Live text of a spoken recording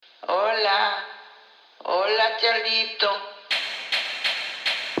Hola, hola Charlito.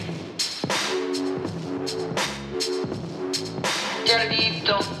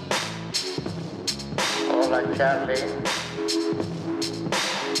 Charlito. Hola Charlie.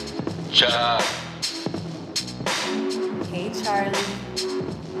 Char. Hey Charlie.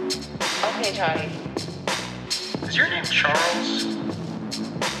 Okay, Charlie. Is your name Charles?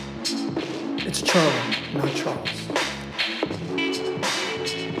 It's Charlie, not Charles.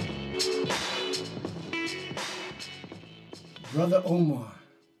 Brother Omar,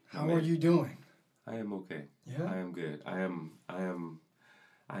 how are you doing? I am okay. Yeah? I am good. I am.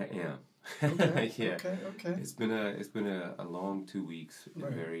 Okay, Yeah. okay. It's been a long 2 weeks and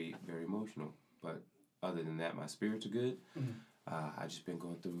Right. very, very emotional. But other than that, my spirits are good. I just been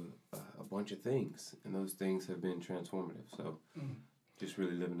going through a bunch of things, and those things have been transformative. So, just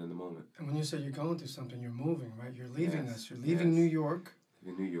really living in the moment. And when you say you're going through something, you're moving, right? You're leaving Yes, us. You're leaving yes. New York.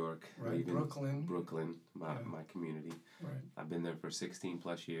 In New York, Right, leaving Brooklyn. my community. Right. I've been there for 16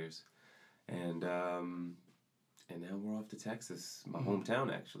 plus years, and now we're off to Texas, my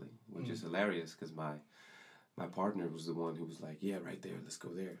hometown actually, which is hilarious because my partner was the one who was like, "Yeah, right there, let's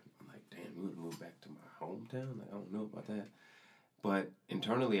go there." I'm like, "Damn, we would move back to my hometown? Like, I don't know about that." But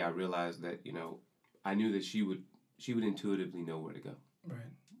internally, I realized that I knew that she would intuitively know where to go.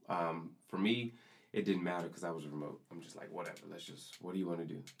 Right. For me, it didn't matter because I was remote. I'm just like, whatever. What do you want to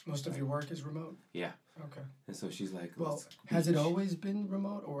do? Most of your work is remote? Yeah. Okay. And so she's like, Well, "Let's has it beach." always been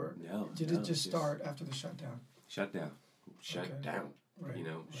remote, or No, did no, it just start after the shutdown? Shut down. Shut Okay. down. Right.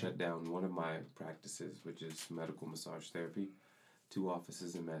 Shut down one of my practices, which is medical massage therapy, 2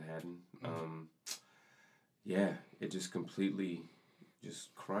 offices in Manhattan. It just completely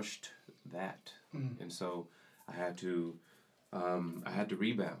just crushed that. And so I had to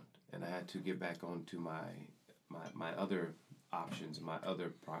rebound, and I had to get back onto my other options, my other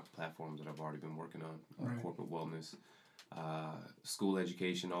platforms that I've already been working on, Right. corporate wellness. School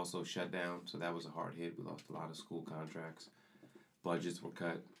education also shut down, so that was a hard hit. We lost a lot of school contracts. Budgets were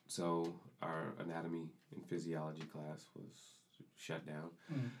cut, so our anatomy and physiology class was shut down.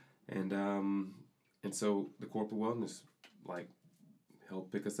 And so the corporate wellness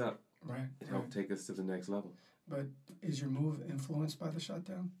helped pick us up. Right. It helped take us to the next level. But is your move influenced by the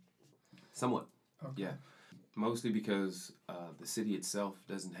shutdown? Somewhat. Okay. Yeah. Mostly because the city itself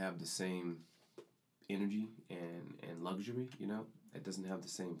doesn't have the same energy and luxury, It doesn't have the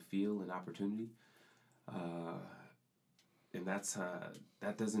same feel and opportunity. And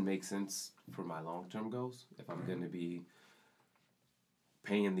that doesn't make sense for my long-term goals. If I'm going to be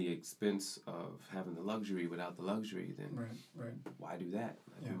paying the expense of having the luxury without the luxury, then Right. why do that?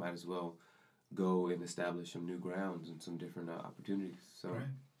 Yeah. We might as well go and establish some new grounds and some different opportunities. So, Right.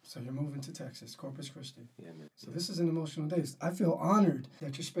 So you're moving to Texas, Corpus Christi. yeah, man. So this is an emotional day. I feel honored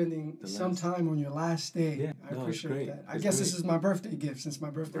that you're spending some time on your last day. Yeah, I no, it's appreciate great. that. I It's guess this great. is my birthday gift, since my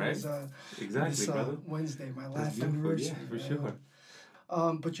birthday Right? was Exactly, this brother. Wednesday, my That's last beautiful. anniversary. Yeah, for sure.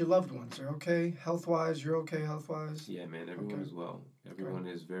 But your loved ones are okay health-wise? You're okay health-wise? Yeah, man, everyone Okay. is well. Everyone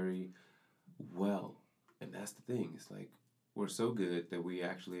is very well. And that's the thing. It's like we're so good that we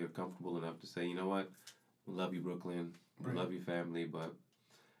actually are comfortable enough to say, you know what? We love you, Brooklyn. We Right. love your family, but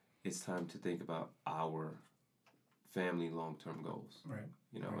it's time to think about our family long-term goals. Right.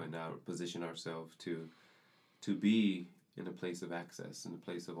 Right. And now position ourselves to be in a place of access, in a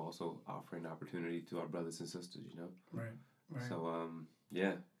place of also offering opportunity to our brothers and sisters, Right. So,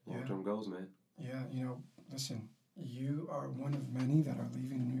 long-term goals, man. Yeah, listen, you are one of many that are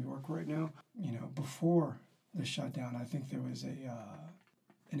leaving New York right now. Before the shutdown, I think there was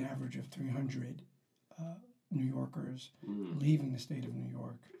an average of 300 New Yorkers leaving the state of New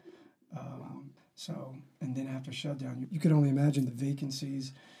York. So, and then after shutdown, you could only imagine the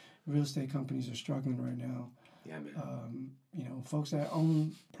vacancies. Real estate companies are struggling right now. Yeah, man. Folks that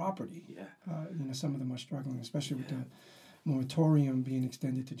own property. Yeah. Some of them are struggling, especially with the moratorium being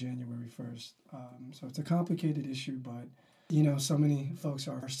extended to January 1st. So it's a complicated issue, but, so many folks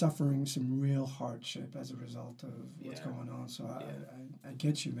are suffering some real hardship as a result of what's going on. So I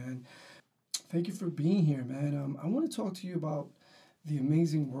get you, man. Thank you for being here, man. I want to talk to you about the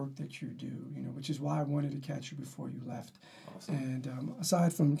amazing work that you do, which is why I wanted to catch you before you left. Awesome. And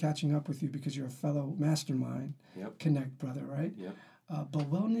aside from catching up with you because you're a fellow mastermind, Connect brother, right? Yep. But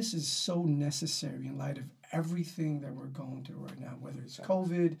wellness is so necessary in light of everything that we're going through right now, whether it's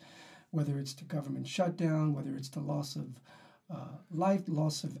COVID, whether it's the government shutdown, whether it's the loss of life,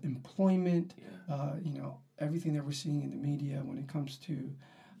 loss of employment, everything that we're seeing in the media when it comes to,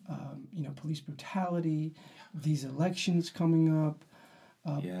 police brutality, these elections coming up.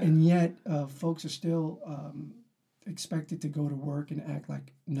 And yet folks are still expected to go to work and act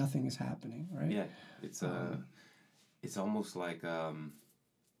like nothing is happening, right? Yeah, it's almost like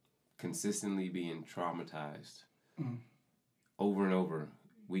consistently being traumatized over and over,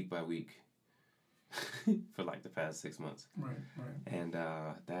 week by week, for like the past 6 months. Right. And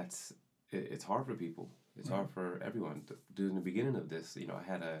it's hard for people. It's hard for everyone. During the beginning of this, I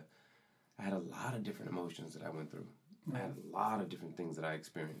had a lot of different emotions that I went through. I had a lot of different things that I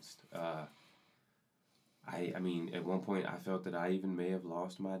experienced. I mean, at one point, I felt that I even may have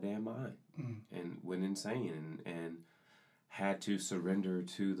lost my damn mind and went insane and had to surrender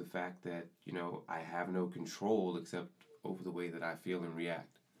to the fact that, I have no control except over the way that I feel and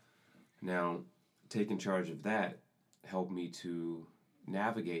react. Now, taking charge of that helped me to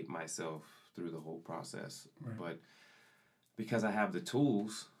navigate myself through the whole process. Right. But because I have the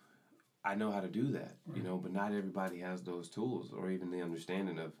tools, I know how to do that, but not everybody has those tools or even the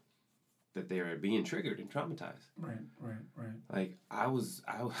understanding of that they are being triggered and traumatized. Right. Like I was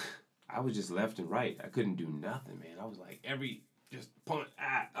just left and right. I couldn't do nothing, man. I was like just punch,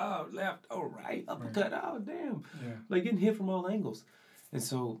 left, right, uppercut, oh damn. Yeah. Like getting hit from all angles. And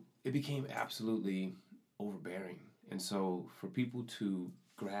so it became absolutely overbearing. And so for people to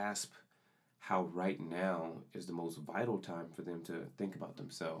grasp how right now is the most vital time for them to think about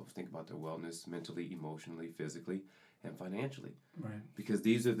themselves, think about their wellness mentally, emotionally, physically, and financially. Right. Because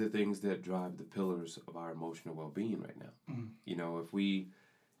these are the things that drive the pillars of our emotional well-being right now.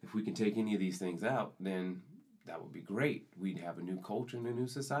 If we can take any of these things out, then that would be great. We'd have a new culture and a new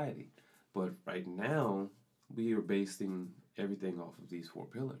society. But right now, we are basing everything off of these 4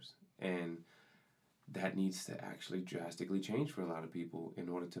 pillars. And that needs to actually drastically change for a lot of people in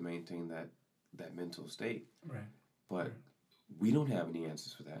order to maintain that mental state. Right. But we don't have any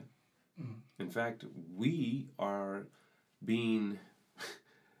answers for that. In fact, we are being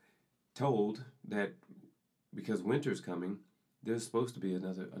told that because winter's coming, there's supposed to be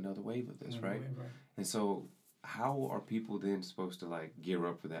another wave of this, right? And so how are people then supposed to like gear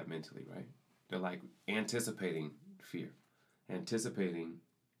up for that mentally, right? They're like anticipating fear, anticipating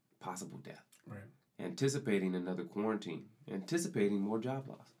possible death, Right. anticipating another quarantine, anticipating more job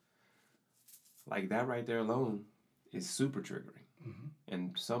loss. Like that right there alone is super triggering.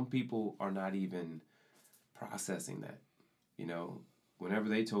 And some people are not even processing that. Whenever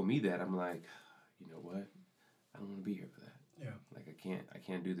they told me that, I'm like, you know what? I don't want to be here for that. Yeah. Like I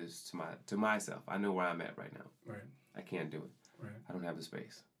can't do this to myself. I know where I'm at right now. Right. I can't do it. Right. I don't have the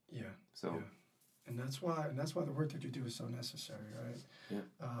space. Yeah. So. Yeah. And that's why the work that you do is so necessary, right?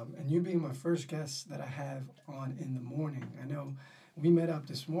 Yeah. And you being my first guest that I have on in the morning, I know we met up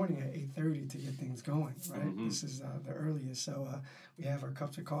this morning at 8:30 to get things going, right? Mm-hmm. This is the earliest, so we have our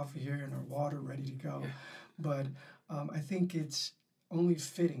cups of coffee here and our water ready to go. Yeah. But I think it's only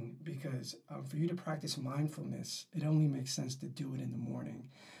fitting because for you to practice mindfulness, it only makes sense to do it in the morning.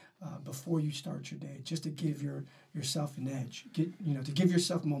 Before you start your day, just to give yourself an edge, to give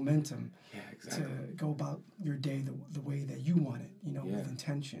yourself momentum, Yeah, exactly. to go about your day the way that you want it, Yeah. with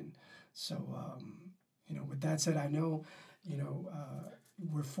intention. So, with that said, I know,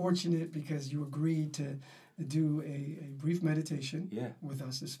 we're fortunate because you agreed to do a brief meditation with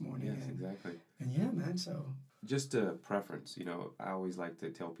us this morning. Yes, exactly. And yeah, man, so. Just a preference, I always like to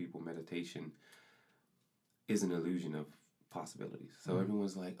tell people meditation is an illusion of possibilities. So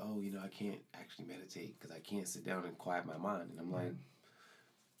everyone's like, oh, I can't actually meditate because I can't sit down and quiet my mind. And I'm like,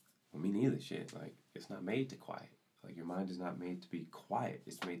 well, me neither, shit. Like, it's not made to quiet. Like, your mind is not made to be quiet.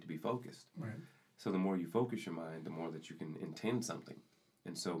 It's made to be focused. Right. So the more you focus your mind, the more that you can intend something.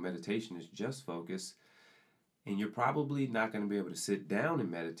 And so meditation is just focus. And you're probably not going to be able to sit down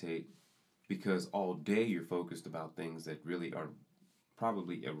and meditate because all day you're focused about things that really are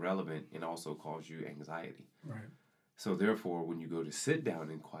probably irrelevant and also cause you anxiety. Right. So therefore, when you go to sit down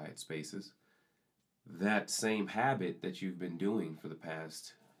in quiet spaces, that same habit that you've been doing for the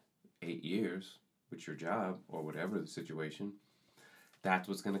past 8 years with your job or whatever the situation, that's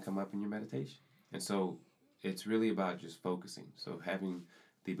what's going to come up in your meditation. And so it's really about just focusing. So having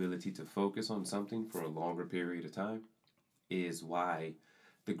the ability to focus on something for a longer period of time is why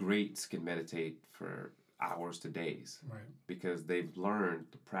the greats can meditate for hours to days. Right. Because they've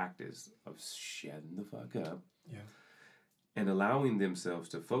learned the practice of shutting the fuck up. Yeah. And allowing themselves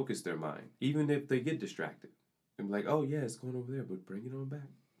to focus their mind, even if they get distracted. And be like, oh yeah, it's going over there, but bring it on back.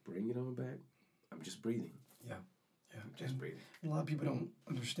 Bring it on back. I'm just breathing. Yeah. Yeah. I'm just breathing. A lot of people don't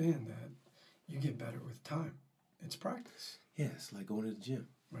understand that you get better with time. It's practice. Yeah, it's like going to the gym.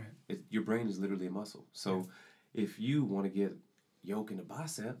 Right. Your brain is literally a muscle. So if you want to get yoke in the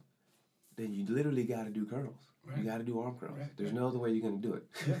bicep, then you literally got to do curls. Right. You got to do arm curls. Right, There's right. no other way you're going to do it.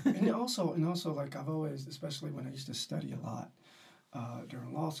 Yeah. And also, like I've always, especially when I used to study a lot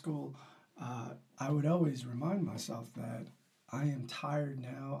during law school, I would always remind myself that I am tired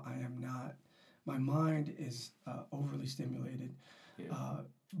now. I am not. My mind is overly stimulated. Yeah.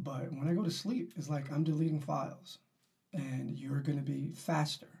 But when I go to sleep, it's like I'm deleting files, and you're going to be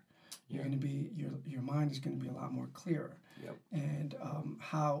faster. You're going to be your mind is going to be a lot more clearer. Yep. And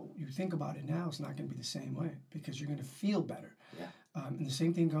how you think about it now is not going to be the same way because you're going to feel better. Yeah. And the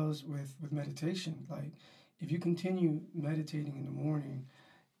same thing goes with meditation. Like if you continue meditating in the morning,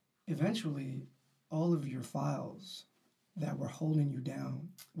 eventually all of your files that were holding you down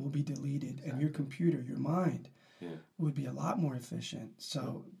will be deleted, and your computer, your mind, would be a lot more efficient.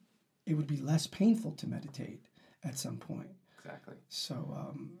 So it would be less painful to meditate at some point. Exactly.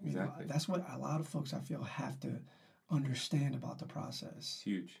 So Exactly. that's what a lot of folks I feel have to understand about the process. It's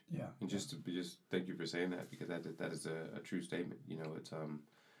huge. Yeah. And just thank you for saying that, because that is a true statement. You know, it's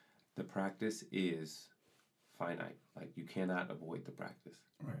the practice is finite. Like you cannot avoid the practice.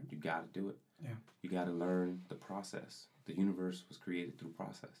 Right. You got to do it. Yeah. You got to learn the process. The universe was created through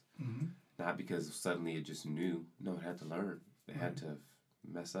process. Mm-hmm. Not because suddenly it just knew. No, it had to learn. It had to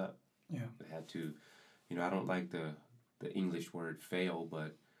mess up. Yeah. It had to, you know, I don't like the English word fail,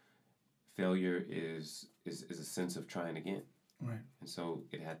 but failure is a sense of trying again. Right. And so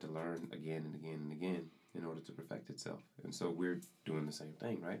it had to learn again and again and again in order to perfect itself. And so we're doing the same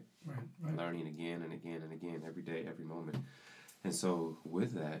thing, right? Right. Learning again and again and again, every day, every moment. And so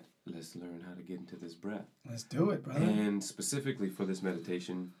with that, let's learn how to get into this breath. Let's do it, brother. And specifically for this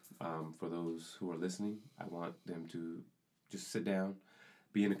meditation, for those who are listening, I want them to just sit down,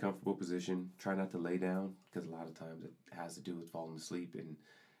 be in a comfortable position. Try not to lay down, because a lot of times it has to do with falling asleep, and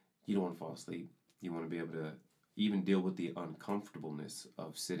you don't want to fall asleep. You want to be able to even deal with the uncomfortableness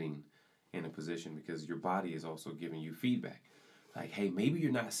of sitting in a position, because your body is also giving you feedback. Like, hey, maybe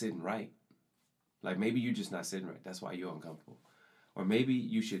you're not sitting right. Like, maybe you're just not sitting right. That's why you're uncomfortable. Or maybe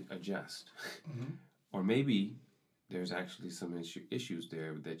you should adjust. Mm-hmm. Or maybe there's actually some issues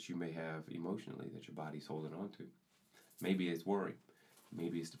there that you may have emotionally that your body's holding on to. Maybe it's worry.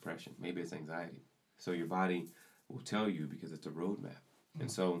 Maybe it's depression. Maybe it's anxiety. So your body will tell you, because it's a roadmap. Mm-hmm.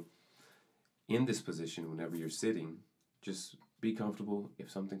 And so in this position, whenever you're sitting, just be comfortable. If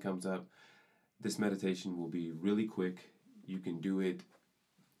something comes up, this meditation will be really quick. You can do it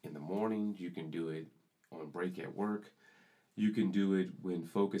in the morning. You can do it on break at work. You can do it when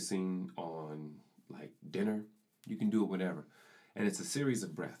focusing on like dinner. You can do it whenever. And it's a series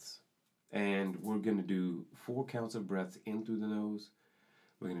of breaths. And we're going to do 4 counts of breaths in through the nose.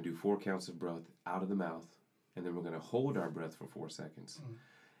 We're going to do 4 counts of breath out of the mouth. And then we're going to hold our breath for 4 seconds.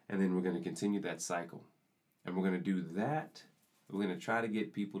 And then we're going to continue that cycle. And we're going to do that. We're going to try to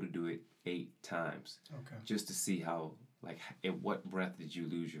get people to do it 8 times. Okay. Just to see how, like, at what breath did you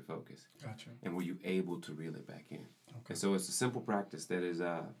lose your focus? Gotcha. And were you able to reel it back in? Okay. And so it's a simple practice that is,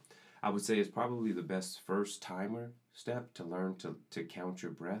 I would say, is probably the best first timer step to learn to count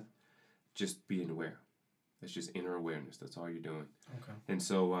your breath. Just being aware. It's just inner awareness. That's all you're doing. Okay. And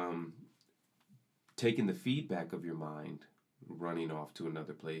so taking the feedback of your mind running off to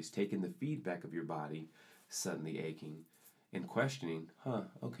another place, taking the feedback of your body suddenly aching, and questioning,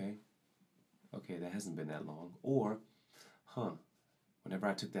 okay, that hasn't been that long. Or, whenever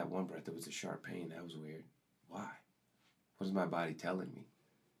I took that one breath, there was a sharp pain. That was weird. Why? What is my body telling me?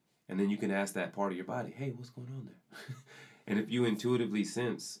 And then you can ask that part of your body, hey, what's going on there? And if you intuitively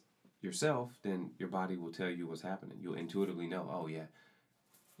sense yourself, then your body will tell you what's happening. You'll intuitively know, oh yeah,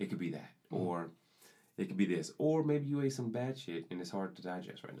 it could be that. Or it could be this. Or maybe you ate some bad shit and it's hard to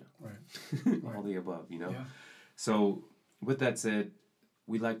digest right now. Right. All the above, you know? Yeah. So with that said,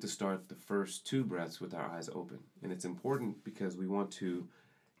 we like to start the first 2 breaths with our eyes open. And it's important because we want to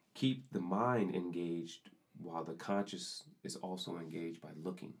keep the mind engaged while the conscious is also engaged by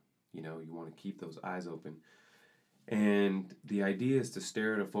looking. You know, you want to keep those eyes open. And the idea is to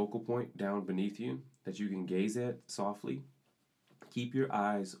stare at a focal point down beneath you that you can gaze at softly. Keep your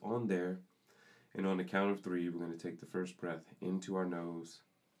eyes on there. And on the count of 3, we're going to take the first breath into our nose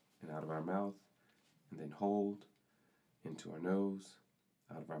and out of our mouth. And then hold into our nose,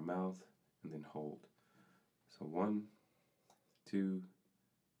 out of our mouth, and then hold. So 1, 2,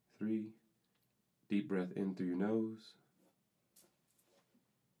 3. Deep breath in through your nose.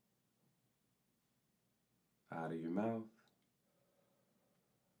 Out of your mouth.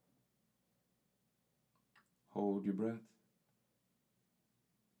 Hold your breath.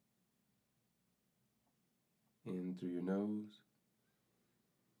 In through your nose.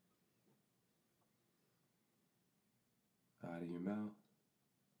 Out of your mouth.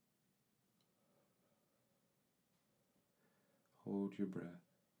 hold your breath.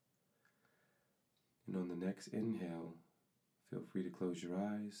 And on the next inhale, feel free to close your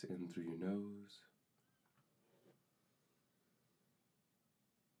eyes in through your nose,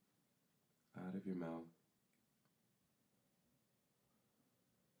 out of your mouth.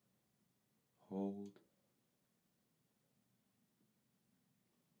 Hold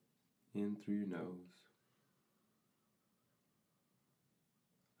in through your nose,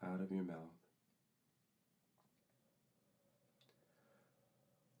 out of your mouth.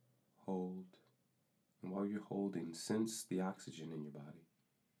 Hold. And while you're holding, sense the oxygen in your body.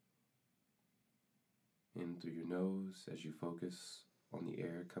 In through your nose as you focus on the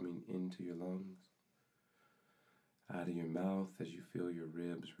air coming into your lungs. Out of your mouth as you feel your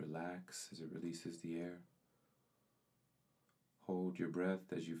ribs relax as it releases the air. Hold your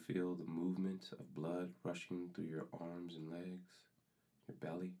breath as you feel the movement of blood rushing through your arms and legs, your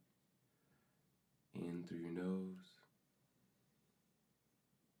belly. In through your nose.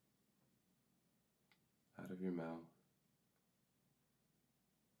 Out of your mouth.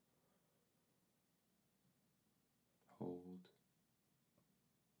 Hold.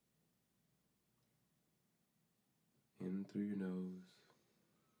 In through your nose.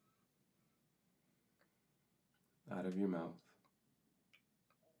 Out of your mouth.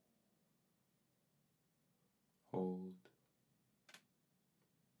 Hold.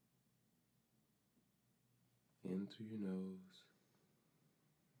 In through your nose.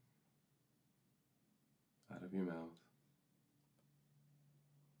 Out of your mouth.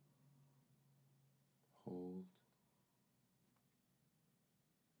 Hold.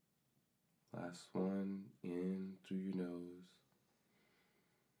 Last one, in through your nose.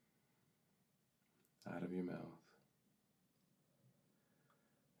 Out of your mouth.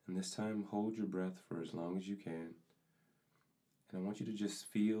 And this time, hold your breath for as long as you can. And I want you to just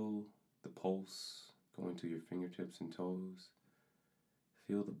feel the pulse going to your fingertips and toes.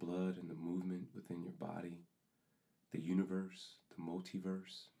 Feel the blood and the movement within your body, the universe, the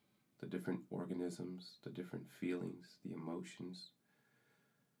multiverse, the different organisms, the different feelings, the emotions.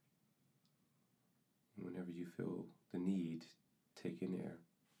 And whenever you feel the need, take in air.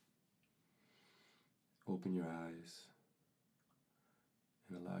 Open your eyes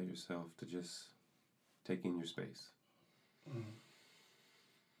and allow yourself to just take in your space. Mm.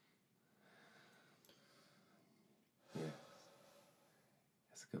 Yeah.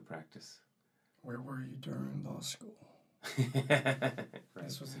 That's a good practice. Where were you during law school? Right.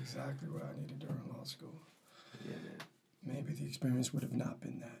 This was exactly what I needed during law school. Yeah, man. Maybe the experience would have not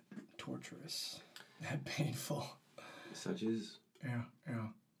been that torturous, that painful. Such is. Yeah.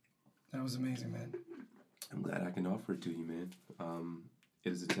 That was amazing, man. I'm glad I can offer it to you, man.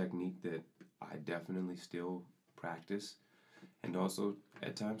 It is a technique that I definitely still practice and also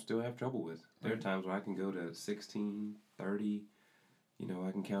at times still have trouble with. There are times where I can go to 16, 30,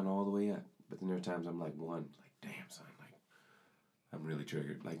 I can count all the way up. But then there are times I'm like 1, like, damn, son, like, I'm really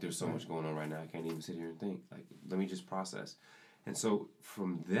triggered. Like, there's so much going on right now, I can't even sit here and think. Like, let me just process. And so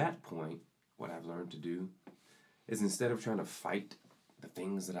from that point, what I've learned to do is instead of trying to fight the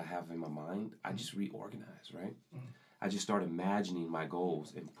things that I have in my mind, I just reorganize, right? Mm-hmm. I just start imagining my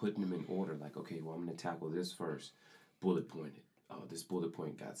goals and putting them in order. Like, okay, well, I'm going to tackle this first. Bullet pointed. Oh, this bullet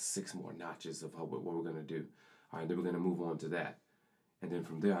point got 6 more notches of what we're going to do. All right, then we're going to move on to that. And then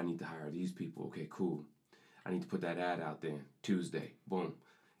from there, I need to hire these people. Okay, cool. I need to put that ad out there. Tuesday. Boom.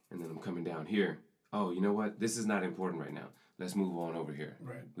 And then I'm coming down here. Oh, you know what? This is not important right now. Let's move on over here.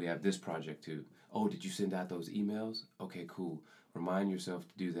 Right. We have this project too. Oh, did you send out those emails? Okay, cool. Remind yourself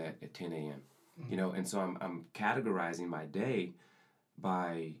to do that at 10 a.m. Mm-hmm. And so I'm categorizing my day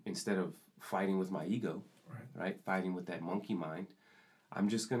by, instead of fighting with my ego, right? Fighting with that monkey mind, I'm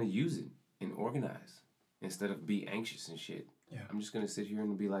just going to use it and organize instead of be anxious and shit. Yeah. I'm just going to sit here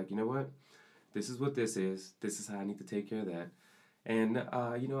and be like, you know what? This is what this is. This is how I need to take care of that. And,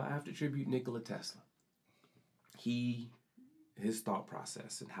 I have to attribute Nikola Tesla. His thought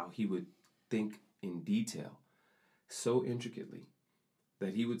process and how he would think in detail so intricately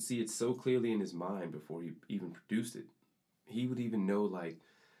that he would see it so clearly in his mind before he even produced it. He would even know, like,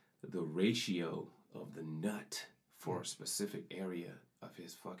 the ratio of the nut for a specific area of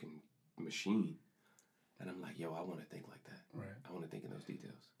his fucking machine. And I'm like, yo, I want to think like that. Right. I want to think in those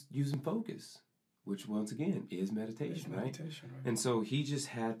details. Using focus, which once again is meditation, right? And so he just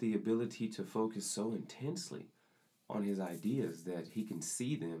had the ability to focus so intensely on his ideas that he can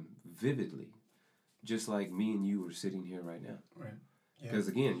see them vividly, just like me and you are sitting here right now. Right. Because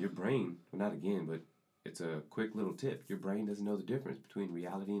again, your brain, well, not again, but it's a quick little tip. Your brain doesn't know the difference between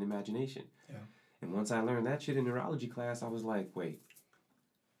reality and imagination. Yeah. And once I learned that shit in neurology class, I was like, wait,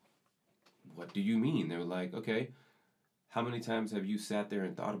 what do you mean? They were like, okay, how many times have you sat there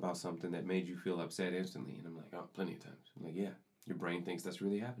and thought about something that made you feel upset instantly? And I'm like, oh, plenty of times. I'm like, yeah, your brain thinks that's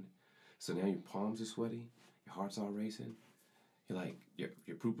really happening. So now your palms are sweaty, your heart's all racing. You're like,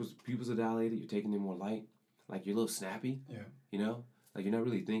 your pupils are dilated, you're taking in more light. Like, you're a little snappy, you know? Like, you're not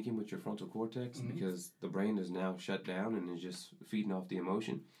really thinking with your frontal cortex because the brain is now shut down and is just feeding off the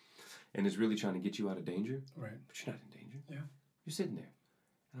emotion. And it's really trying to get you out of danger. Right. But you're not in danger. Yeah. You're sitting there.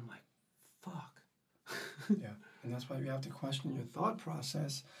 And I'm like, fuck. Yeah. And that's why you have to question your thought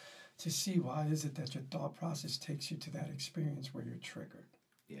process to see why is it that your thought process takes you to that experience where you're triggered.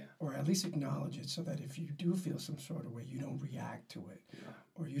 Yeah. Or at least acknowledge it so that if you do feel some sort of way, you don't react to it. Yeah.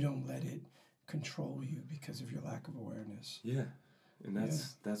 Or you don't let it control you because of your lack of awareness. Yeah. And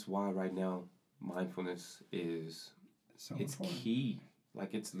that's why right now mindfulness is So it's important. key.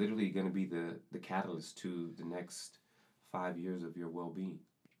 Like, it's literally going to be the catalyst to the next 5 years of your well-being.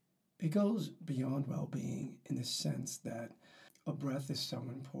 It goes beyond well-being in the sense that a breath is so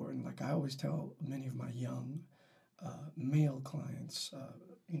important. Like I always tell many of my young male clients,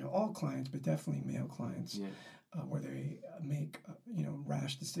 all clients, but definitely male clients, where they make,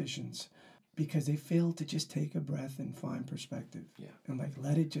 rash decisions because they fail to just take a breath and find perspective. Yeah. And like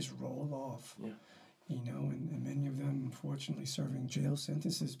let it just roll off. Yeah. And many of them, unfortunately, serving jail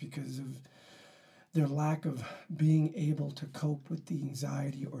sentences because of their lack of being able to cope with the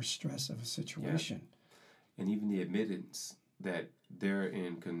anxiety or stress of a situation. Yeah. And even the admittance that they're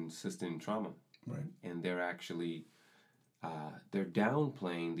in consistent trauma. Right. And they're actually, they're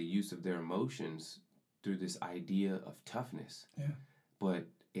downplaying the use of their emotions through this idea of toughness. Yeah. But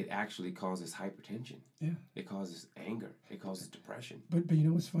it actually causes hypertension. Yeah. It causes anger. It causes depression. But you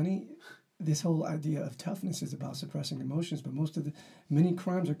know what's funny? This whole idea of toughness is about suppressing emotions, but many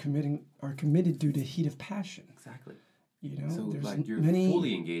crimes are committed due to heat of passion. Exactly. So like there's you're many,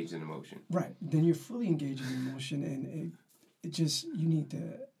 fully engaged in emotion. Right. Then you're fully engaged in emotion, and it just, you need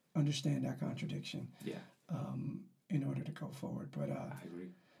to understand that contradiction. Yeah. In order to go forward. But I agree.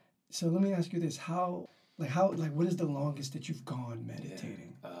 So let me ask you this: what is the longest that you've gone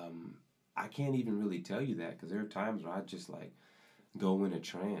meditating? Yeah. I can't even really tell you that because there are times where I just like go in a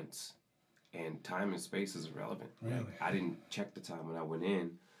trance. And time and space is irrelevant. Really? Like, I didn't check the time when I went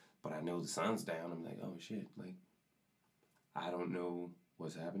in, but I know the sun's down. I'm like, oh shit! Like, I don't know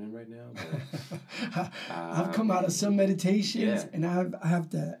what's happening right now. But, I've come out of some meditations, and I have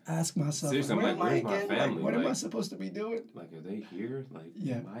to ask myself, seriously, where I'm am I like, where's my again? family? What am I Like- supposed to be doing? Like, are they here? Like,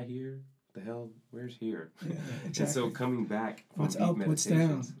 Yeah. am I here? The hell? Where's here? Yeah, And so exactly. coming back from What's deep up? What's down?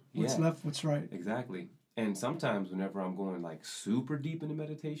 meditations, What's yeah, left? What's right? exactly. And sometimes whenever I'm going like super deep into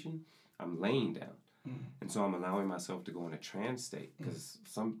meditation, I'm laying down. And so I'm allowing myself to go in a trance state because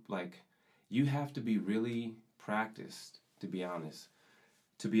you have to be really practiced, to be honest,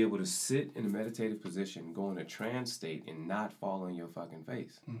 to be able to sit in a meditative position, go in a trance state and not fall on your fucking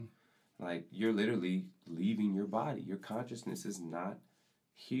face. Like, you're literally leaving your body. Your consciousness is not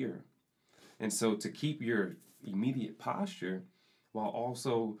here. And so to keep your immediate posture while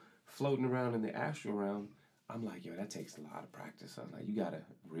also floating around in the astral realm, I'm like, yo, that takes a lot of practice. I'm like, you got to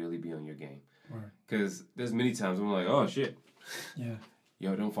really be on your game. Because there's many times I'm like, oh, shit. Yeah.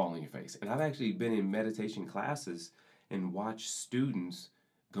 Yo, don't fall on your face. And I've actually been in meditation classes and watched students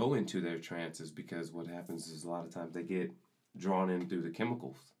go into their trances because what happens is a lot of times they get drawn in through the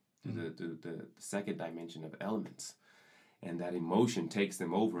chemicals, through the second dimension of elements. And that emotion takes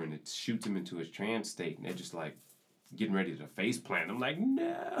them over and it shoots them into a trance state. And they're just like getting ready to face plant. I'm like,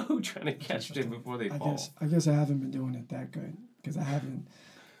 no, trying to catch them before they fall. I guess I haven't been doing it that good because I haven't.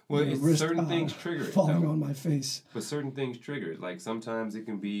 Well, risked, certain things trigger it. Falling though. on my face. But certain things trigger it. Like sometimes it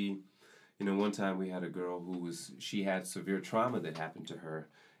can be, one time we had a girl she had severe trauma that happened to her.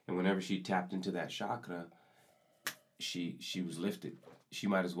 And whenever she tapped into that chakra, she was lifted. She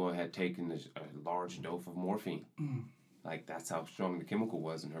might as well have taken a large dose of morphine. Like, that's how strong the chemical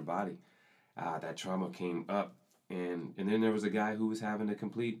was in her body. That trauma came up. And then there was a guy who was having a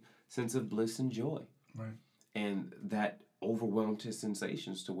complete sense of bliss and joy. Right. And that overwhelmed his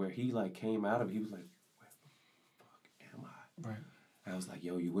sensations to where he like came out of it. He was like, where the fuck am I? Right. I was like,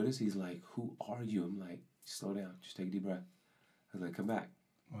 yo, you with us? He's like, who are you? I'm like, slow down. Just take a deep breath. I was like, come back.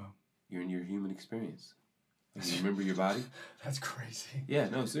 Wow. You're in your human experience. Like, you remember your body? That's crazy. Yeah,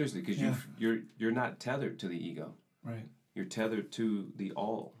 no, seriously, because you're not tethered to the ego. Right. You're tethered to the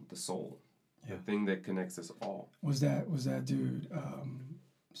all, the soul, the thing that connects us all. Was that dude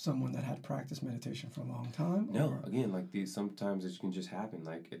someone that had practiced meditation for a long time? No, or? again, like sometimes it can just happen.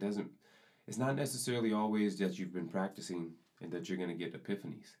 Like it's not necessarily always that you've been practicing and that you're going to get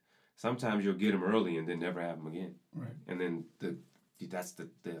epiphanies. Sometimes you'll get them early and then never have them again. Right. And then the that's the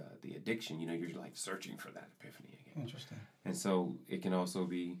addiction. You know, you're like searching for that epiphany again. Interesting. And so it can also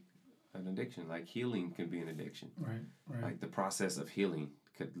be an addiction. Like healing can be an addiction. Right. Right. Like the process of healing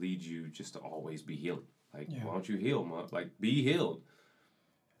could lead you just to always be healing. Like, Yeah. why don't you heal? Like, be healed.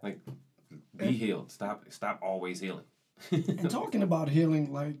 Like, be healed. Stop always healing. And talking about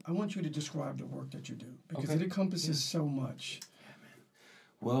healing, like, I want you to describe the work that you do because Okay. it encompasses so much.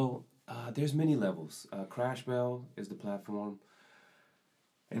 Well, there's many levels. Crash Bell is the platform.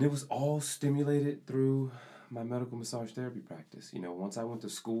 And it was all stimulated through my medical massage therapy practice. You know, once I went to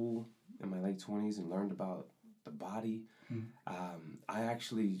school in my late 20s and learned about the body, I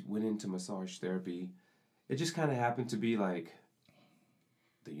actually went into massage therapy. It just kind of happened to be like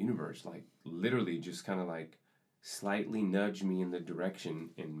the universe, like literally just kind of like slightly nudged me in the direction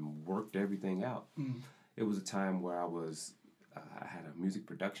and worked everything out. It was a time where I had a music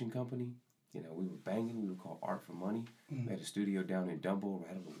production company. You know, we were banging. We were called Art for Money. We had a studio down in Dumbo,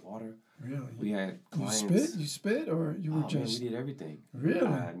 right over the water. Really? We had You clients. spit, or you were Man, just we did everything.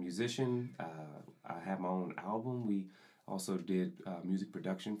 really? Musician. I had my own album. We also did music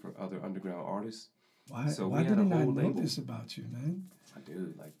production for other underground artists. Why? So Why we had a didn't I whole know label. this about you, man?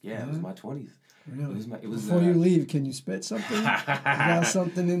 Dude, like, it was my 20s. Really? It was Before you leave, can you spit something? You got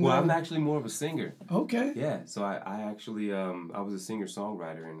something in Well, there? I'm actually more of a singer. Okay. Yeah, so I actually, I was a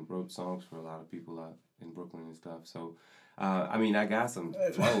singer-songwriter and wrote songs for a lot of people out in Brooklyn and stuff. So, I mean, I got some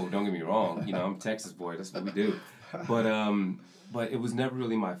flow, don't get me wrong. You know, I'm a Texas boy, that's what we do. But it was never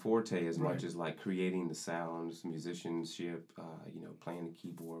really my forte as much as like creating the sounds, musicianship, you know, playing the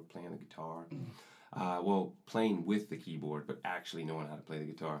keyboard, playing the guitar. Well, playing with the keyboard, but actually knowing how to play the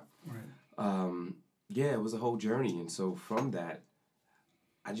guitar. Right. Yeah, it was a whole journey. And so from that,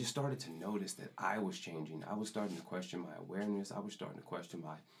 I just started to notice that I was changing. I was starting to question my awareness. I was starting to question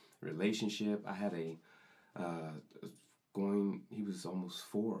my relationship. I had he was almost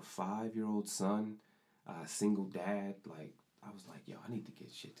 4 or 5 year old son, single dad. Like, I was like, yo, I need to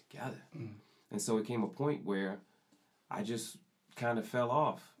get shit together. And so it came a point where I just kind of fell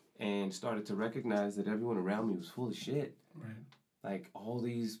off and started to recognize that everyone around me was full of shit. Right. Like, all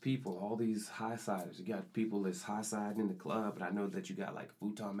these people, all these high-siders. You got people that's high-siding in the club, but I know that you got, like, a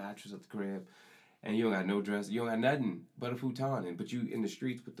futon mattress at the crib, and you don't got no dress. You don't got nothing but a futon, but you in the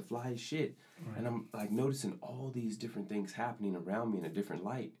streets with the fly shit. Right. And I'm, like, noticing all these different things happening around me in a different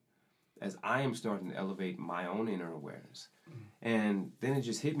light as I am starting to elevate my own inner awareness. And then it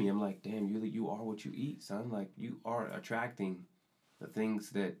just hit me. I'm like, damn, you are what you eat, son. Like, you are attracting the things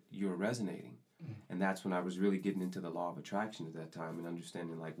that you're resonating. And that's when I was really getting into the law of attraction at that time and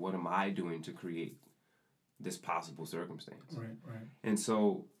understanding, like, what am I doing to create this possible circumstance? Right. Right. And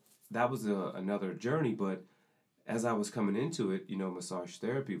so that was another journey. But as I was coming into it, you know, massage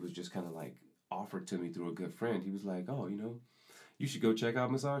therapy was just kind of like offered to me through a good friend. He was like, oh, you know, you should go check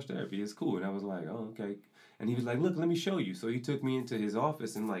out massage therapy. It's cool. And I was like, oh, okay. And he was like, look, let me show you. So he took me into his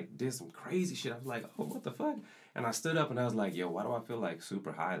office and, like, did some crazy shit. I was like, oh, what the fuck? And I stood up and I was like, yo, why do I feel, like,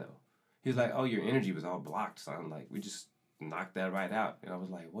 super high, though? He was like, oh, your energy was all blocked, son. Like, we just knocked that right out. And I was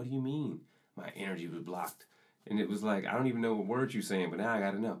like, what do you mean my energy was blocked? And it was like, I don't even know what words you're saying, but now I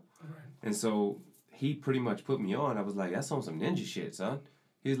got to know. Right. And so he pretty much put me on. I was like, that's on some ninja shit, son.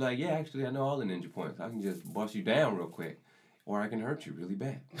 He was like, yeah, actually, I know all the ninja points. I can just bust you down real quick, or I can hurt you really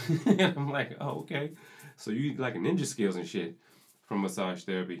bad. And I'm like, oh, okay. So you like a ninja skills and shit from massage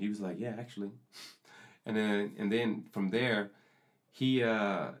therapy. He was like, yeah, actually. And then from there, he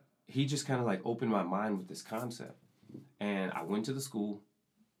just kind of like opened my mind with this concept. And I went to the school,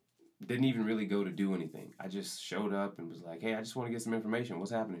 didn't even really go to do anything. I just showed up and was like, hey, I just want to get some information.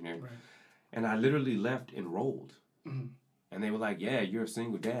 What's happening here? Right. And I literally left enrolled. Mm-hmm. And they were like, yeah, you're a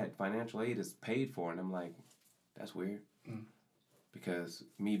single dad. Financial aid is paid for. And I'm like, that's weird. Mm. Because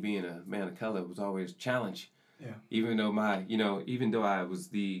me being a man of color was always a challenge. Yeah. Even though I was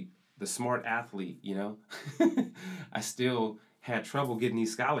the smart athlete, you know, I still had trouble getting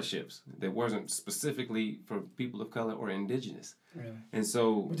these scholarships that wasn't specifically for people of color or indigenous. Really. And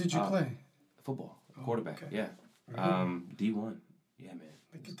so... What did you play? Football. Oh, Quarterback, okay. yeah. Really? D1. Yeah, man.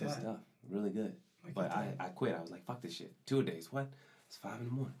 Look It was at good that. stuff. Really good. Look But at that. I quit. I was like, fuck this shit. 2-a-days. What? It's 5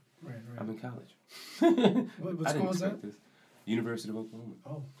 a.m. Right. I'm Right. in college. What I school didn't was that? expect this. University of Oklahoma.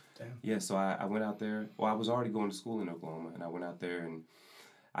 Oh, damn. Yeah, so I went out there. Well, I was already going to school in Oklahoma, and I went out there, and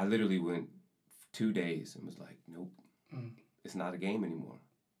I literally went 2 days and was like, nope, it's not a game anymore.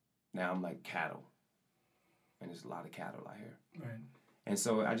 Now I'm like cattle, and there's a lot of cattle out here. Right. And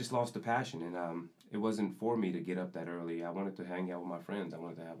so I just lost the passion, and it wasn't for me to get up that early. I wanted to hang out with my friends. I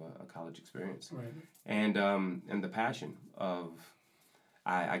wanted to have a college experience. Right. And the passion of...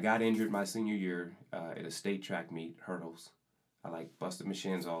 I got injured my senior year at a state track meet, hurdles. I like busted my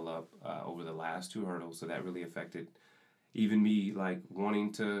shins all up over the last 2 hurdles, so that really affected even me like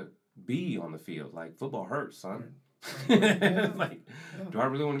wanting to be on the field. Like football hurts, son. Like, do I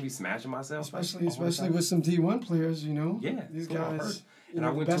really want to be smashing myself? Especially with some D1 players, you know. Yeah, these football guys, hurt. and I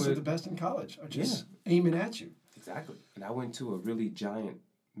went the best of the best in college are just aiming at you. Exactly, and I went to a really giant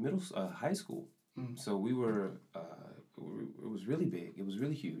high school, so we were. It was really big. It was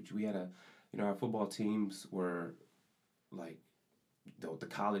really huge. We had our football teams were like the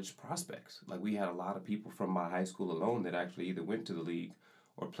college prospects. Like we had a lot of people from my high school alone that actually either went to the league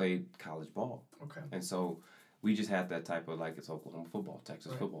or played college ball. Okay. And so we just had that type of like, it's Oklahoma football,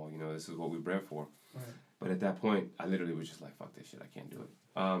 Texas football. You know, this is what we bred for. Right. But at that point, I literally was just like, fuck this shit, I can't do it.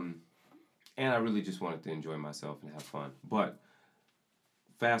 And I really just wanted to enjoy myself and have fun. But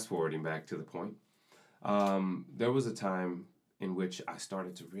fast forwarding back to the point, there was a time in which I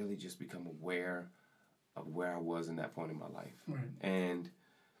started to really just become aware of where I was in that point in my life. Right. And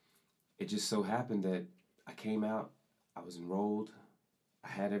it just so happened that I came out, I was enrolled, I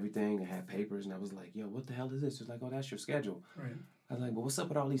had everything, I had papers, and I was like, yo, what the hell is this? It's like, oh, that's your schedule. Right. I was like, well, what's up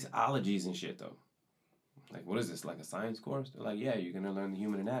with all these ologies and shit, though? Like, what is this, like a science course? They're like, yeah, you're going to learn the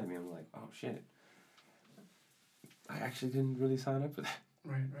human anatomy. I'm like, oh, shit. I actually didn't really sign up for that.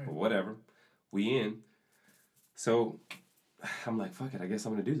 Right. But whatever. We in. So I'm like, fuck it, I guess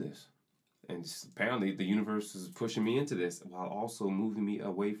I'm going to do this. And apparently the universe is pushing me into this while also moving me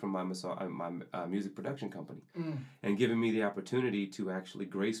away from my music production company and giving me the opportunity to actually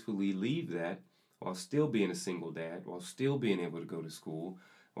gracefully leave that while still being a single dad, while still being able to go to school,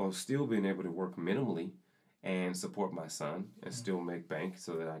 while still being able to work minimally and support my son and still make bank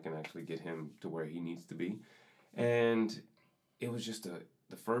so that I can actually get him to where he needs to be. And it was just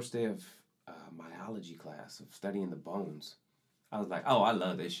the first day of my biology class of studying the bones. I was like, oh, I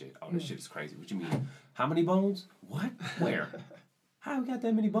love this shit. Oh, this shit is crazy. What you mean? How many bones? What? Where? How we got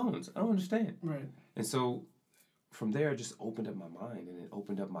that many bones? I don't understand. Right. And so from there, it just opened up my mind, and it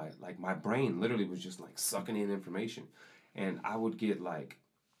opened up my brain literally was just like sucking in information. And I would get like,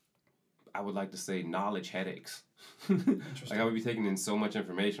 I would like to say knowledge headaches. Like I would be taking in so much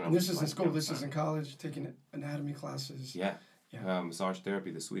information. And this is in school, this is in college, taking anatomy classes. Yeah. Massage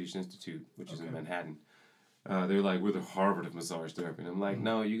Therapy, the Swedish Institute, which is in Manhattan. They're like, we're the Harvard of massage therapy. And I'm like,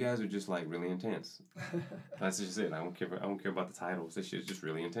 no, you guys are just like really intense. That's just it. I don't care about the titles. This shit is just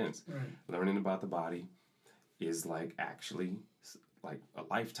really intense. Right. Learning about the body is like actually like a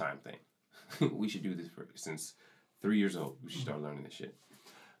lifetime thing. We should do this since 3 years old. We should start learning this shit.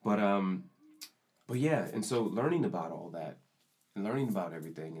 But yeah, and so learning about all that, and learning about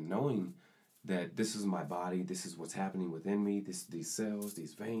everything, and knowing that this is my body, this is what's happening within me, these cells,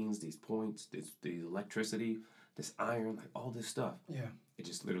 these veins, these points, the electricity, this iron, like all this stuff. Yeah. It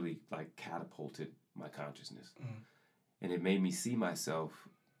just literally like catapulted my consciousness. And it made me see myself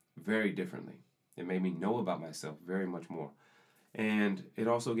very differently. It made me know about myself very much more. And it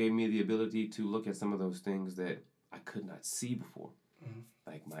also gave me the ability to look at some of those things that I could not see before.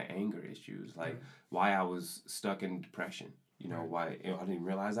 Like my anger issues, like why I was stuck in depression. You know, why I didn't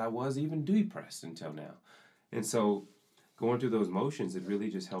realize I was even depressed until now. And so going through those motions, it really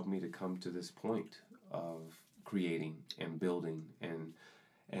just helped me to come to this point of creating and building. And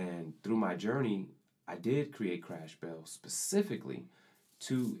through my journey, I did create Crash Bell specifically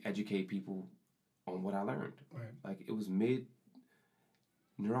to educate people on what I learned. Right. Like it was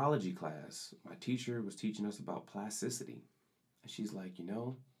mid-neurology class. My teacher was teaching us about plasticity. And she's like, you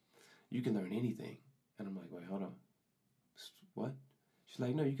know, you can learn anything. And I'm like, wait, hold on. What? She's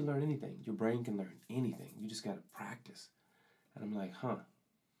like, no, you can learn anything. Your brain can learn anything. You just got to practice. And I'm like, huh.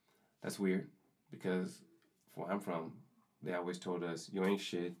 That's weird because where I'm from, they always told us, you ain't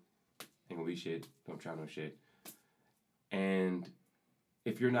shit, ain't gonna be shit, don't try no shit. And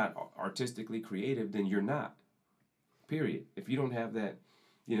if you're not artistically creative, then you're not. Period. If you don't have that,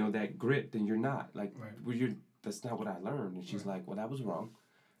 you know, that grit, then you're not. Like, that's not what I learned. And she's like, well, that was wrong.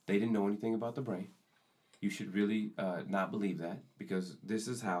 They didn't know anything about the brain. You should really not believe that because this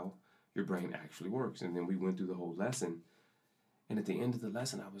is how your brain actually works. And then we went through the whole lesson. And at the end of the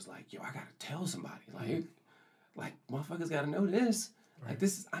lesson, I was like, yo, I got to tell somebody. Like motherfuckers got to know this. Like,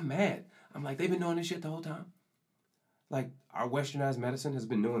 I'm mad. I'm like, they've been knowing this shit the whole time. Like, our westernized medicine has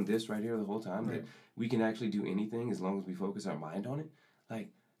been knowing this right here the whole time, that we can actually do anything as long as we focus our mind on it. Like,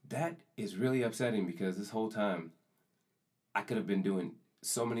 that is really upsetting because this whole time, I could have been doing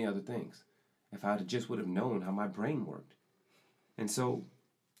so many other things if I just would have known how my brain worked. And so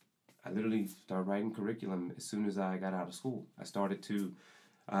I literally started writing curriculum as soon as I got out of school. I started to,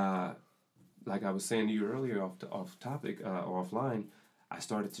 like I was saying to you earlier off topic or offline, I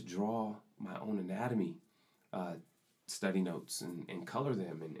started to draw my own anatomy study notes and color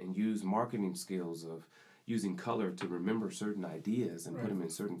them and use marketing skills of using color to remember certain ideas and put them in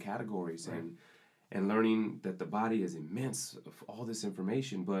certain categories and learning that the body is immense of all this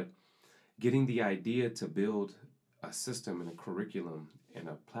information, but getting the idea to build a system and a curriculum and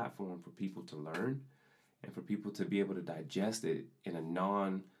a platform for people to learn and for people to be able to digest it in a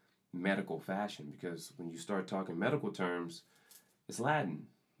non-medical fashion. Because when you start talking medical terms, it's Latin.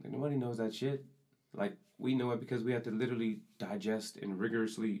 Like, nobody knows that shit. Like, we know it because we have to literally digest and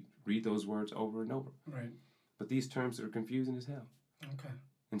rigorously read those words over and over. Right. But these terms are confusing as hell. Okay.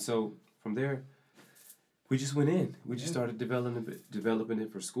 And so from there, we just went in. We just started developing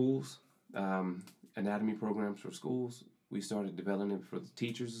it for schools, anatomy programs for schools. We started developing it for the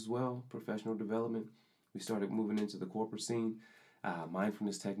teachers as well, professional development. We started moving into the corporate scene,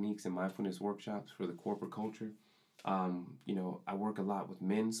 mindfulness techniques and mindfulness workshops for the corporate culture. I work a lot with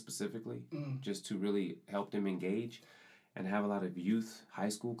men specifically, just to really help them engage, and have a lot of youth, high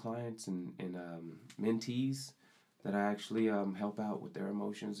school clients and mentees that I actually help out with their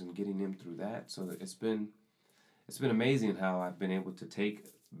emotions and getting them through that. So it's been amazing how I've been able to take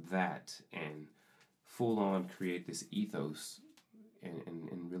that and full on create this ethos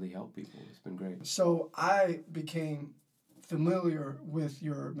and really help people. It's been great. So I became familiar with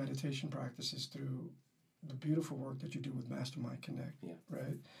your meditation practices through the beautiful work that you do with Mastermind Connect,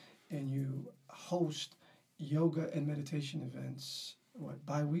 right? And you host yoga and meditation events, what,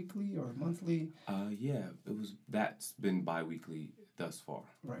 bi-weekly or monthly? That's been bi-weekly thus far.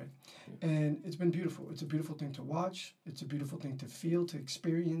 Right. Yeah. And it's been beautiful. It's a beautiful thing to watch. It's a beautiful thing to feel, to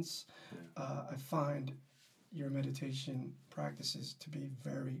experience. Yeah. I find your meditation practices to be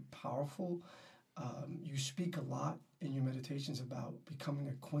very powerful. You speak a lot in your meditations about becoming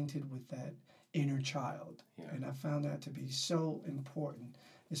acquainted with that inner child. Yeah. And I found that to be so important,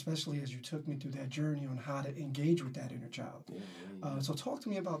 especially as you took me through that journey on how to engage with that inner child. Yeah. So talk to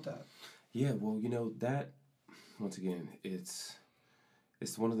me about that. Yeah, well, that, once again, it's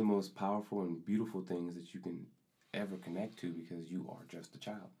one of the most powerful and beautiful things that you can ever connect to, because you are just a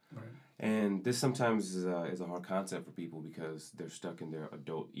child. Right. And this sometimes is a hard concept for people because they're stuck in their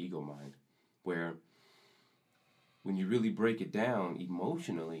adult ego mind, where when you really break it down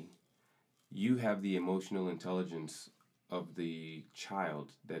emotionally, you have the emotional intelligence of the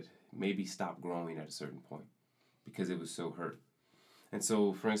child that maybe stopped growing at a certain point because it was so hurt. And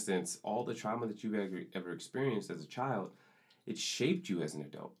so, for instance, all the trauma that you've ever experienced as a child, it shaped you as an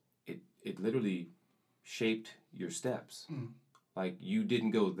adult. It literally shaped your steps. Like, you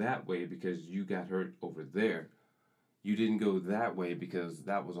didn't go that way because you got hurt over there. You didn't go that way because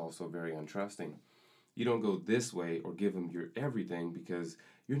that was also very untrusting. You don't go this way or give them your everything because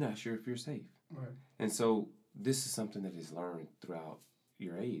you're not sure if you're safe. Right. And so this is something that is learned throughout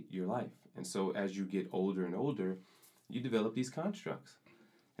your life. And so as you get older and older, you develop these constructs.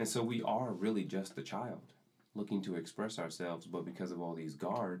 And so we are really just the child looking to express ourselves, but because of all these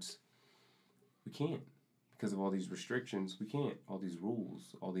guards, we can't. Because of all these restrictions, we can't. All these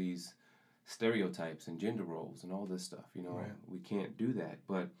rules, all these stereotypes and gender roles and all this stuff, right. We can't do that.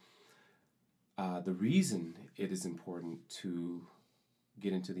 But the reason it is important to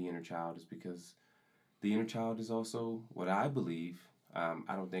get into the inner child is because the inner child is also what I believe.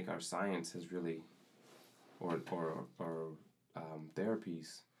 I don't think our science has really, or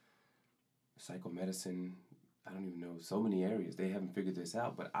therapies, psychomedicine, I don't even know, so many areas, they haven't figured this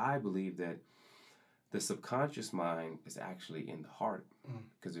out. But I believe that the subconscious mind is actually in the heart,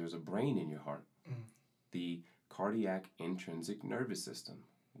 because there's a brain in your heart. The cardiac intrinsic nervous system.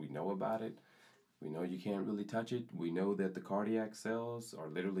 We know about it. We know you can't really touch it. We know that the cardiac cells are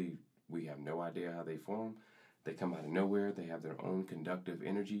literally, we have no idea how they form. They come out of nowhere. They have their own conductive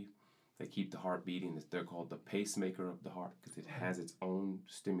energy. They keep the heart beating. They're called the pacemaker of the heart because it has its own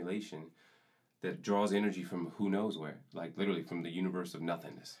stimulation that draws energy from who knows where, like literally from the universe of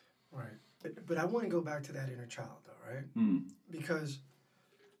nothingness. Right. But I want to go back to that inner child, though, right? Because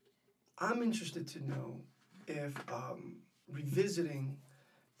I'm interested to know if revisiting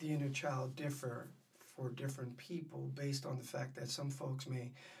the inner child differ for different people based on the fact that some folks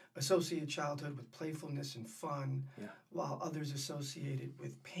may associate childhood with playfulness and fun, while others associate it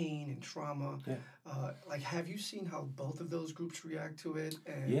with pain and trauma. Yeah. Have you seen how both of those groups react to it?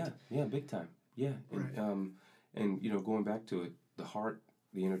 And yeah, big time. Yeah. Right. And going back to it, the heart,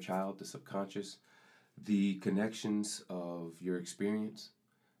 the inner child, the subconscious, the connections of your experience,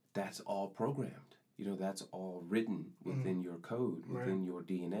 that's all programmed. That's all written within your code, within your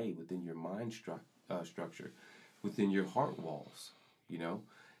DNA, within your mind structure, within your heart walls,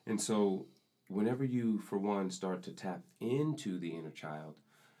 And so whenever you, for one, start to tap into the inner child,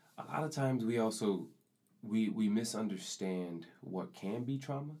 a lot of times we also we misunderstand what can be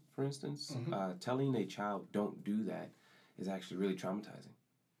trauma, for instance. Telling a child don't do that is actually really traumatizing,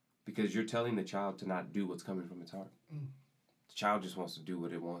 because you're telling the child to not do what's coming from its heart. The child just wants to do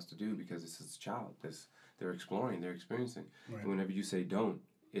what it wants to do because it's its child. They're exploring, they're experiencing. Right. And whenever you say don't,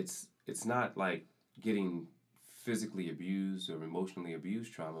 it's not like getting physically abused or emotionally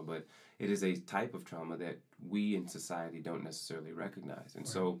abused trauma, but it is a type of trauma that we in society don't necessarily recognize. And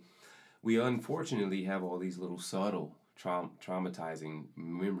so we unfortunately have all these little subtle traumatizing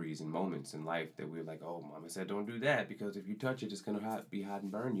memories and moments in life that we're like, oh, mama said don't do that because if you touch it, it's going to be hot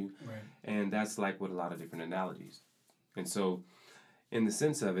and burn you. Right. And that's like with a lot of different analogies. And so in the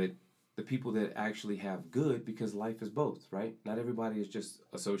sense of it, the people that actually have good, because life is both, right? Not everybody is just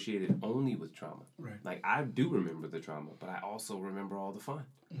associated only with trauma. Right. Like, I do remember the trauma, but I also remember all the fun.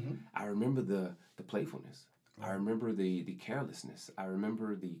 I remember the playfulness. I remember the carelessness. I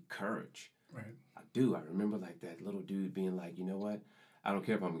remember the courage. Right. I do. I remember like that little dude being like, you know what? I don't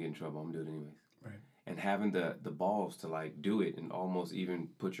care if I'm gonna get in trouble. I'm gonna do it anyways. Right. And having the balls to like do it and almost even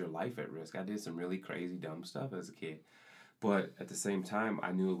put your life at risk. I did some really crazy dumb stuff as a kid. But at the same time,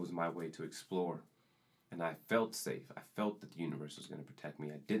 I knew it was my way to explore. And I felt safe. I felt that the universe was going to protect me.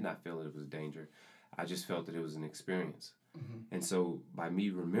 I did not feel that it was a danger. I just felt that it was an experience. And so by me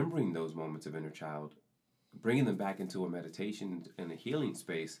remembering those moments of inner child, bringing them back into a meditation and a healing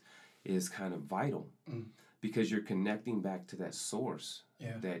space is kind of vital, because you're connecting back to that source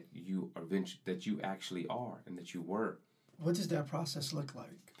that you actually are and that you were. What does that process look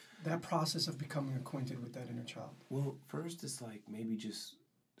like? That process of becoming acquainted with that inner child? Well, first it's like maybe just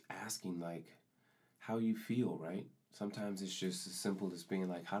asking like how you feel, right? Sometimes it's just as simple as being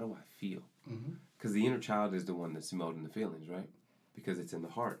like, how do I feel? Because the inner child is the one that's emoting the feelings, right? Because it's in the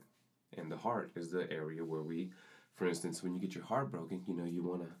heart. And the heart is the area where for instance, when you get your heart broken,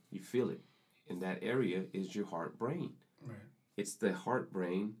 you feel it. And that area is your heart brain. Right. It's the heart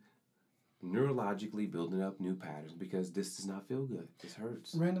brain neurologically building up new patterns because this does not feel good. This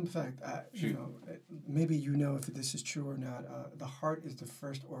hurts. Random fact, maybe you know if this is true or not. The heart is the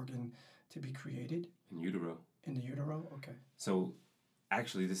first organ to be created. In utero. In the utero? Okay. So,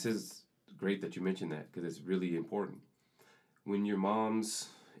 actually, this is great that you mentioned that because it's really important. When your mom's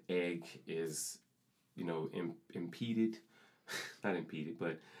egg is, impeded, not impeded,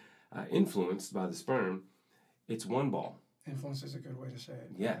 but influenced by the sperm, it's one ball. Influence is a good way to say it.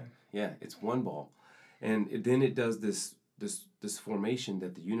 Yeah, okay. Yeah, it's one ball. And then it does this formation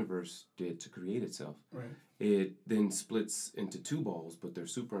that the universe did to create itself. Right. It then splits into two balls, but they're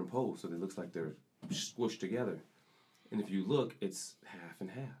superimposed, so it looks like they're squished together. And if you look, it's half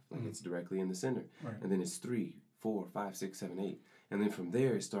and half, like it's directly in the center. Right. And then it's 3, 4, 5, 6, 7, 8. And then from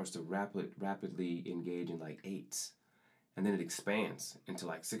there, it starts to rapidly engage in like eights. And then it expands into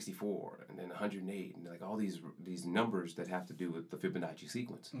like 64 and then 108 and like all these numbers that have to do with the Fibonacci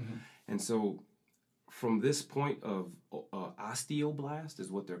sequence. And so from this point of osteoblast is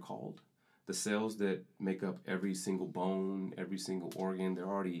what they're called. The cells that make up every single bone, every single organ, they're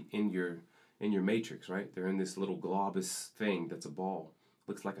already in your matrix, right? They're in this little globus thing that's a ball.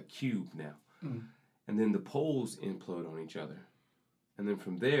 Looks like a cube now. And then the poles implode on each other. And then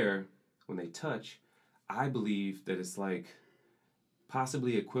from there, when they touch, I believe that it's like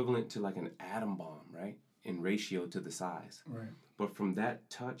possibly equivalent to like an atom bomb, right? In ratio to the size. Right. But from that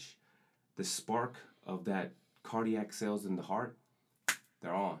touch, the spark of that cardiac cells in the heart,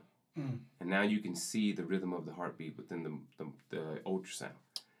 they're on. And now you can see the rhythm of the heartbeat within the ultrasound.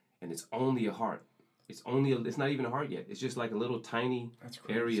 And it's only a heart. It's not even a heart yet. It's just like a little tiny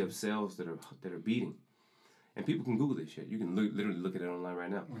area of cells that are beating. And people can Google this shit. You can literally look at it online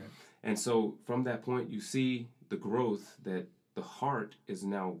right now. Right. And so from that point, you see the growth that the heart is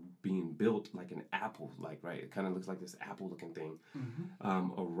now being built like an apple, right? It kind of looks like this apple-looking thing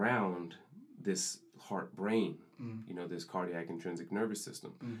around this heart brain, this cardiac intrinsic nervous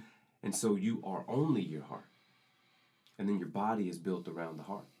system. And so you are only your heart. And then your body is built around the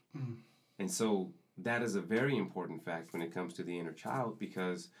heart. And so that is a very important fact when it comes to the inner child,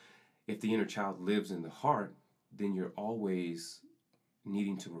 because if the inner child lives in the heart, then you're always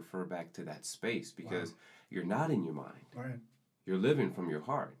needing to refer back to that space because you're not in your mind. Right. You're living from your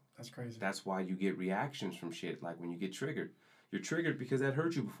heart. That's crazy. That's why you get reactions from shit like when you get triggered. You're triggered because that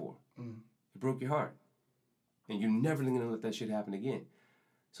hurt you before. It broke your heart. And you're never going to let that shit happen again.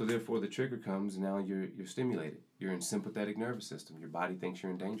 So therefore the trigger comes and now you're stimulated. You're in sympathetic nervous system. Your body thinks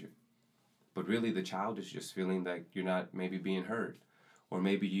you're in danger. But really the child is just feeling like you're not maybe being heard. Or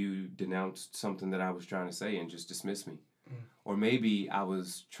maybe you denounced something that I was trying to say and just dismissed me. Or maybe I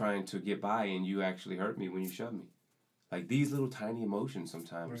was trying to get by and you actually hurt me when you shoved me. Like these little tiny emotions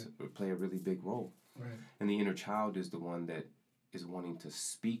sometimes play a really big role. Right. And the inner child is the one that is wanting to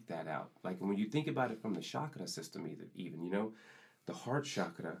speak that out. Like when you think about it from the chakra system, even the heart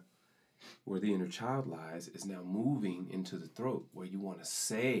chakra, where the inner child lies, is now moving into the throat, where you want to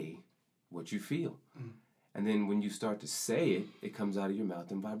say what you feel. And then when you start to say it, it comes out of your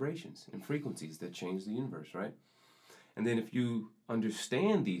mouth in vibrations and frequencies that change the universe, right? And then if you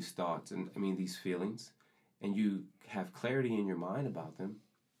understand these thoughts, these feelings, and you have clarity in your mind about them,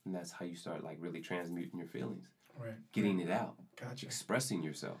 and that's how you start like really transmuting your feelings. Right. Getting it out. Gotcha. Expressing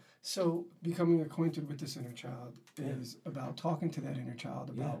yourself. So becoming acquainted with this inner child is about talking to that inner child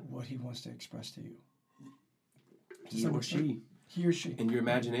about what he wants to express to you. He or she. He or she. And your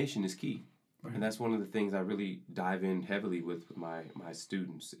imagination is key. Right. And that's one of the things I really dive in heavily with my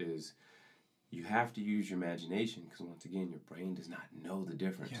students is you have to use your imagination because once again, your brain does not know the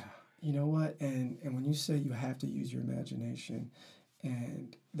difference. Yeah. You know what? And when you say you have to use your imagination,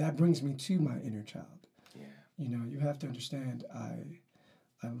 and that brings me to my inner child. Yeah. You have to understand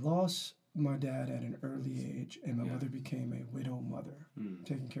I lost my dad at an early age, and my mother became a widow mother,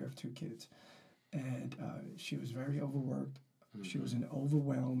 taking care of 2 kids. And she was very overworked. She was an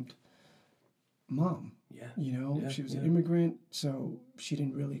overwhelmed mom. Yeah. She was an immigrant, so she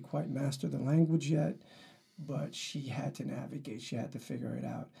didn't really quite master the language yet, but she had to navigate. She had to figure it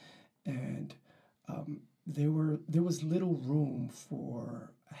out. And there was little room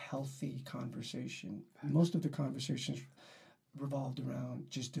for a healthy conversation. Most of the conversations revolved around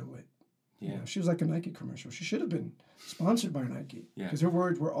just do it. Yeah. She was like a Nike commercial. She should have been sponsored by Nike because her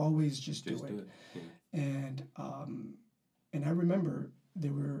words were always just do it. Yeah. And I remember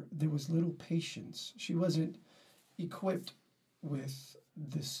there was little patience. She wasn't equipped with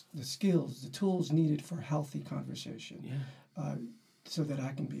the skills, the tools needed for healthy conversation. Yeah. So that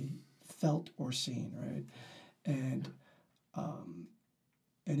I can be felt or seen, right? And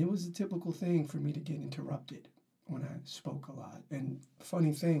it was a typical thing for me to get interrupted when I spoke a lot. And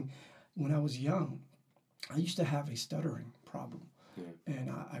funny thing, when I was young, I used to have a stuttering problem. Yeah. And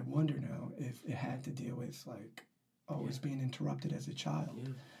I wonder now if it had to deal with like always being interrupted as a child.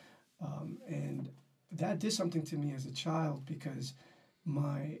 Yeah. And that did something to me as a child because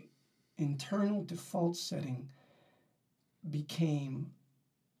my internal default setting became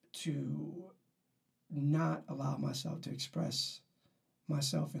to not allow myself to express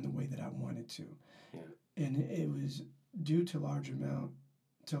myself in the way that I wanted to. Yeah. And it was due to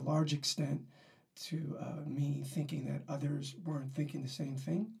a large extent to me thinking that others weren't thinking the same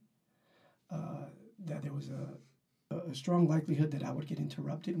thing, that there was a strong likelihood that I would get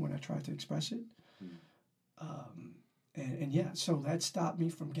interrupted when I tried to express it. So that stopped me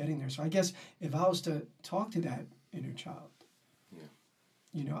from getting there. So I guess if I was to talk to that inner child,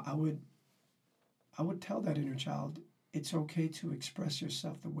 I would tell that inner child, it's okay to express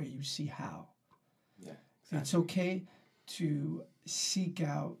yourself the way you see how. Yeah, exactly. It's okay to seek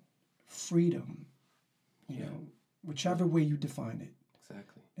out freedom, whichever way you define it.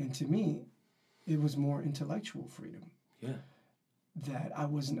 Exactly. And to me, it was more intellectual freedom. Yeah. That I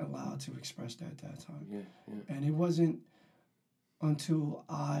wasn't allowed to express that at that time. Yeah. And it wasn't until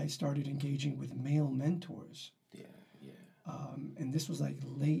I started engaging with male mentors. Yeah. And this was like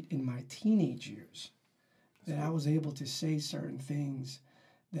late in my teenage years that I was able to say certain things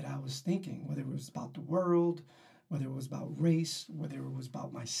that I was thinking, whether it was about the world, whether it was about race, whether it was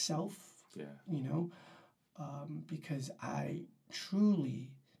about myself. Yeah. Because I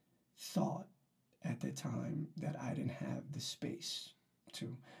truly thought at the time that I didn't have the space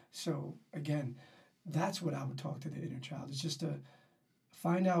to. So again, that's what I would talk to the inner child. It's just to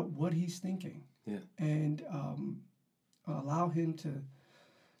find out what he's thinking. Yeah. And allow him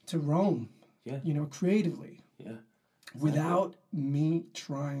to roam. Yeah. Creatively. Yeah. Without me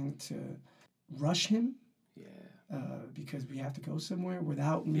trying to rush him. Yeah. Because we have to go somewhere,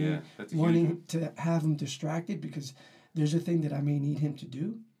 without me that's wanting to have him distracted because there's a thing that I may need him to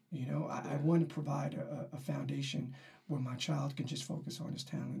do. I want to provide a foundation where my child can just focus on his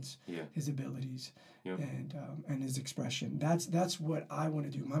talents, his abilities, and his expression. That's what I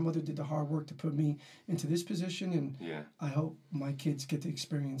want to do. My mother did the hard work to put me into this position, and I hope my kids get to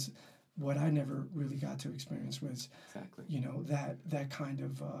experience what I never really got to experience was, that kind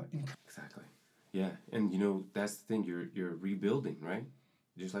of... Exactly. Yeah, and that's the thing, you're rebuilding, right?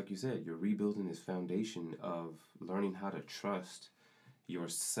 Just like you said, you're rebuilding this foundation of learning how to trust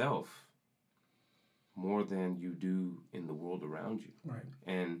yourself more than you do in the world around you. Right.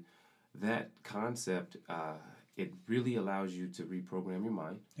 And that concept, it really allows you to reprogram your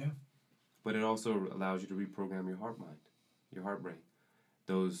mind. Yeah. But it also allows you to reprogram your heart brain.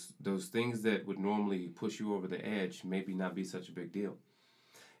 those things that would normally push you over the edge maybe not be such a big deal.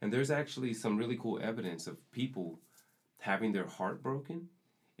 And there's actually some really cool evidence of people having their heart broken,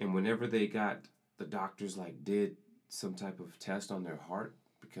 and whenever they got the doctors like did some type of test on their heart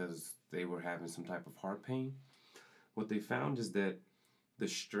because they were having some type of heart pain, what they found is that the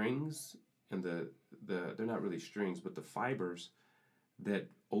strings and the they're not really strings, but the fibers that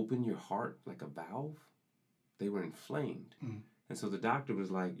open your heart like a valve, they were inflamed. And so the doctor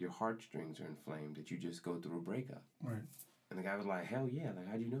was like, your heartstrings are inflamed. Did you just go through a breakup? Right. And the guy was like, hell yeah. Like,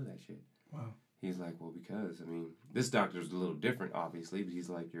 how'd you know that shit? Wow. He's like, well, because, I mean, this doctor's a little different, obviously, but he's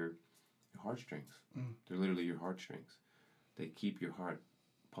like, your heartstrings. They're literally your heartstrings. They keep your heart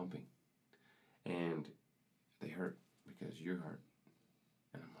pumping. And they hurt because you're hurt.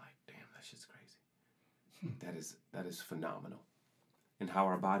 And I'm like, damn, that shit's crazy. That is phenomenal. And how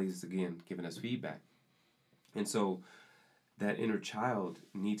our bodies, again, giving us feedback. And so that inner child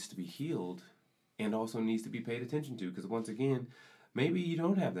needs to be healed and also needs to be paid attention to, because once again, maybe you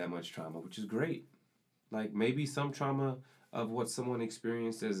don't have that much trauma, which is great. Like maybe some trauma of what someone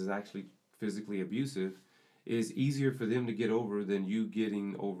experienced as is actually physically abusive is easier for them to get over than you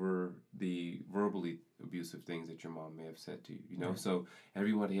getting over the verbally abusive things that your mom may have said to you, you know? Right. So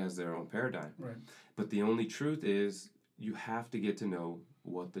everybody has their own paradigm. Right. But the only truth is you have to get to know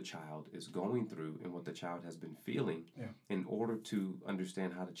what the child is going through and what the child has been feeling in order to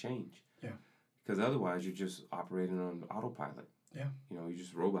understand how to change. Yeah. Because otherwise you're just operating on autopilot. Yeah. You know, you're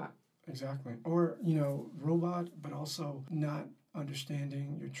just a robot. Exactly. Or, you know, robot, but also not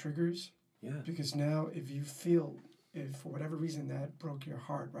understanding your triggers. Yeah. Because now if for whatever reason that broke your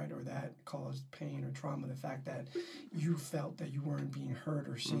heart, right, or that caused pain or trauma, the fact that you felt that you weren't being heard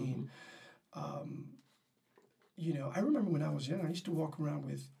or seen, you know, I remember when I was young, I used to walk around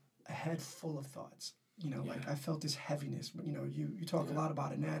with a head full of thoughts. You know, like I felt this heaviness. You know, you talk a lot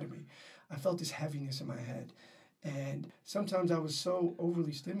about anatomy. I felt this heaviness in my head. And sometimes I was so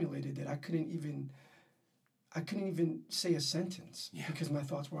overly stimulated that I couldn't even say a sentence because my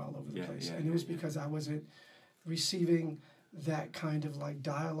thoughts were all over the place. And it was because I wasn't receiving that kind of like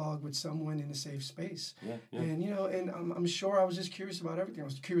dialogue with someone in a safe space. And, you know, and I'm sure I was just curious about everything. I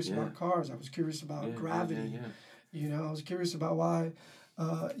was curious about cars. I was curious about gravity. You know, I was curious about why,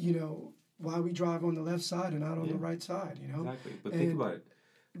 you know, why we drive on the left side and not on the right side, you know? Exactly. But think about it.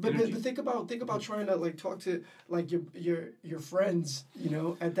 But think about trying to like talk to like your friends, you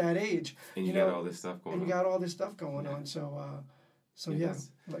know, at that age. And you got all this stuff going on. And you got all this stuff going on. So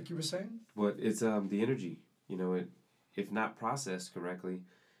like you were saying? But it's the energy, you know, if not processed correctly,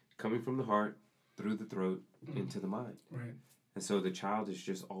 coming from the heart, through the throat, into the mind. Right. And so the child is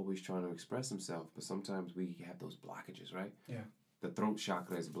just always trying to express himself, but sometimes we have those blockages, right? Yeah. The throat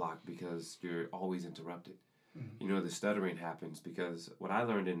chakra is blocked because you're always interrupted. You know, the stuttering happens because what I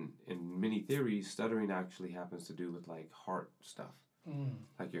learned in many theories, stuttering actually happens to do with like heart stuff.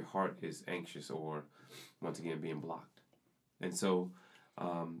 Like your heart is anxious or, once again, being blocked. And so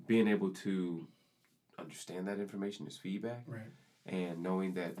being able to understand that information is feedback. Right. And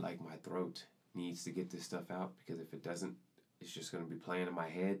knowing that like my throat needs to get this stuff out because if it doesn't, it's just going to be playing in my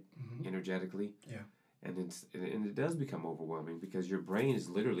head energetically. Yeah. And it does become overwhelming because your brain is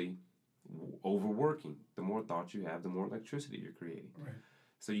literally overworking. The more thoughts you have, the more electricity you're creating. Right.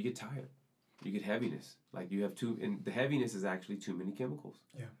 So you get tired. You get heaviness. Like you have and the heaviness is actually too many chemicals.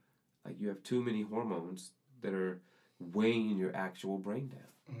 Yeah. Like you have too many hormones that are weighing your actual brain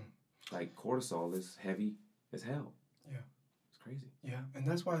down. Like cortisol is heavy as hell. Yeah. It's crazy. Yeah, and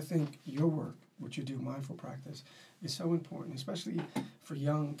that's why I think your work, what you do, mindful practice, is so important, especially for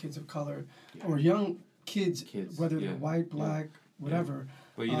young kids of color or young kids whether they're white, black, whatever,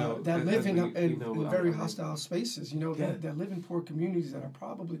 but, you know, that live in very I'm hostile spaces, you know, that live in poor communities that are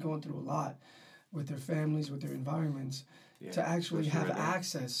probably going through a lot with their families, with their environments, to actually have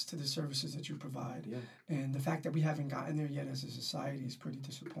access to the services that you provide. And the fact that we haven't gotten there yet as a society is pretty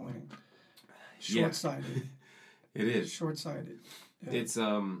disappointing. Short-sighted. It is. Short-sighted. Yeah. It's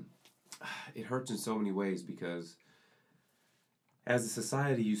it hurts in so many ways because as a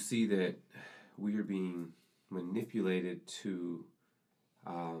society you see that we are being manipulated to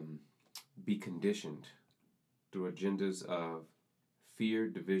be conditioned through agendas of fear,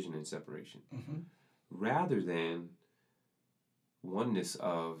 division, and separation, rather than oneness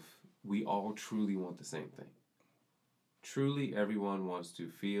of we all truly want the same thing. Truly, everyone wants to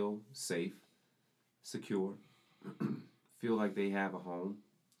feel safe, secure, feel like they have a home,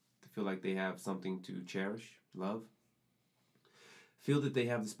 to feel like they have something to cherish, love, feel that they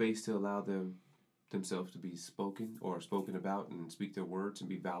have the space to allow themselves to be spoken about and speak their words and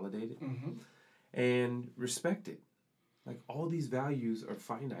be validated, and respect it. Like, all these values are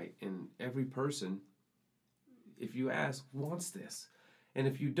finite, and every person, if you ask, wants this. And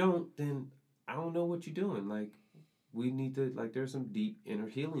if you don't, then I don't know what you're doing. Like, we need to, like, there's some deep inner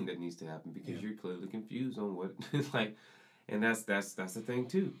healing that needs to happen because you're clearly confused on what, like, and that's the thing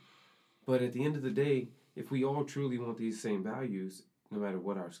too. But at the end of the day, if we all truly want these same values, no matter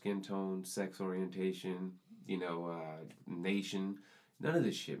what our skin tone, sex orientation, nation, none of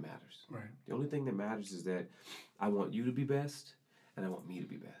this shit matters. Right. The only thing that matters is that I want you to be best, and I want me to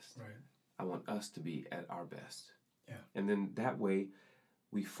be best. Right. I want us to be at our best. Yeah. And then that way,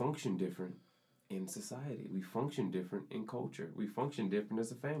 we function different in society. We function different in culture. We function different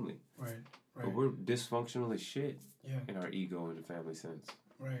as a family. Right. Right. But we're dysfunctional as shit in Yeah. our ego and the family sense,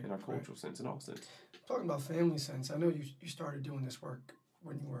 Right. in our cultural sense, in all sense. Talking about family sense, I know you started doing this work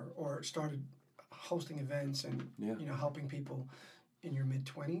when you were, or started hosting events and helping people in your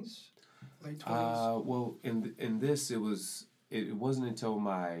mid-20s, late 20s. Well, in this, it wasn't until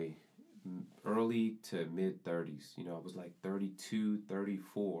my early to mid 30s. I was like 32,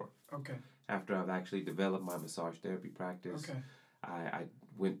 34. Okay. After I've actually developed my massage therapy practice. Okay. I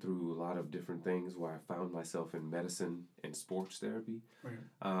went through a lot of different things where I found myself in medicine and sports therapy,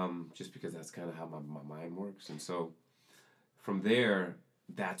 Right. just because that's kind of how my mind works. And so from there,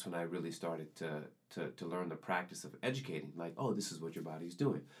 that's when I really started to learn the practice of educating. Like, oh, this is what your body's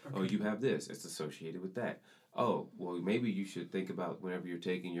doing. Okay. Oh, you have this. It's associated with that. Oh, well, maybe you should think about whenever you're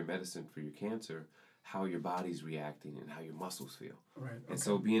taking your medicine for your cancer, how your body's reacting and how your muscles feel. Right. Okay. And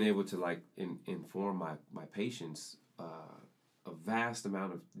so being able to, like, inform my patients a vast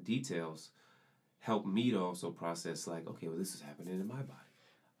amount of details helped me to also process, like, okay, well, this is happening in my body.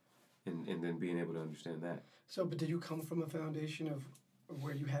 And then being able to understand that. So, but did you come from a foundation of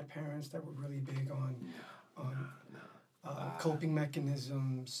where you had parents that were really big on coping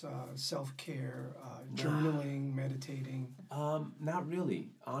mechanisms, self-care, journaling, meditating? Not really.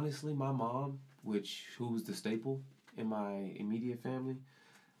 Honestly, my mom, who was the staple in my immediate family,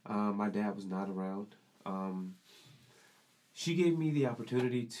 my dad was not around. She gave me the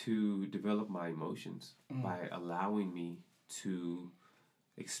opportunity to develop my emotions by allowing me to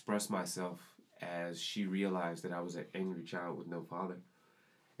express myself, as she realized that I was an angry child with no father.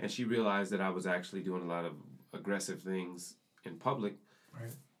 And she realized that I was actually doing a lot of aggressive things in public,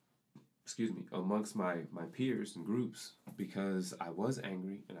 Right. amongst my peers and groups, because I was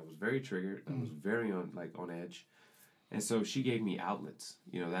angry and I was very triggered. I was very on edge. And so she gave me outlets.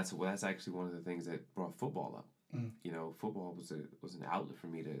 That's actually one of the things that brought football up. Football was an outlet for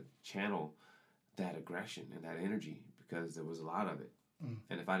me to channel that aggression and that energy, because there was a lot of it.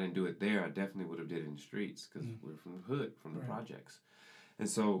 And if I didn't do it there, I definitely would have did it in the streets, because we're from the hood, from the projects. And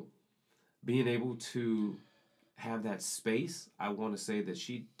so being able to have that space, I want to say that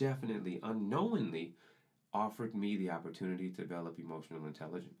she definitely unknowingly offered me the opportunity to develop emotional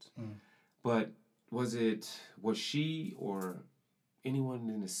intelligence. But was she or anyone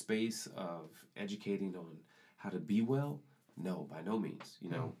in the space of educating on how to be well? No, by no means.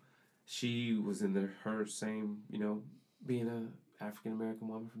 She was in her same, being a African American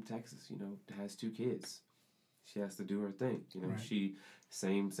woman from Texas, has 2 kids. She has to do her thing. Right. She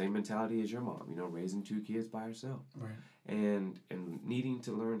same mentality as your mom, raising 2 kids by herself. Right. And needing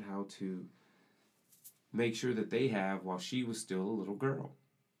to learn how to make sure that they have, while she was still a little girl.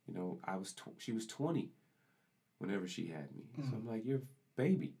 She was 20 whenever she had me. So I'm like, you're a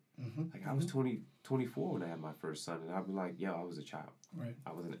baby. Like, I was 24 when I had my first son, and I'd be like, yo, I was a child. Right.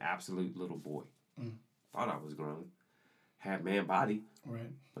 I was an absolute little boy. Thought I was grown. Had man body.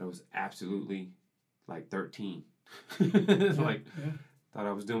 Right. But I was absolutely, like, 13. Yeah. Thought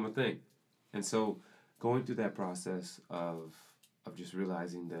I was doing my thing. And so going through that process of just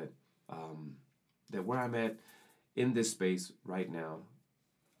realizing that that where I'm at in this space right now,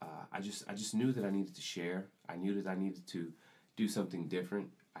 I just knew that I needed to share. I knew that I needed to do something different.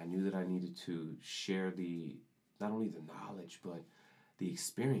 I knew that I needed to share not only the knowledge, but the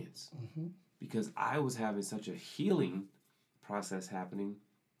experience. Because I was having such a healing process happening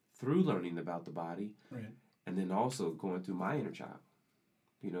through learning about the body. Right. And then also going through my inner child.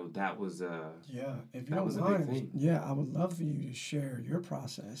 That was yeah. If you that was don't a big mind, thing. yeah, I would love for you to share your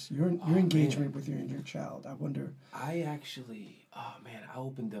process, your engagement with your child. I wonder. I actually, I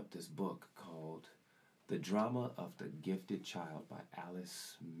opened up this book called The Drama of the Gifted Child by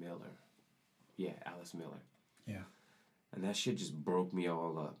Alice Miller. Yeah, Alice Miller. Yeah. And that shit just broke me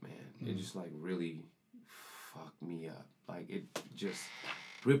all up, man. It just, like, really fucked me up. Like, it just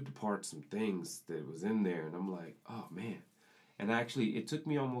ripped apart some things that was in there, and I'm like, oh, man. And actually, it took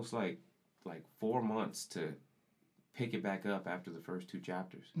me almost, like 4 months to pick it back up after the first 2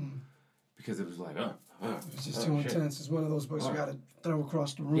 chapters. because it was like, It's just too shit. intense. It's one of those books you got to throw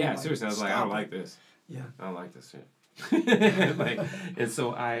across the room. Yeah, like, seriously, I was like, I stop don't it. like this. Yeah. I don't like this shit. Like, and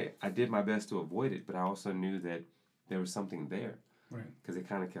so I did my best to avoid it, but I also knew that there was something there Right. because it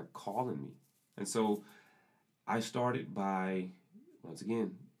kind of kept calling me. And so I started by, once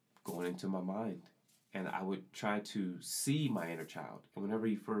again, going into my mind. And I would try to see my inner child. And whenever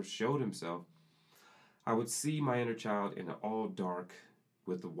he first showed himself, I would see my inner child in an all dark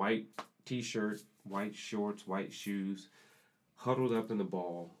with a white t-shirt, white shorts, white shoes, huddled up in the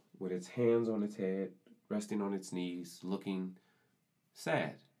ball with its hands on its head, resting on its knees, looking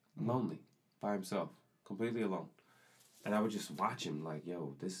sad, lonely, by himself, completely alone. And I would just watch him like,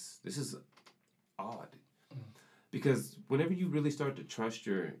 yo, this is odd. Because whenever you really start to trust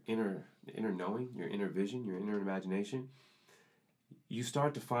your inner knowing, your inner vision, your inner imagination, you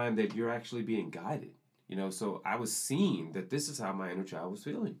start to find that you're actually being guided. You know, so I was seeing that this is how my inner child was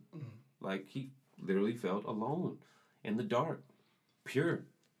feeling. Like he literally felt alone, in the dark, pure.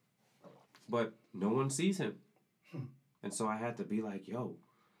 But no one sees him. And so I had to be like, yo.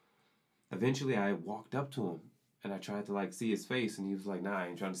 Eventually I walked up to him and I tried to like see his face and he was like, nah, I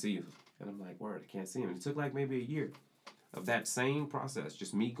ain't trying to see you. And I'm like, word, I can't see him. And it took like maybe a year of that same process,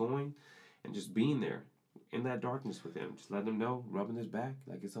 just me going and just being there in that darkness with him, just letting him know, rubbing his back,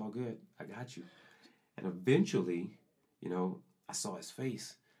 like it's all good, I got you. And eventually, you know, I saw his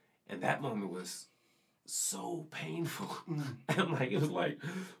face, and that moment was so painful. And like it was like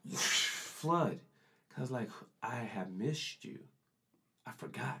flood, cause like I have missed you, I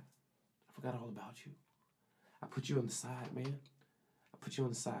forgot all about you. I put you on the side, man. I put you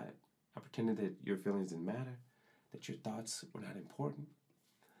on the side. I pretended that your feelings didn't matter, that your thoughts were not important,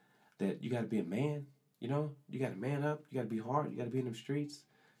 that you got to be a man, you know? You got to man up, you got to be hard, you got to be in them streets.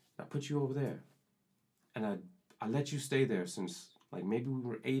 I put you over there. And I let you stay there since, like, maybe we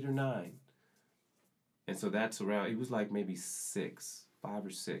were 8 or 9. And so that's around, it was like maybe 5 or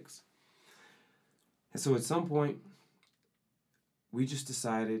 6. And so at some point, we just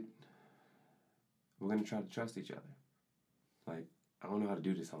decided we're going to try to trust each other. Like, I don't know how to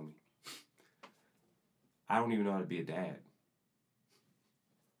do this, homie. I don't even know how to be a dad.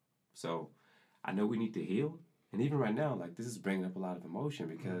 So I know we need to heal. And even right now, like, this is bringing up a lot of emotion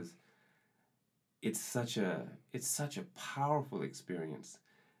because it's such a powerful experience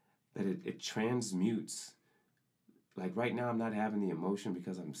that it transmutes. Like right now, I'm not having the emotion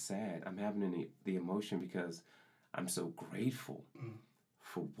because I'm sad. I'm having the emotion because I'm so grateful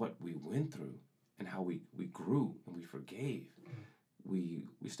for what we went through and how we grew and we forgave. We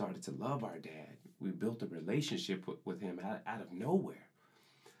started to love our dad. We built a relationship with him out of nowhere.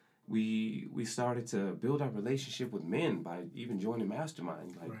 We started to build our relationship with men by even joining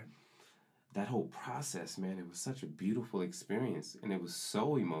Mastermind. Like that whole process, man, it was such a beautiful experience and it was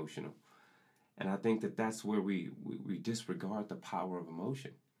so emotional. And I think that that's where we disregard the power of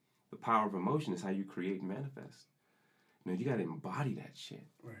emotion. The power of emotion is how you create and manifest. You know, you got to embody that shit.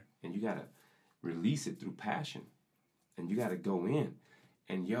 Right. And you got to release it through passion. And you got to go in.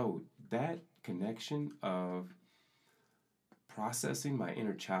 And yo, that connection of processing my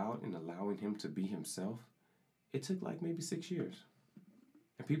inner child and allowing him to be himself, it took like maybe 6 years.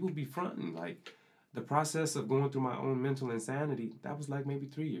 And people be fronting, like, the process of going through my own mental insanity, that was like maybe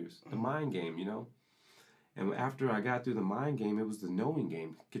 3 years. The mind game, you know? And after I got through the mind game, it was the knowing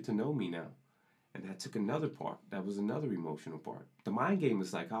game. Get to know me now. And that took another part. That was another emotional part. The mind game is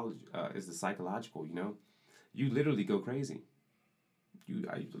psychology, is the psychological, you know? You literally go crazy.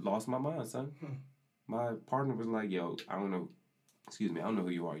 I lost my mind, son. My partner was like, yo, I don't know who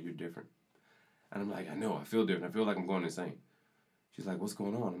you are. You're different. And I'm like, I know, I feel different. I feel like I'm going insane. She's like, what's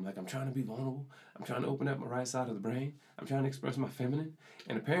going on? I'm like, I'm trying to be vulnerable. I'm trying to open up my right side of the brain. I'm trying to express my feminine.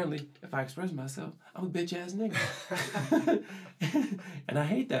 And apparently, if I express myself, I'm a bitch-ass nigga. And I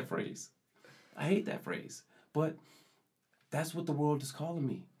hate that phrase. But that's what the world is calling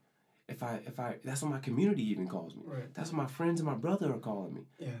me. That's what my community even calls me. Right. That's what my friends and my brother are calling me.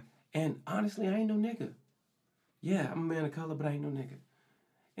 Yeah. And honestly, I ain't no nigga. Yeah, I'm a man of color, but I ain't no nigga.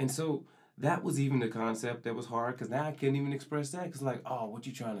 And so that was even the concept that was hard because now I couldn't even express that because like, oh, what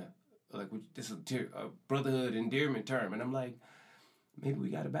you trying to, like, this is a brotherhood endearment term. And I'm like, maybe we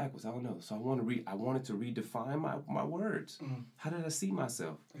got it backwards. I don't know. So I wanted to redefine my words. How did I see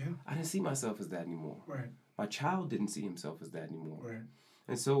myself? Yeah. I didn't see myself as that anymore. Right. My child didn't see himself as that anymore. Right.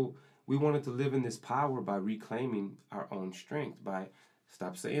 And so we wanted to live in this power by reclaiming our own strength, by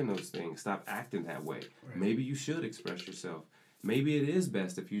stop saying those things, stop acting that way. Right. Maybe you should express yourself. Maybe it is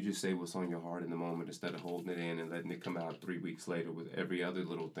best if you just say what's on your heart in the moment instead of holding it in and letting it come out 3 weeks later with every other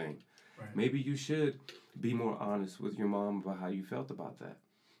little thing. Right. Maybe you should be more honest with your mom about how you felt about that.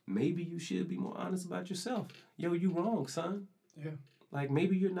 maybe you should be more honest about yourself. Yo, you wrong, son. Yeah. Like,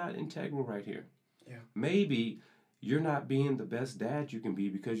 maybe you're not integral right here. Yeah. Maybe you're not being the best dad you can be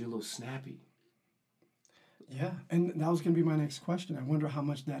because you're a little snappy. Yeah, and that was going to be my next question. I wonder how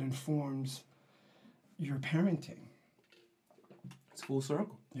much that informs your parenting. It's full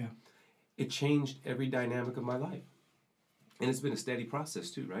circle. Yeah. It changed every dynamic of my life. And it's been a steady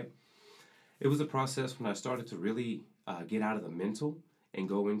process too, right? It was a process when I started to really get out of the mental and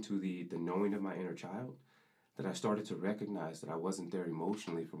go into the knowing of my inner child, that I started to recognize that I wasn't there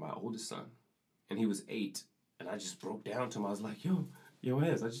emotionally for my oldest son. And he was 8. And I just broke down to him. I was like, yo,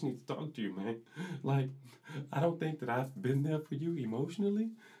 Ez, I just need to talk to you, man. Like, I don't think that I've been there for you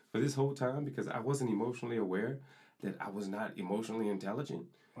emotionally for this whole time, because I wasn't emotionally aware that I was not emotionally intelligent.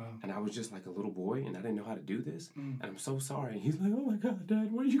 Wow. And I was just like a little boy, and I didn't know how to do this. And I'm so sorry. And he's like, oh my God,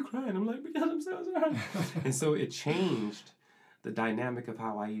 Dad, why are you crying? I'm like, because I'm so sorry. And so it changed the dynamic of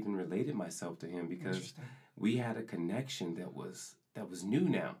how I even related myself to him, because we had a connection that was new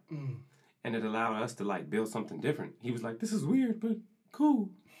now. And it allowed us to like build something different. He was like, this is weird, but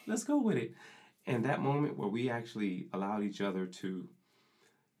cool. Let's go with it. And that moment where we actually allowed each other to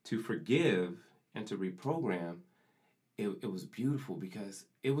forgive and to reprogram, it was beautiful, because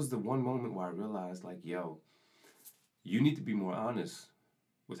it was the one moment where I realized, like, yo, you need to be more honest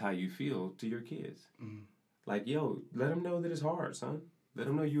with how you feel to your kids. Like, yo, let them know that it's hard, son. Let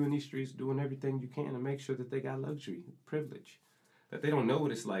them know you in these streets doing everything you can to make sure that they got luxury, privilege. That they don't know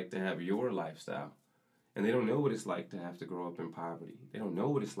what it's like to have your lifestyle. And they don't know what it's like to have to grow up in poverty. They don't know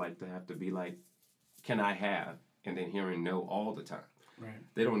what it's like to have to be like, can I have? And then hearing no all the time. Right.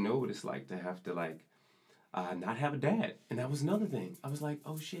 They don't know what it's like to have to like not have a dad. And that was another thing. I was like,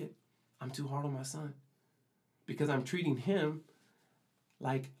 oh shit, I'm too hard on my son. Because I'm treating him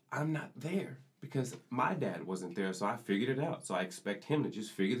like I'm not there. Because my dad wasn't there, so I figured it out. So I expect him to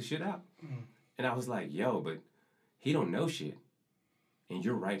just figure the shit out. And I was like, yo, but he don't know shit. And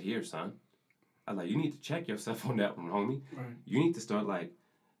you're right here, son. I was like, you need to check yourself on that one, homie. Right. You need to start like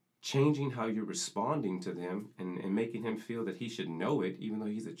changing how you're responding to them and making him feel that he should know it, even though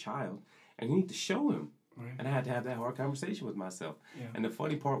he's a child. And you need to show him. Right. And I had to have that hard conversation with myself. Yeah. And the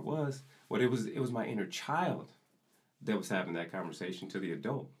funny part was, it was my inner child that was having that conversation to the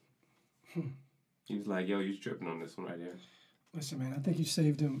adult. He was like, yo, you're tripping on this one right here. Listen, man, I think you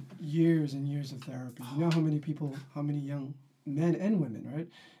saved him years and years of therapy. You know how many young men and women, right?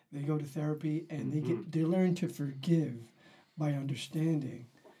 They go to therapy and they learn to forgive by understanding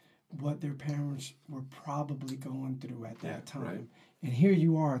what their parents were probably going through at that time. Right. And here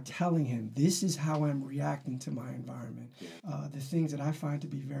you are telling him, this is how I'm reacting to my environment. Yeah. The things that I find to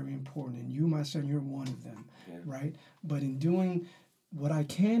be very important. And you, my son, you're one of them, right? But in doing what I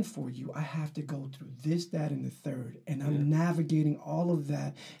can for you, I have to go through this, that, and the third. And I'm navigating all of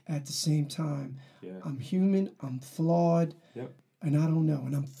that at the same time. Yeah. I'm human, I'm flawed, and I don't know.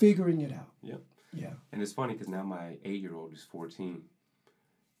 And I'm figuring it out. Yep. Yeah. And it's funny because now my 8-year-old is 14.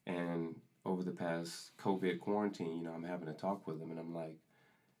 And over the past COVID quarantine, I'm having a talk with him. And I'm like,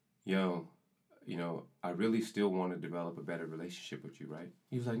 yo, I really still want to develop a better relationship with you, right?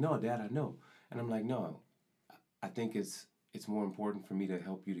 He was like, no, Dad, I know. And I'm like, no, I think it's more important for me to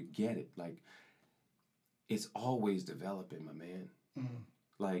help you to get it. Like, it's always developing, my man.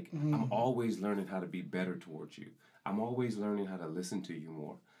 Like, I'm always learning how to be better towards you. I'm always learning how to listen to you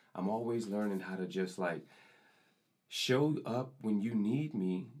more. I'm always learning how to just, like, show up when you need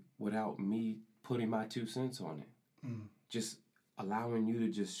me without me putting my 2 cents on it. Just allowing you to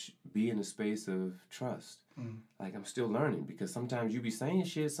just be in a space of trust. Like, I'm still learning, because sometimes you be saying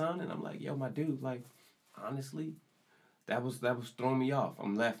shit, son, and I'm like, yo, my dude, like, honestly, that was throwing me off.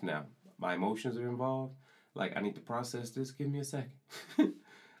 I'm left now. My emotions are involved. Like, I need to process this. Give me a second.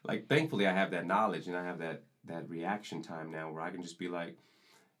 Like, thankfully, I have that knowledge and I have that reaction time now where I can just be like,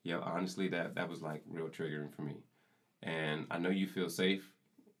 yo, honestly, that was, like, real triggering for me. And I know you feel safe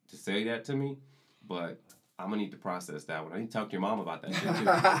to say that to me, but I'm going to need to process that one. I need to talk to your mom about that shit,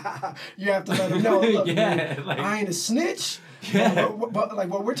 too. You have to let her know. Look, man, like, I ain't a snitch. But like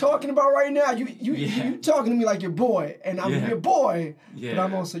what we're talking about right now, you talking to me like your boy, and I'm your boy, but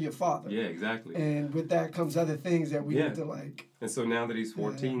I'm also your father. Yeah, exactly. And with that comes other things that we need to like. And so now that he's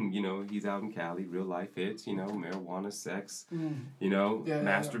 14, he's out in Cali, real life hits, marijuana, sex,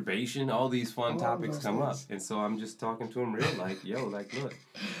 masturbation, all these fun topics come up. And so I'm just talking to him real like, yo, like, look.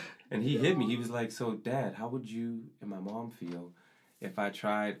 And he hit me. He was like, so, Dad, how would you and my mom feel if I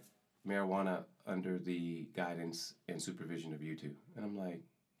tried marijuana under the guidance and supervision of you two? And I'm like,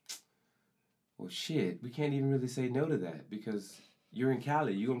 well, shit, we can't even really say no to that, because you're in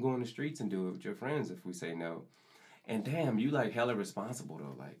Cali. You're going to go in the streets and do it with your friends if we say no. And damn, you like hella responsible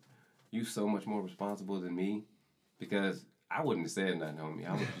though. Like, you so much more responsible than me, because I wouldn't have said nothing, homie.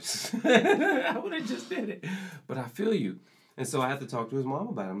 I would just, I would have just did it. But I feel you. And so I had to talk to his mom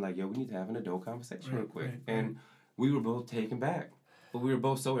about it. I'm like, yo, we need to have an adult conversation real quick. And we were both taken back. But we were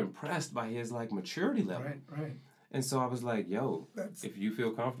both so impressed by his, like, maturity level. Right. And so I was like, yo, if you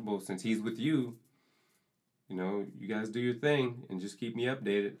feel comfortable, since he's with you, you know, you guys do your thing and just keep me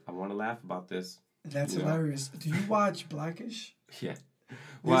updated. I want to laugh about this. That's hilarious. Do you watch Blackish? Yeah. There's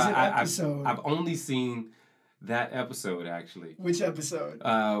Well, an episode. I've only seen that episode, actually. Which episode?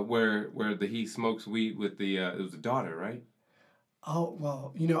 Where he smokes weed with it was the daughter, right? Oh,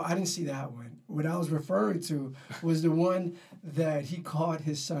 well, you know, I didn't see that one. What I was referring to was the one that he caught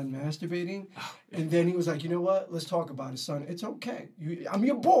his son masturbating, and then he was like, you know what? Let's talk about it, son. It's okay. I'm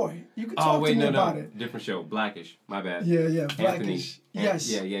your boy. You can talk to me about it. Different show. Blackish. My bad. Yeah, Blackish. Yes.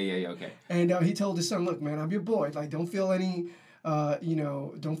 Yeah, okay. And he told his son, look, man, I'm your boy. Like, don't feel any,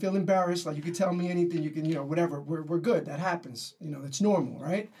 don't feel embarrassed. Like, you can tell me anything. You can, whatever. We're good. That happens. It's normal,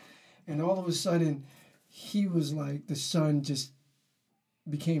 right? And all of a sudden, he was like, the son just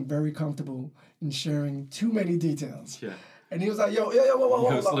became very comfortable in sharing too many details. Yeah. And he was like,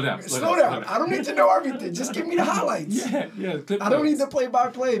 whoa, slow down. Slow down. I don't need to know everything. Just give me the highlights. Yeah. I don't need the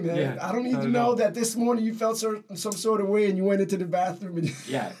play-by-play, man. Yeah, I don't need to know that this morning you felt some sort of way and you went into the bathroom. And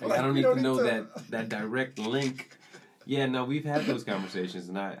like, I don't need to know that direct link. Yeah, no, we've had those conversations,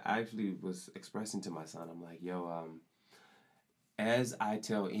 and I actually was expressing to my son, I'm like, yo, as I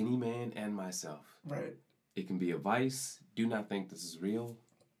tell any man and myself, right. It can be advice. Do not think this is real.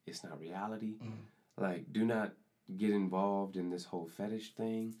 It's not reality. Like, do not get involved in this whole fetish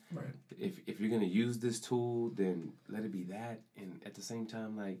thing. Right. If you're gonna use this tool, then let it be that. And at the same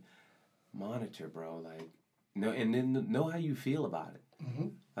time, like, monitor, bro. Like, and then know how you feel about it. Mm-hmm.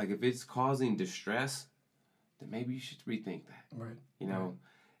 Like, if it's causing distress, then maybe you should rethink that. Right. Right.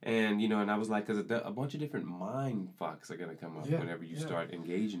 And and I was like, because a bunch of different mind fucks are gonna come up whenever you start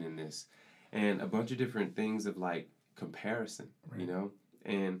engaging in this. And a bunch of different things of, like, comparison,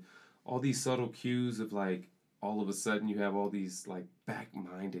 and all these subtle cues of, like, all of a sudden you have all these, like,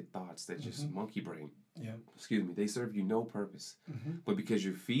 back-minded thoughts that just monkey brain. Yeah. Excuse me. They serve you no purpose. But because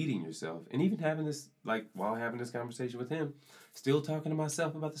you're feeding yourself, and even having this, like, while having this conversation with him, still talking to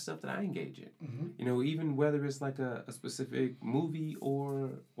myself about the stuff that I engage in. Even whether it's, like, a specific movie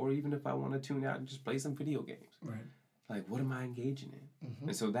or even if I want to tune out and just play some video games. Right. Like, what am I engaging in?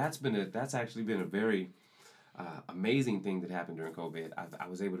 And so that's actually been a very amazing thing that happened during COVID. I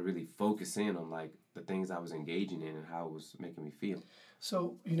was able to really focus in on, like, the things I was engaging in and how it was making me feel.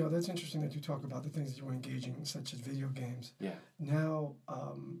 So, that's interesting that you talk about the things that you were engaging in, such as video games. Yeah. Now,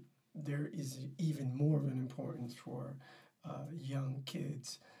 there is even more of an importance for young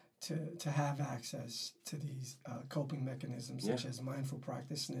kids to have access to these coping mechanisms, such as mindful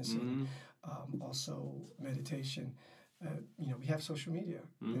practiceness and also meditation. We have social media.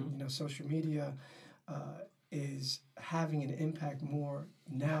 And, social media is having an impact more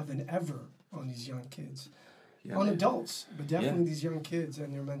now than ever on these young kids. On adults, but definitely these young kids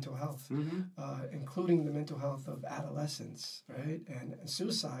and their mental health, including the mental health of adolescents, right? And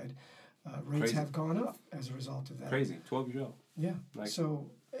suicide rates have gone up as a result of that. Crazy, 12-year-old. Yeah. Like,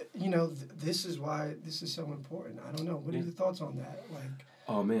 so, this is why this is so important. I don't know. What are your thoughts on that? Like,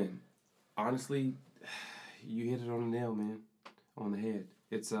 oh man, honestly, you hit it on the nail, man, on the head.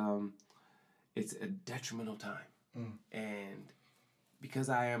 It's a detrimental time, and because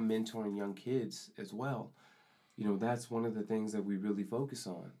I am mentoring young kids as well, that's one of the things that we really focus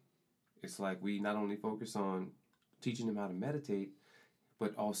on. It's like we not only focus on teaching them how to meditate,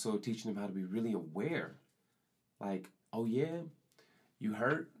 but also teaching them how to be really aware. Like, oh yeah, you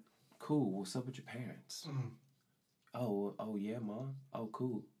hurt? Cool. What's up with your parents? Oh yeah, mom. Oh,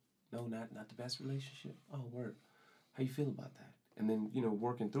 cool. No, not the best relationship. Oh, word. How you feel about that? And then,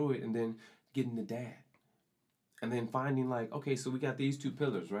 working through it, and then getting the dad. And then finding, like, okay, so we got these two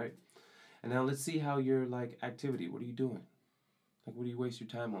pillars, right? And now let's see how your, like, activity, what are you doing? Like, what do you waste your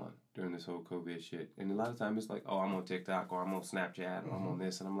time on during this whole COVID shit? And a lot of times it's like, oh, I'm on TikTok, or I'm on Snapchat, or I'm on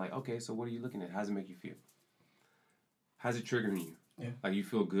this. And I'm like, okay, so what are you looking at? How does it make you feel? How's it triggering you? Yeah. Like, you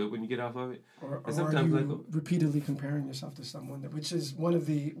feel good when you get off of it? Or are you repeatedly comparing yourself to someone, which is one of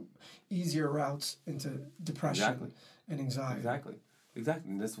the easier routes into depression and anxiety. Exactly.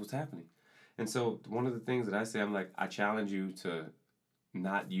 And that's what's happening. And so one of the things that I say, I'm like, I challenge you to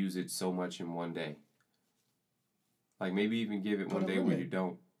not use it so much in one day. Like, maybe even give it one day where you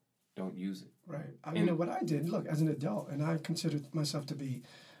don't use it. Right. I mean, what I did, look, as an adult, and I considered myself to be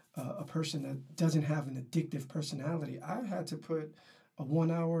a person that doesn't have an addictive personality, I had to put a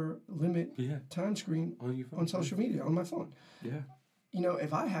 1 hour limit Yeah. time screen On your phone. on social media on my phone. Yeah. You know,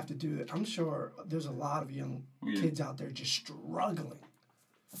 if I have to do it, I'm sure there's a lot of young kids out there just struggling.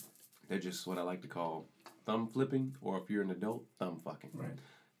 They're just what I like to call thumb flipping, or if you're an adult, thumb fucking. Right.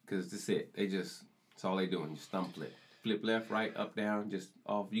 Because that's it. That's all they doing. Just thumb flip. Flip left, right, up, down, just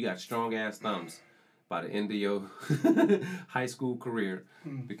off. You got strong ass thumbs by the end of your high school career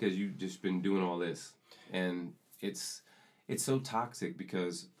because you've just been doing all this. And it's so toxic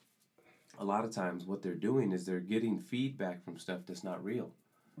because a lot of times what they're doing is they're getting feedback from stuff that's not real.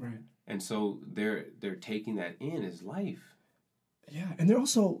 Right. And so they're taking that in as life. Yeah, and they're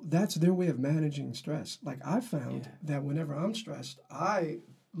also, that's their way of managing stress. Like I found that whenever I'm stressed, I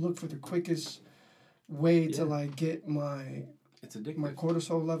look for the quickest way to like get my It's addictive. my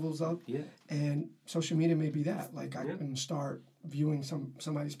cortisol levels up. Yeah. And social media may be that. Like I can start viewing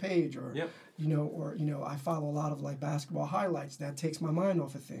somebody's page or I follow a lot of like basketball highlights. That takes my mind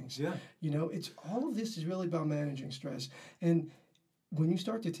off of things. Yeah. You know, it's all of this is really about managing stress. And when you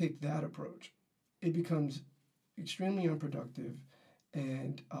start to take that approach, it becomes extremely unproductive,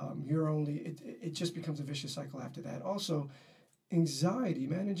 and it just becomes a vicious cycle after that. Also,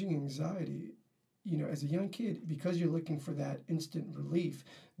 managing anxiety, you know, as a young kid, because you're looking for that instant relief,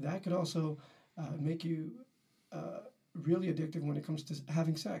 that could also make you really addictive when it comes to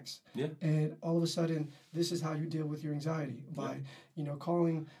having sex. Yeah. And all of a sudden, this is how you deal with your anxiety by,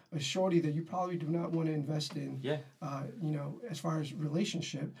 calling a shorty that you probably do not want to invest in. Yeah. As far as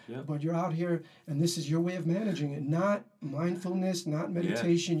relationship. Yeah. But you're out here, and this is your way of managing it. Not mindfulness, not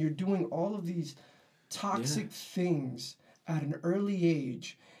meditation. You're doing all of these toxic things at an early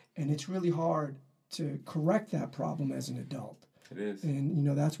age, and it's really hard to correct that problem as an adult. It is. And,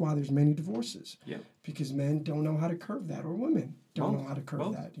 that's why there's many divorces. Yeah. Because men don't know how to curve that, or women don't know how to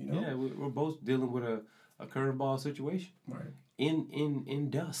curve that, Yeah, we're both dealing with a curveball situation. Right. In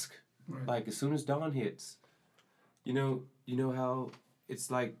dusk. Right. Like, as soon as dawn hits, you know how it's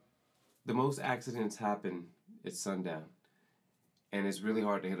like the most accidents happen at sundown. And it's really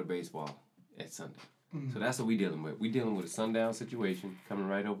hard to hit a baseball at sundown. So that's what we're dealing with. We're dealing with a sundown situation coming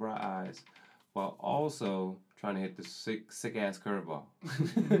right over our eyes, while also trying to hit the sick ass curveball.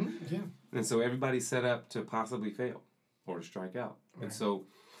 Yeah. And so everybody's set up to possibly fail or to strike out. Right. And so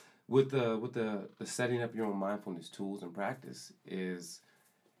with the setting up your own mindfulness tools and practice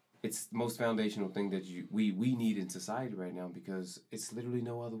it's the most foundational thing that we need in society right now, because it's literally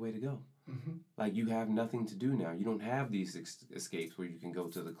no other way to go. Mm-hmm. Like, you have nothing to do now. You don't have these escapes where you can go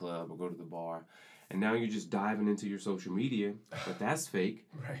to the club or go to the bar. And now you're just diving into your social media, but that's fake.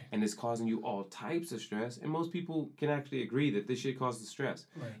 Right. And it's causing you all types of stress. And most people can actually agree that this shit causes stress.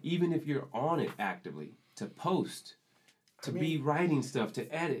 Right. Even if you're on it actively, to post, to be writing stuff,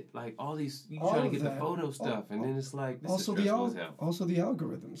 to edit, like all these, you trying to get the photo stuff. And then it's like, this is stressful as hell. Also the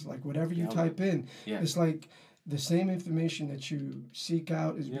algorithms, like whatever you type in, it's like the same information that you seek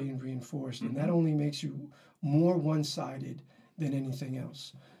out is being reinforced. And that only makes you more one-sided than anything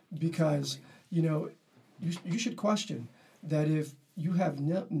else. Because, you should question that if you have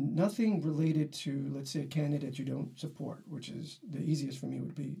nothing related to, let's say, a candidate you don't support, which is the easiest for me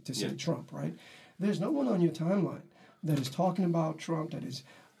would be to say Trump, right? There's no one on your timeline that is talking about Trump that is,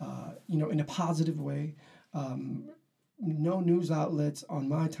 in a positive way. No news outlets on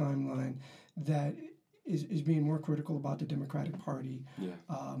my timeline that is being more critical about the Democratic Party. Yeah.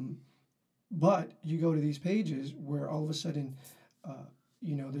 But you go to these pages where all of a sudden,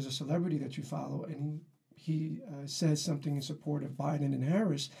 there's a celebrity that you follow, and he says something in support of Biden and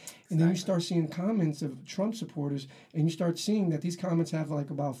Harris, and then you start seeing comments of Trump supporters, and you start seeing that these comments have like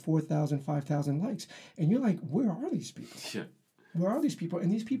about 4,000, 5,000 likes, and you're like, where are these people? Yeah. Where are these people?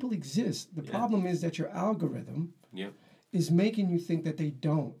 And these people exist. The problem is that your algorithm is making you think that they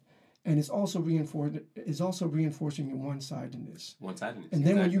don't. And it's also reinforcing your one-sidedness. One-sidedness. And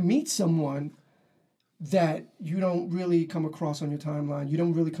then when you meet someone that you don't really come across on your timeline, you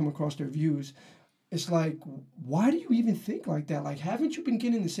don't really come across their views, it's like, why do you even think like that? Like, haven't you been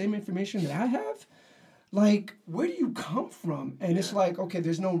getting the same information that I have? Like, where do you come from? And it's like, okay,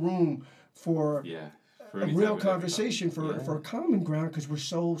 there's no room for a real conversation, for a common ground, because we're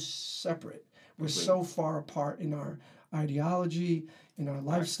so separate. We're so far apart in our ideology, in our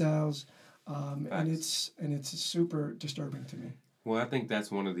lifestyles, and it's super disturbing to me. Well, I think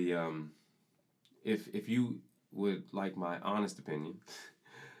that's one of the if you would like my honest opinion,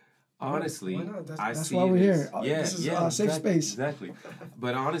 honestly, I that's see why we're here. This is a safe space. Exactly.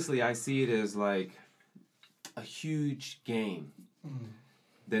 But honestly, I see it as like a huge game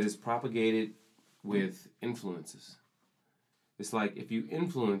that is propagated with influences. It's like if you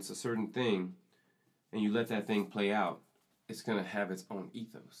influence a certain thing and you let that thing play out, it's going to have its own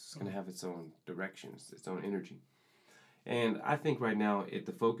ethos. It's going to have its own directions, its own energy. And I think right now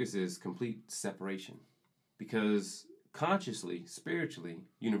the focus is complete separation, because consciously, spiritually,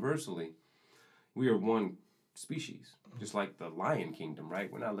 universally, we are one species, just like the lion kingdom,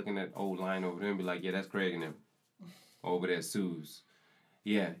 right? We're not looking at old lion over there and be like, yeah, that's Craig and them. Over there, Suze.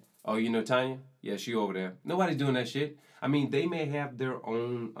 Yeah. Oh, you know Tanya? Yeah, she over there. Nobody's doing that shit. I mean, they may have their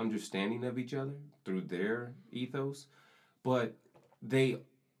own understanding of each other through their ethos, but they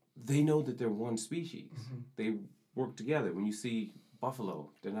know that they're one species. They work together. When you see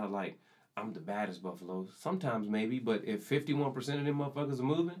buffalo, they're not like, I'm the baddest buffalo. Sometimes maybe, but if 51% of them motherfuckers are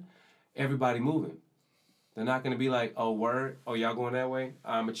moving, everybody moving. They're not going to be like, oh, word? Oh, y'all going that way?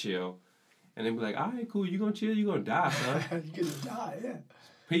 I'ma chill. And then be like, all right, cool, you going to chill? You going to die, son. You're going to die, yeah.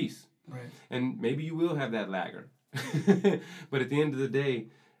 Peace. Right. And maybe you will have that lagger. But at the end of the day,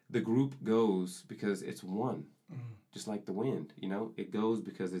 the group goes because it's one. Just like the wind, you know? It goes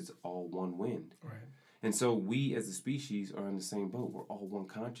because it's all one wind. Right. And so we as a species are in the same boat. We're all one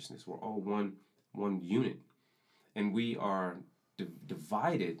consciousness. We're all one unit. And we are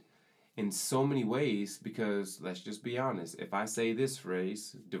divided in so many ways because, let's just be honest, if I say this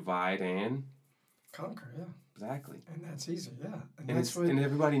phrase, divide and conquer, yeah. Exactly. And that's easy, yeah. And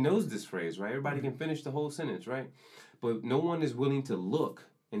everybody knows this phrase, right? Everybody can finish the whole sentence, right? But no one is willing to look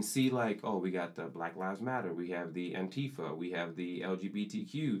and see like, oh, we got the Black Lives Matter, we have the Antifa, we have the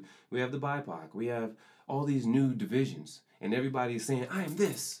LGBTQ, we have the BIPOC, we have all these new divisions. And everybody is saying, I am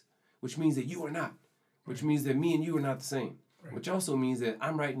this, which means that you are not, which means that me and you are not the same, which also means that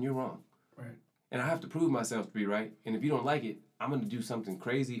I'm right and you're wrong. Right. And I have to prove myself to be right. And if you don't like it, I'm going to do something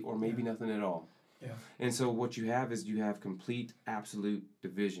crazy or maybe nothing at all. Yeah. And so what you have is you have complete, absolute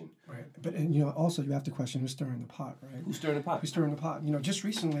division. Right. But, and, you know, also you have to question who's stirring the pot, right? Who's stirring the pot? Who's stirring the pot? You know, just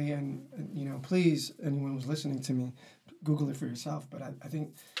recently, and you know, please, anyone who's listening to me, Google it for yourself. But I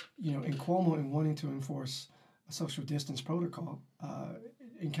think, you know, in Cuomo, in wanting to enforce a social distance protocol,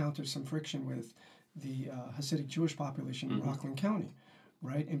 encountered some friction with the Hasidic Jewish population in Rockland County,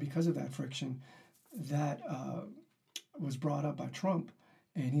 right? And because of that friction, that was brought up by Trump,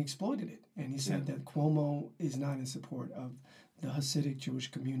 and he exploited it. And he said that Cuomo is not in support of the Hasidic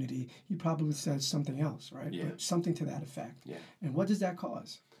Jewish community. He probably said something else, right? Yeah. But something to that effect. Yeah. And what does that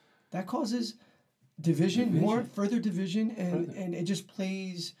cause? That causes division. More further division, and it just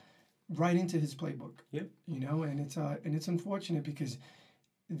plays right into his playbook. Yep. You know, and it's unfortunate because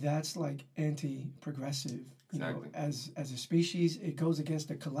that's like anti-progressive. Exactly. You know, as a species, it goes against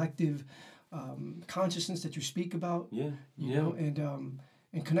the collective consciousness that you speak about. Yeah. You know,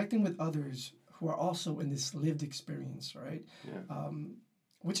 and connecting with others who are also in this lived experience, right? Yeah.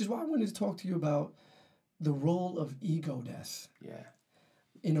 Which is why I wanted to talk to you about the role of ego death. Yeah.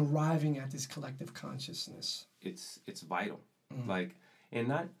 In arriving at this collective consciousness. It's vital. Like,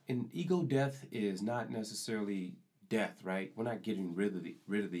 and ego death is not necessarily death, right? We're not getting rid of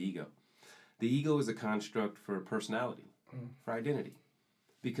the ego. The ego is a construct for personality, for identity.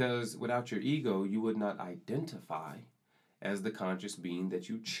 Because without your ego, you would not identify as the conscious being that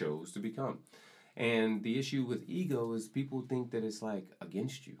you chose to become. And the issue with ego is people think that it's like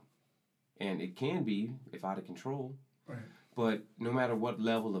against you. And it can be if out of control. Right. But no matter what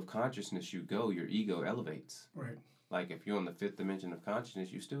level of consciousness you go, your ego elevates. Right. Like if you're on the fifth dimension of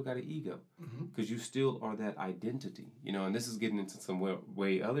consciousness, you still got an ego. Because you still are that identity. You know, and this is getting into some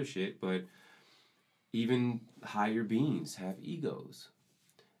way other shit, but even higher beings have egos.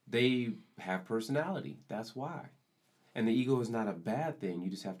 They have personality. That's why. And the ego is not a bad thing. You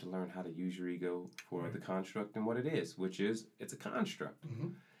just have to learn how to use your ego for the construct and what it is, which is it's a construct.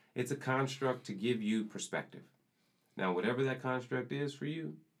 It's a construct to give you perspective. Now, whatever that construct is for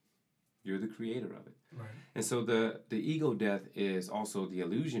you, you're the creator of it. Right. And so the ego death is also the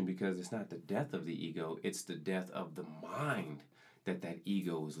illusion because it's not the death of the ego, it's the death of the mind that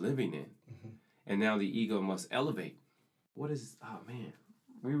ego is living in. And now the ego must elevate.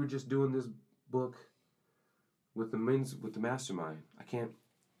 We were just doing this book with the mastermind.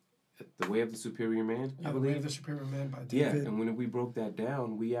 The Way of the Superior Man, I believe. The Way of the Superior Man by David. Yeah, and when we broke that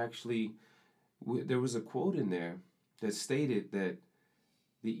down, there was a quote in there that stated that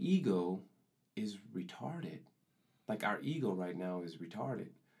the ego is retarded. Like our ego right now is retarded.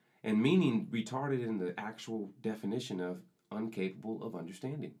 And meaning retarded in the actual definition of incapable of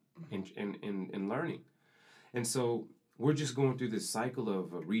understanding and learning. And so we're just going through this cycle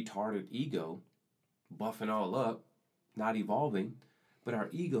of a retarded ego, buffing all up, not evolving, but our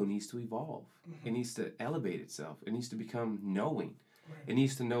ego needs to evolve. It needs to elevate itself. It needs to become knowing. Right. It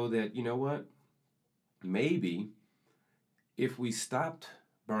needs to know that, you know what, maybe if we stopped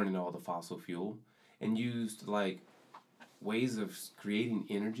burning all the fossil fuel and used like ways of creating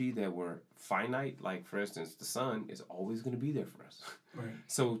energy that were finite, like for instance, the sun is always going to be there for us. Right.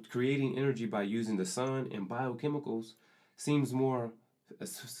 So creating energy by using the sun and biochemicals seems more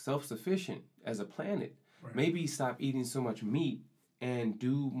self-sufficient as a planet. Right. Maybe stop eating so much meat and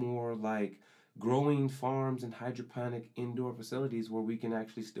do more like growing farms and hydroponic indoor facilities where we can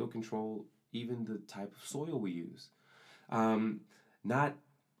actually still control even the type of soil we use. Not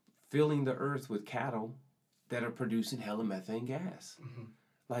filling the earth with cattle that are producing hella methane gas. Mm-hmm.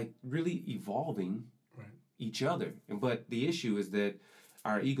 Like really evolving Right. each other. But the issue is that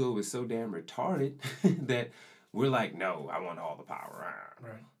our ego is so damn retarded that we're like, no, I want all the power.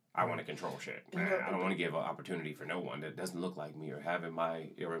 Right. I want to control shit. I don't want to give an opportunity for no one that doesn't look like me or have in my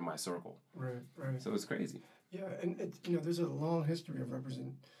circle. Right. Right. So it's crazy. Yeah, and it's, there's a long history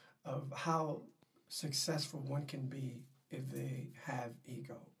of how successful one can be if they have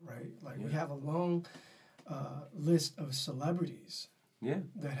ego, right? Like we have a long list of celebrities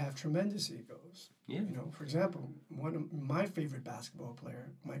that have tremendous egos. Yeah. For example, one of my favorite basketball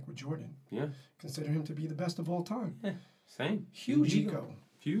player, Michael Jordan. Yeah. Consider him to be the best of all time. Yeah. Same. Huge ego.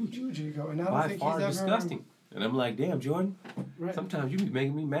 Huge ego. And I don't by think far he's ever disgusting. And I'm like, damn, Jordan. Right. Sometimes you be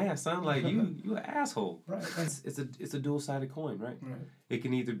making me mad, son. Like you an asshole. Right. It's a dual-sided coin, right? Right. It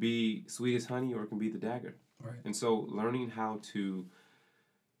can either be sweet as honey or it can be the dagger. Right. And so learning how to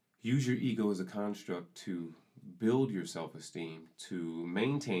use your ego as a construct to build your self-esteem, to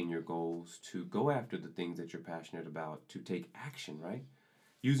maintain your goals, to go after the things that you're passionate about, to take action, right?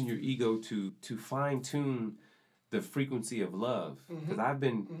 Using your ego to fine-tune the frequency of love. Because I've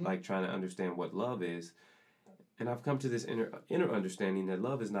been like trying to understand what love is, and I've come to this inner understanding that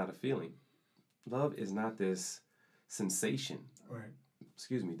love is not a feeling. Love is not this sensation. Right.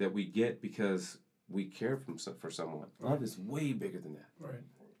 Excuse me, that we get because we care for someone. Right. Love is way bigger than that. Right.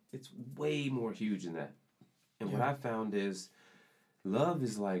 It's way more huge than that. And what I found is love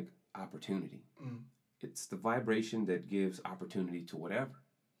is like opportunity. Mm. It's the vibration that gives opportunity to whatever,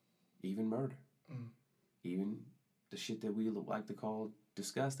 even murder, even the shit that we like to call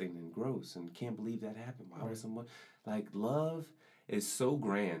disgusting and gross and can't believe that happened. Why would someone like love is so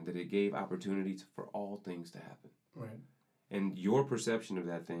grand that it gave opportunities for all things to happen. Right. And your perception of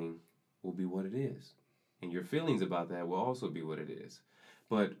that thing will be what it is. And your feelings about that will also be what it is.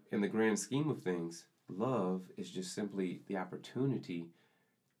 But in the grand scheme of things, love is just simply the opportunity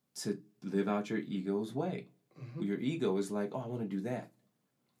to live out your ego's way. Mm-hmm. Your ego is like, oh, I want to do that.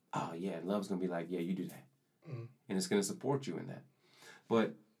 Oh, yeah. And love's going to be like, yeah, you do that. Mm-hmm. And it's going to support you in that.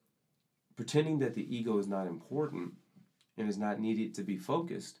 But pretending that the ego is not important and is not needed to be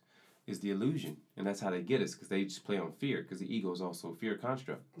focused is the illusion. And that's how they get us, because they just play on fear, because the ego is also a fear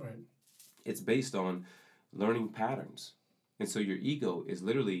construct. Right. It's based on learning patterns. And so your ego is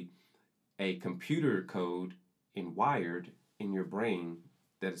literally a computer code wired in your brain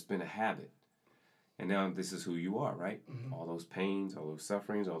that has been a habit. And now this is who you are, right? Mm-hmm. All those pains, all those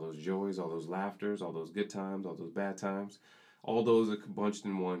sufferings, all those joys, all those laughters, all those good times, all those bad times, all those are bunched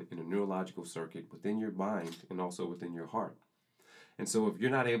in one in a neurological circuit within your mind and also within your heart. And so if you're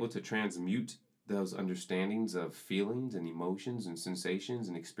not able to transmute those understandings of feelings and emotions and sensations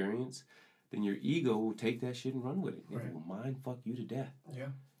and experience, then your ego will take that shit and run with it. It will mind fuck you to death. Yeah,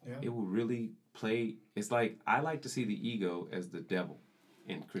 yeah. It will really play. It's like, I like to see the ego as the devil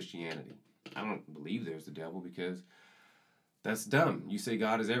in Christianity. I don't believe there's the devil because that's dumb. You say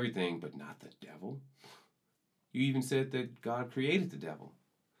God is everything, but not the devil. You even said that God created the devil.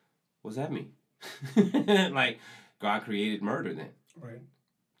 What does that mean? Like, God created murder then. Right.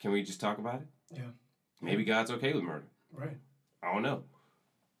 Can we just talk about it? Yeah. Maybe God's okay with murder. Right. I don't know.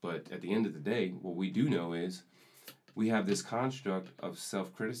 But at the end of the day, what we do know is we have this construct of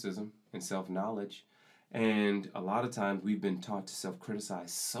self-criticism and self-knowledge. And a lot of times we've been taught to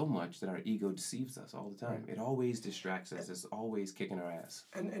self-criticize so much that our ego deceives us all the time. Right. It always distracts us. It's always kicking our ass.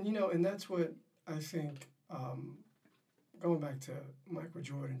 And and that's what I think, going back to Michael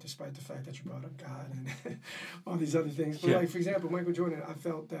Jordan, despite the fact that you brought up God and all these other things. But like, for example, Michael Jordan, I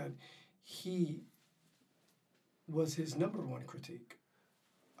felt that he was his number one critique.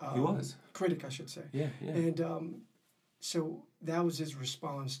 He was. Critic, I should say. Yeah, yeah. And so that was his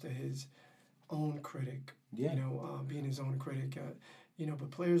response to his own critic, being his own critic. But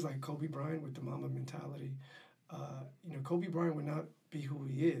players like Kobe Bryant with the Mamba mentality, Kobe Bryant would not be who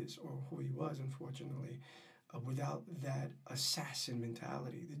he is or who he was, unfortunately, without that assassin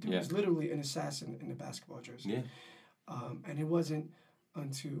mentality. The dude was literally an assassin in the basketball jersey. Yeah. And it wasn't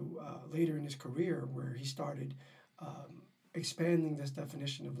until later in his career where he started expanding this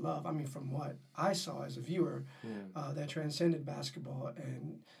definition of love. I mean, from what I saw as a viewer, that transcended basketball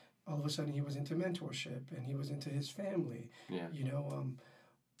and all of a sudden he was into mentorship and he was into his family, Yeah.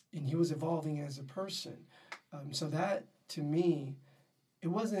 And he was evolving as a person. So that, to me, it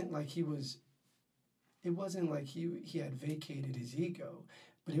wasn't like he had vacated his ego,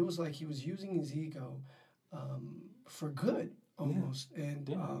 but it was like he was using his ego for good almost. And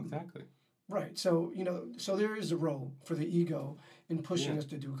exactly. right. So so there is a role for the ego in pushing us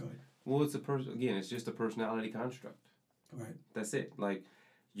to do good. Well, it's just a personality construct. Right. That's it. Like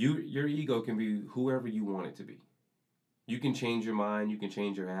your ego can be whoever you want it to be. You can change your mind, you can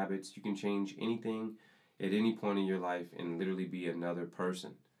change your habits, you can change anything at any point in your life and literally be another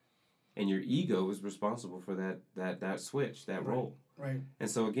person. And your ego is responsible for that switch, that role. Right. And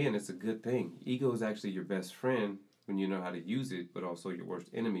so again, it's a good thing. Ego is actually your best friend when you know how to use it, but also your worst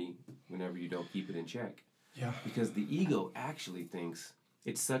enemy whenever you don't keep it in check. Yeah. Because the ego actually thinks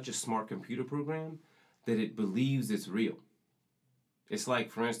it's such a smart computer program that it believes it's real. It's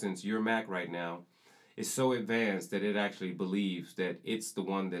like, for instance, your Mac right now is so advanced that it actually believes that it's the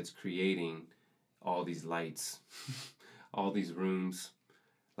one that's creating all these lights, all these rooms.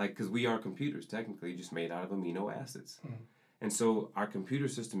 Like, because we are computers, technically, just made out of amino acids. Mm-hmm. And so our computer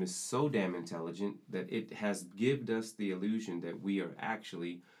system is so damn intelligent that it has given us the illusion that we are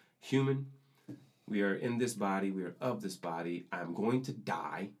actually human. We are in this body. We are of this body. I'm going to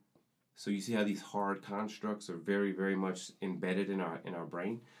die. So you see how these hard constructs are very, very much embedded in our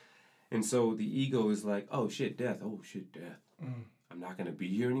brain. And so the ego is like, oh shit, death. Oh shit, death. Mm. I'm not going to be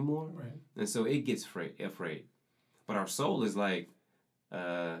here anymore. Right. And so it gets afraid. But our soul is like,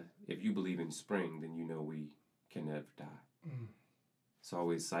 if you believe in spring, then you know we can never die. Mm. It's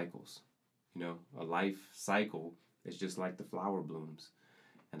always cycles. A life cycle is just like the flower blooms.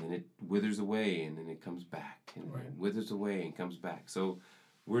 And then it withers away, and then it comes back. And it withers away and comes back. So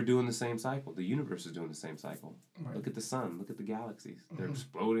we're doing the same cycle. The universe is doing the same cycle. Right. Look at the sun. Look at the galaxies. Mm-hmm. They're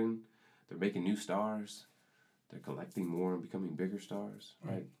exploding. They're making new stars. They're collecting more and becoming bigger stars.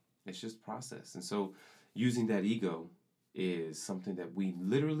 Right? It's just process. And so using that ego is something that we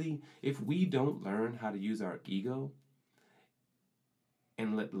literally, if we don't learn how to use our ego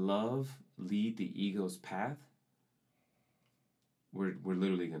and let love lead the ego's path, we're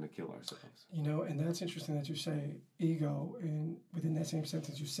literally going to kill ourselves. And that's interesting that you say ego, and within that same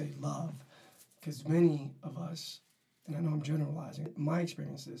sentence you say love, because many of us, and I know I'm generalizing, my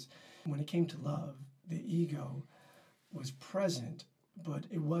experiences, when it came to love, the ego was present, but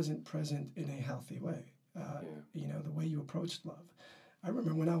it wasn't present in a healthy way. The way you approached love. I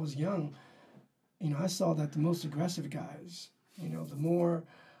remember when I was young, I saw that the most aggressive guys, the more,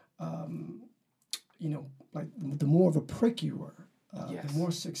 the more of a prick you were, the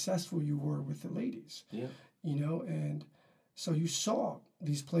more successful you were with the ladies. Yeah. And so you saw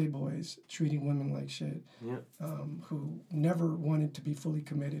these playboys treating women like shit, who never wanted to be fully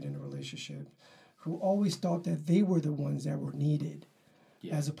committed in a relationship, who always thought that they were the ones that were needed.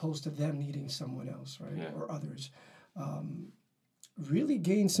 Yeah. As opposed to them needing someone else, right? Yeah. Or others. Really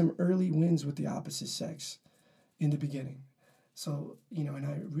gained some early wins with the opposite sex in the beginning. So, and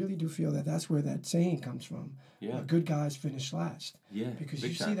I really do feel that that's where that saying comes from. Yeah. Good guys finish last. Yeah. Because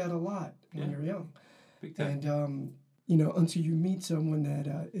you see that a lot when you're young. Big time. And, until you meet someone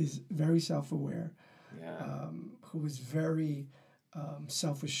that is very self-aware, who is very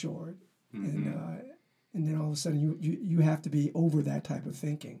self-assured, mm-hmm. And then all of a sudden you have to be over that type of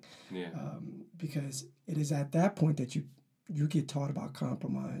thinking. Yeah. Because it is at that point that you get taught about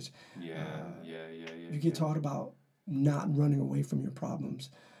compromise. Yeah. You get taught about not running away from your problems,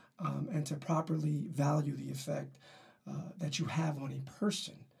 and to properly value the effect that you have on a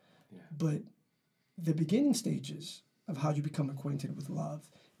person. Yeah. But the beginning stages of how you become acquainted with love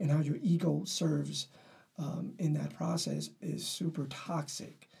and how your ego serves in that process is super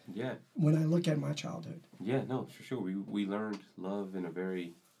toxic. Yeah. When I look at my childhood. Yeah, no, for sure. We learned love in a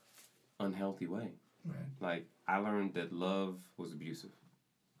very unhealthy way. Right. Like, I learned that love was abusive.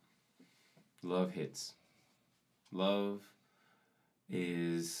 Love hits. Love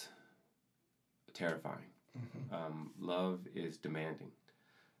is terrifying. Mm-hmm. Love is demanding.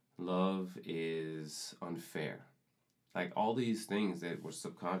 Love is unfair. Like, all these things that were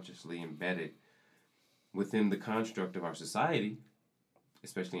subconsciously embedded within the construct of our society,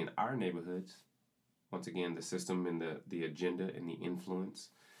 especially in our neighborhoods. Once again, the system and the agenda and the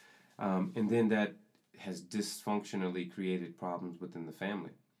influence. And then that has dysfunctionally created problems within the family.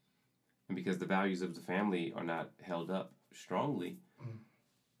 And because the values of the family are not held up strongly,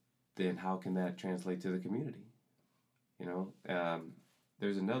 then how can that translate to the community?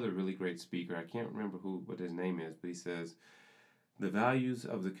 There's another really great speaker. I can't remember what his name is, but he says, the values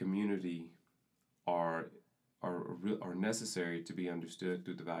of the community are are necessary to be understood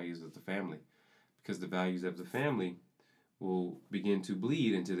through the values of the family, because the values of the family will begin to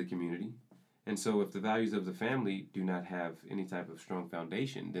bleed into the community. And so if the values of the family do not have any type of strong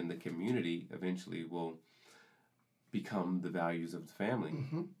foundation, then the community eventually will become the values of the family.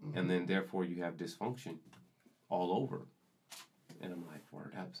 And then therefore you have dysfunction all over. And I'm like,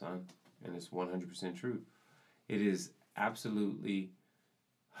 word up, son. And it's 100% true. It is absolutely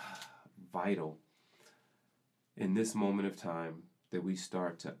vital in this moment of time that we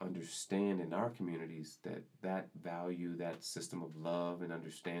start to understand in our communities that that value, that system of love and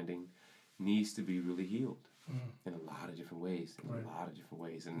understanding needs to be really healed in a lot of different ways.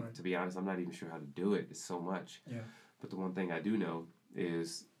 And to be honest, I'm not even sure how to do it. It's so much. Yeah. But the one thing I do know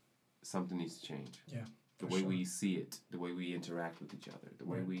is something needs to change. Yeah. The way we see it, the way we interact with each other, the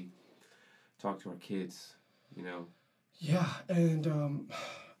way we talk to our kids, you know. Yeah, and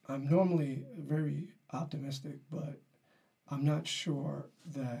I'm normally very optimistic, but I'm not sure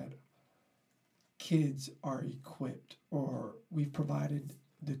that kids are equipped, or we've provided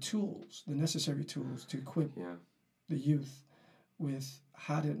the tools, the necessary tools to equip the youth with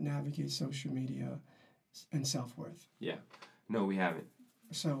how to navigate social media and self-worth. Yeah. No, we haven't.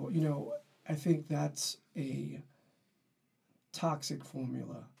 So, you know, I think that's a toxic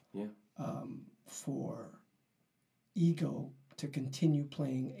formula for ego to continue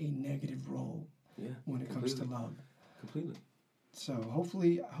playing a negative role when it comes to love. Completely. So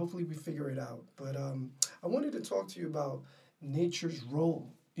hopefully we figure it out. But I wanted to talk to you about nature's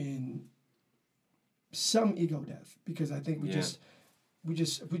role in some ego death, because I think we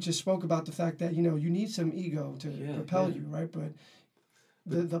just spoke about the fact that, you know, you need some ego to propel you, right? But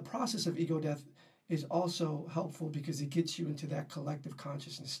the process of ego death is also helpful because it gets you into that collective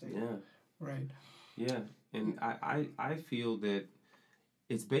consciousness state. Yeah. Right. Yeah. And I feel that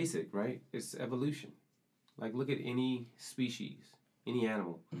it's basic, right? It's evolution. Like, look at any species, any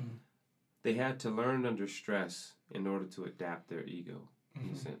animal. They had to learn under stress in order to adapt their ego,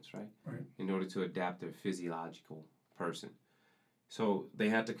 in a sense, right? Right. In order to adapt their physiological person. So they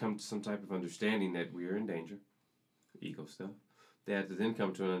had to come to some type of understanding that we are in danger, ego stuff. They had to then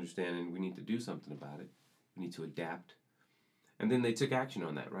come to an understanding we need to do something about it. We need to adapt. And then they took action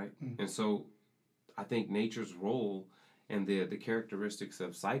on that, right? And so I think nature's role and the characteristics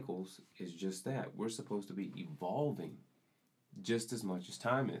of cycles is just that. We're supposed to be evolving just as much as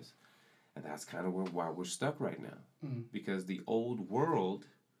time is. And that's kind of why we're stuck right now. Because the old world,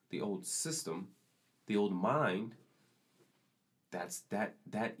 the old system, the old mind,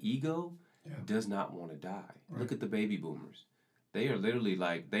 that ego does not want to die. Right. Look at the baby boomers. They are literally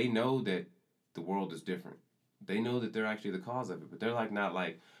like, they know that the world is different. They know that they're actually the cause of it, but they're like not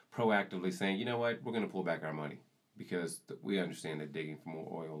like proactively saying, you know what, we're going to pull back our money because we understand that digging for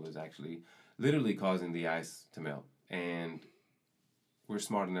more oil is actually literally causing the ice to melt. And we're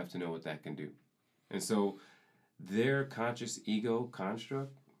smart enough to know what that can do. And so their conscious ego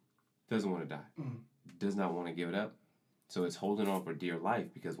construct doesn't want to die, does not want to give it up. So it's holding on for dear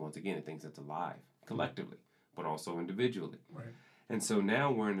life because, once again, it thinks it's alive collectively, but also individually. Right. And so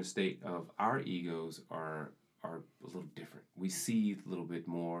now we're in a state of our egos are a little different. We see a little bit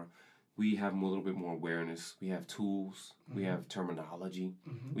more. We have a little bit more awareness. We have tools. We have terminology.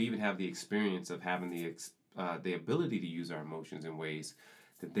 We even have the experience of having the ability to use our emotions in ways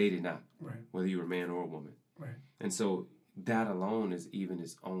that they did not, whether you were a man or a woman. Right. And so that alone is even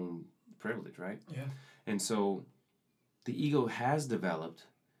its own privilege, right? Yeah. And so the ego has developed.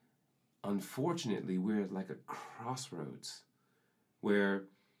 Unfortunately, we're at like a crossroads where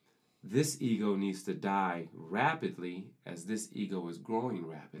this ego needs to die rapidly as this ego is growing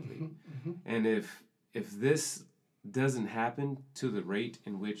rapidly. And if this doesn't happen to the rate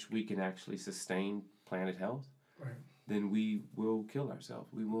in which we can actually sustain planet health, then we will kill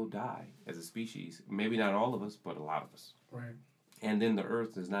ourselves. We will die as a species. Maybe not all of us, but a lot of us. Right. And then the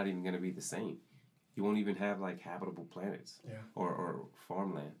Earth is not even going to be the same. You won't even have like habitable planets or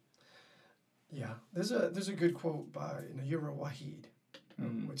farmland. Yeah. There's a good quote by Nayura Wahid,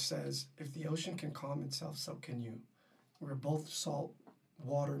 which says, if the ocean can calm itself, so can you. We're both salt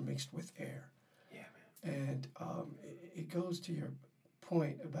water mixed with air. Yeah, man. And it goes to your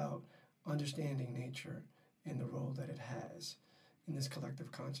point about understanding nature and the role that it has in this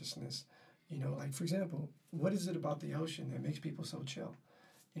collective consciousness. You know, like, for example, what is it about the ocean that makes people so chill?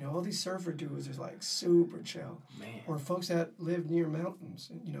 You know, all these surfer dudes are like super chill. Man. Or folks that live near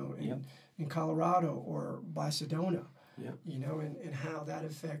mountains, you know, in Colorado or by Sedona. Yep. You know, and how that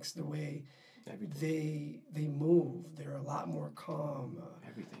affects the way they move. They're a lot more calm.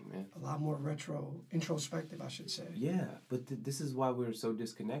 Everything, man. A lot more introspective, I should say. Yeah, but this is why we're so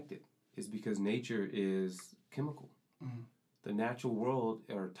disconnected. Is because nature is chemical. Mm. The natural world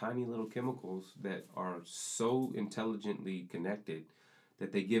are tiny little chemicals that are so intelligently connected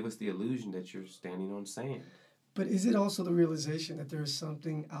that they give us the illusion that you're standing on sand. But is it also the realization that there is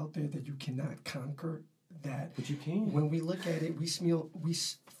something out there that you cannot conquer? That But you can. when we look at it, we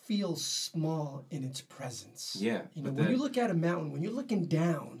feel small in its presence. Yeah. You know, but when that- you look at a mountain, when you're looking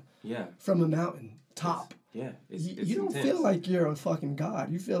down yeah. from a mountain top, Yeah. you don't intense. feel like you're a fucking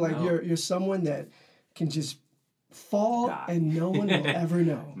god. You feel like No. you're someone that can just fall Die. and no one will ever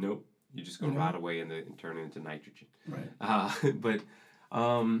know. Nope. You're just going to You know? rot away and turn it into nitrogen. Right.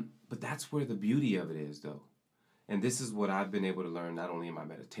 But that's where the beauty of it is, though. And this is what I've been able to learn not only in my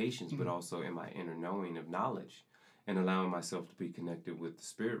meditations, but also in my inner knowing of knowledge and allowing myself to be connected with the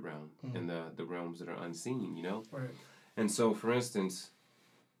spirit realm and the realms that are unseen, you know? Right. And so, for instance,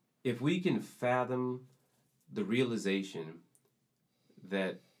 if we can fathom the realization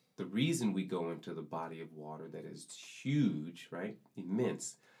that the reason we go into the body of water that is huge, right,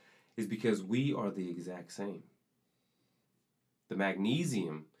 immense, is because we are the exact same. The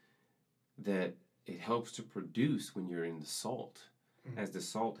magnesium that it helps to produce when you're in the salt, as the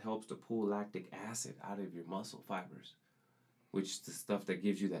salt helps to pull lactic acid out of your muscle fibers, which is the stuff that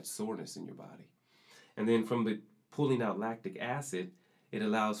gives you that soreness in your body. And then from the pulling out lactic acid, it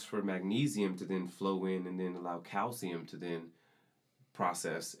allows for magnesium to then flow in and then allow calcium to then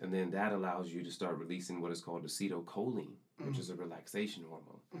process, and then that allows you to start releasing what is called acetylcholine, which is a relaxation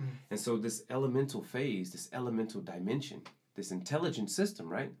hormone. And so this elemental phase, this elemental dimension, this intelligent system,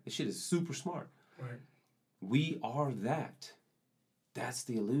 right? This shit is super smart. Right. We are that. That's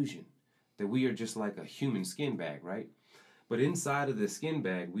the illusion. That we are just like a human skin bag, right? But inside of the skin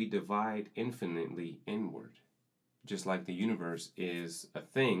bag, we divide infinitely inward. Just like the universe is a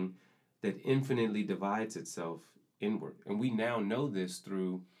thing that infinitely divides itself inward. And we now know this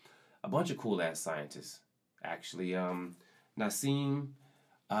through a bunch of cool ass scientists. Actually, Nassim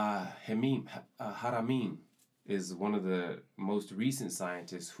Haramein is one of the most recent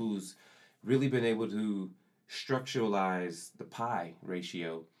scientists who's really been able to structuralize the pi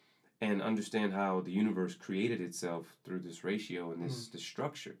ratio and understand how the universe created itself through this ratio and this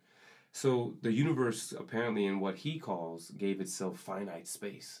structure. So the universe, apparently in what he calls, gave itself finite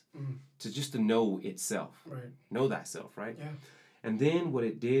space to know itself. Right. Know thyself, right? Yeah. And then what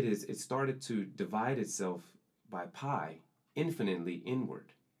it did is it started to divide itself by pi infinitely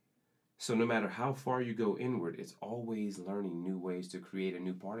inward. So no matter how far you go inward, it's always learning new ways to create a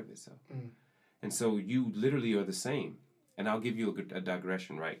new part of itself. And so you literally are the same. And I'll give you a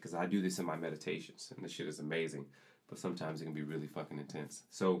digression, right? Because I do this in my meditations, and this shit is amazing. But sometimes it can be really fucking intense.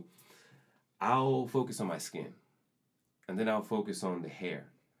 So I'll focus on my skin. And then I'll focus on the hair.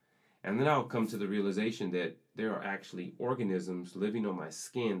 And then I'll come to the realization that there are actually organisms living on my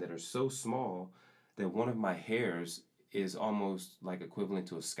skin that are so small that one of my hairs is almost like equivalent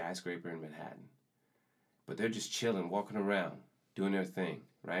to a skyscraper in Manhattan. But they're just chilling, walking around, doing their thing,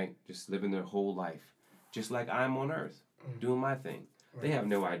 right? Just living their whole life. Just like I'm on Earth, doing my thing. Right. They have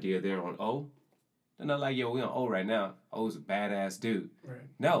no idea they're on O. They're not like, yo, we on O right now. O's a badass dude. Right.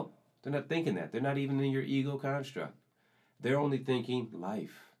 No, they're not thinking that. They're not even in your ego construct. They're only thinking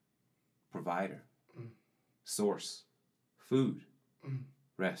life, provider, source, food,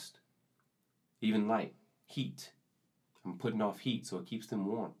 rest, even light, heat. I'm putting off heat so it keeps them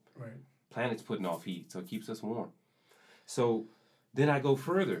warm. Right. Planet's putting off heat so it keeps us warm. So then I go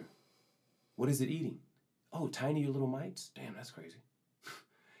further. What is it eating? Oh, tiny little mites? Damn, that's crazy.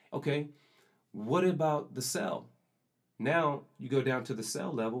 Okay, what about the cell? Now you go down to the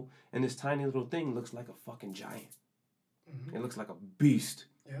cell level and this tiny little thing looks like a fucking giant. It looks like a beast.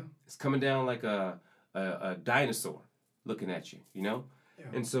 Yeah. It's coming down like a dinosaur looking at you, you know? Yeah.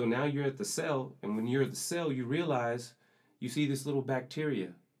 And so now you're at the cell, and when you're at the cell, you realize you see this little bacteria,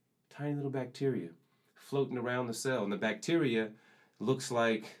 tiny little bacteria, floating around the cell. And the bacteria looks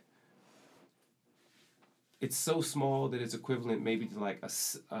like, it's so small that it's equivalent maybe to like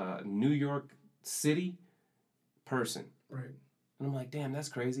a New York City person. Right. And I'm like, damn, that's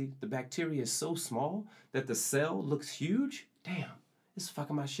crazy. The bacteria is so small that the cell looks huge. Damn, it's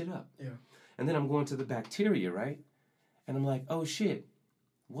fucking my shit up. Yeah. And then I'm going to the bacteria, right? And I'm like, oh shit,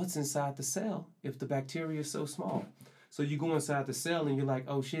 what's inside the cell if the bacteria is so small? So you go inside the cell and you're like,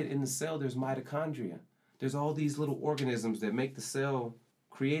 oh shit, in the cell there's mitochondria. There's all these little organisms that make the cell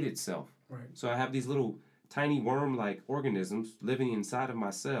create itself. Right. So I have these little tiny worm-like organisms living inside of my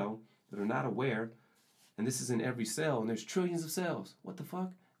cell that are not aware. And this is in every cell, and there's trillions of cells. What the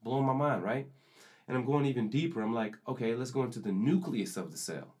fuck? Blowing my mind, right? And I'm going even deeper. I'm like, okay, let's go into the nucleus of the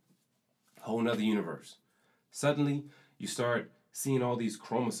cell. Whole nother universe. Suddenly, you start seeing all these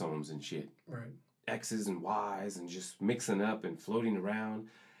chromosomes and shit. Right. X's and Y's and just mixing up and floating around.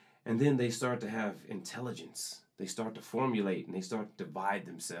 And then they start to have intelligence. They start to formulate and they start to divide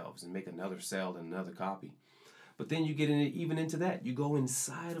themselves and make another cell and another copy. But then you get even into that. You go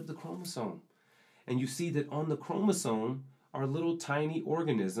inside of the chromosome and you see that on the chromosome are little tiny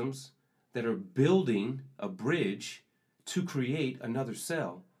organisms that are building a bridge to create another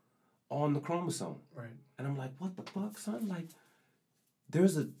cell on the chromosome. Right. And I'm like, what the fuck, son? Like,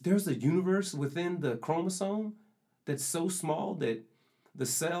 there's a universe within the chromosome that's so small that the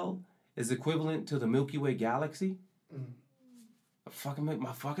cell is equivalent to the Milky Way galaxy. Fucking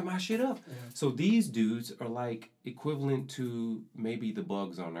my shit up. Yeah. So these dudes are like equivalent to maybe the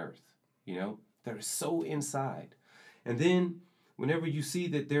bugs on Earth, you know? They're so inside. And then whenever you see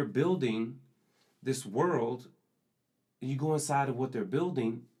that they're building this world, you go inside of what they're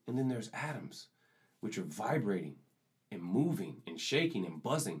building, and then there's atoms, which are vibrating and moving and shaking and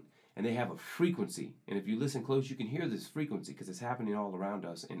buzzing, and they have a frequency. And if you listen close, you can hear this frequency because it's happening all around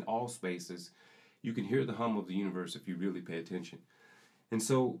us in all spaces. You can hear the hum of the universe if you really pay attention. And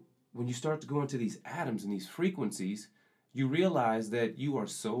so when you start to go into these atoms and these frequencies, you realize that you are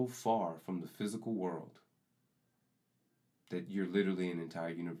so far from the physical world that you're literally an entire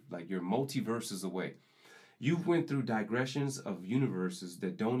universe, like you're multiverses away. You went through digressions of universes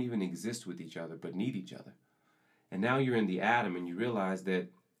that don't even exist with each other but need each other. And now you're in the atom and you realize that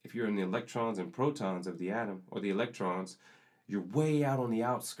if you're in the electrons and protons of the atom or the electrons, you're way out on the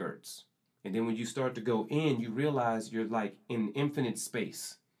outskirts. And then when you start to go in, you realize you're like in infinite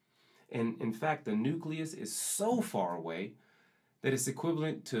space. And in fact, the nucleus is so far away that it's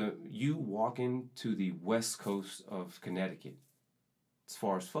equivalent to you walking to the west coast of Connecticut. It's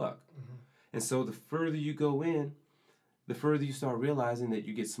far as fuck. Mm-hmm. And so the further you go in, the further you start realizing that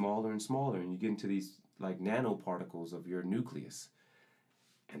you get smaller and smaller and you get into these like nanoparticles of your nucleus.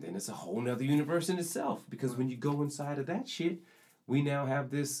 And then it's a whole nother universe in itself, because when you go inside of that shit, we now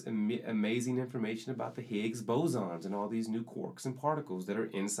have this amazing information about the Higgs bosons and all these new quarks and particles that are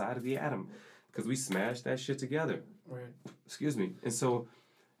inside of the atom, because we smashed that shit together. Right. Excuse me. And so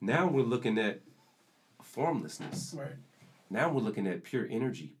now we're looking at formlessness. Right. Now we're looking at pure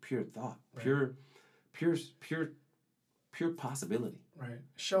energy, pure thought, right. pure possibility. Right.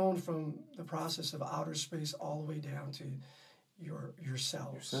 Shown from the process of outer space all the way down to your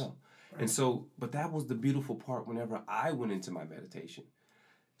cells. Your cell. Right. And so, but that was the beautiful part whenever I went into my meditation.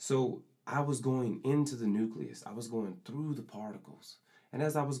 So I was going into the nucleus. I was going through the particles. And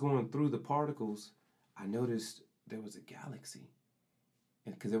as I was going through the particles, I noticed there was a galaxy.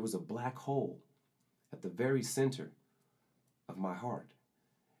 And because there was a black hole at the very center of my heart.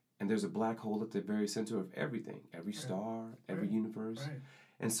 And there's a black hole at the very center of everything, every star, every universe. Right.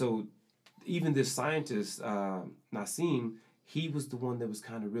 And so even this scientist, Nassim, he was the one that was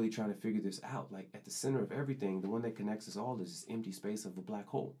kind of really trying to figure this out. Like at the center of everything, the one that connects us all is this empty space of a black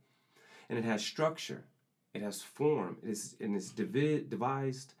hole. And it has structure, it has form, it's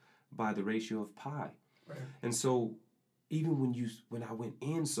devised by the ratio of pi. Right. And so even when I went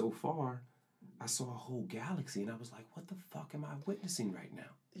in so far, I saw a whole galaxy, and I was like, what the fuck am I witnessing right now?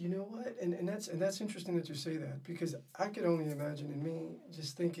 You know what? And that's interesting that you say that, because I could only imagine, and me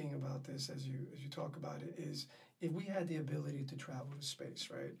just thinking about this as you talk about it, is if we had the ability to travel to space,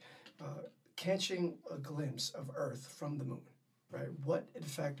 right? Catching a glimpse of Earth from the moon, right? What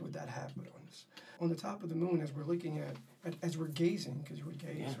effect would that have on us? On the top of the moon, as we're looking at as we're gazing, because we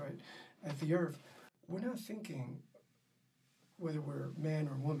gaze, right, at the Earth, we're not thinking whether we're man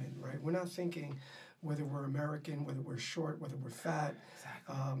or woman, right? We're not thinking whether we're American, whether we're short, whether we're fat.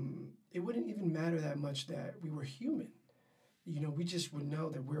 Exactly. It wouldn't even matter that much that we were human. You know, we just would know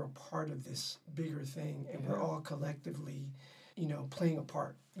that we're a part of this bigger thing, and we're all collectively, playing a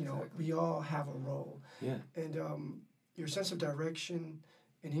part. You know, we all have a role. Yeah. And your sense of direction,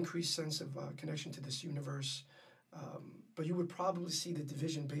 an increased sense of connection to this universe, but you would probably see the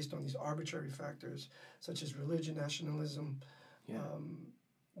division based on these arbitrary factors, such as religion, nationalism,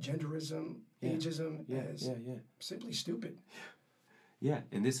 genderism, ageism, as simply stupid. Yeah,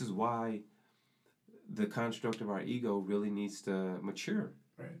 and this is why the construct of our ego really needs to mature.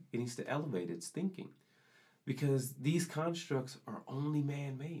 Right. It needs to elevate its thinking. Because these constructs are only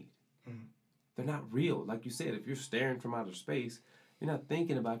man-made. Mm. They're not real. Like you said, if you're staring from outer space, you're not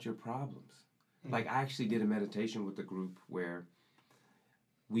thinking about your problems. Mm. Like I actually did a meditation with a group where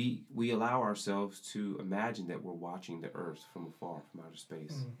we allow ourselves to imagine that we're watching the Earth from afar, from outer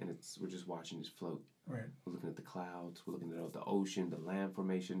space, and we're just watching it float. Right. We're looking at the clouds, we're looking at the ocean, the land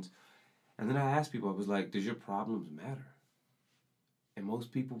formations, and then I asked people, I was like, "Does your problems matter?" And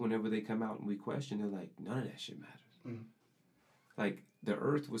most people, whenever they come out and we question, they're like, "None of that shit matters." Mm. Like the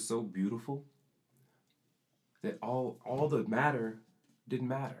Earth was so beautiful, that all the matter didn't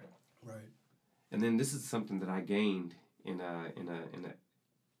matter. Right. And then this is something that I gained in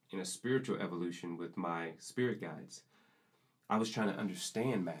a spiritual evolution with my spirit guides. I was trying to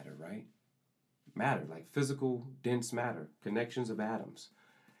understand matter, right? Matter, like physical, dense matter, connections of atoms.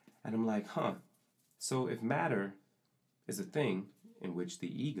 And I'm like, so if matter is a thing in which the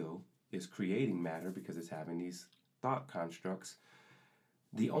ego is creating matter because it's having these thought constructs,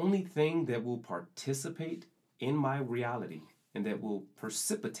 the only thing that will participate in my reality and that will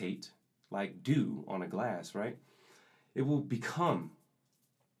precipitate like dew on a glass, right? It will become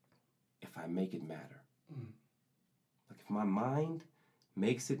if I make it matter. Like if my mind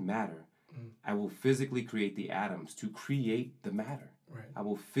makes it matter, I will physically create the atoms to create the matter. Right. I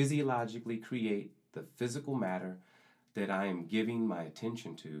will physiologically create the physical matter that I am giving my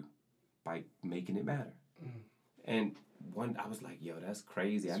attention to by making it matter. And I was like, yo, that's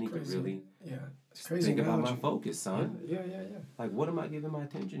crazy. I need crazy. To really it's crazy think analogy. about my focus, son. Yeah. Like, what am I giving my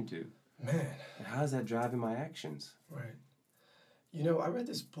attention to? Man. And how is that driving my actions? Right. You know, I read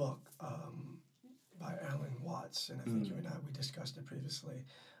this book by Alan Watts, and I think you and I, we discussed it previously.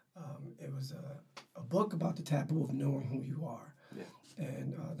 It was a book about the taboo of knowing who you are. Yeah.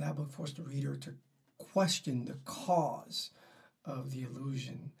 And that book forced the reader to question the cause of the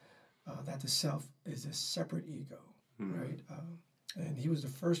illusion that the self is a separate ego, right? And he was the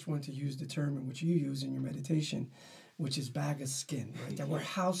first one to use the term in which you use in your meditation, which is bag of skin, right? That we're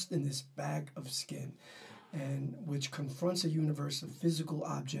housed in this bag of skin, and which confronts a universe of physical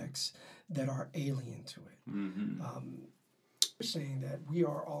objects that are alien to it. Saying that we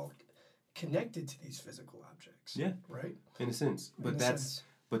are all connected to these physical objects. Yeah. Right? In a sense. But In a sense.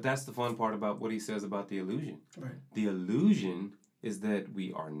 But that's the fun part about what he says about the illusion. Right. The illusion is that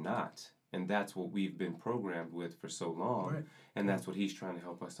we are not. And that's what we've been programmed with for so long. Right. And that's what he's trying to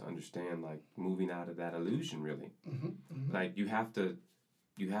help us to understand, like moving out of that illusion, really. Like you have to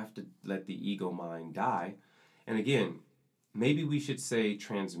let the ego mind die. And again, maybe we should say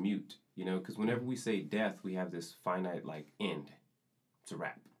transmute, you know, because whenever we say death, we have this finite like end. It's a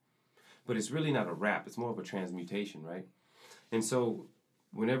wrap. But it's really not a wrap. It's more of a transmutation, right? And so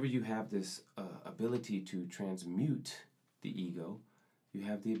whenever you have this ability to transmute the ego, you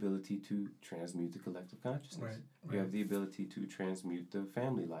have the ability to transmute the collective consciousness. Right. You have the ability to transmute the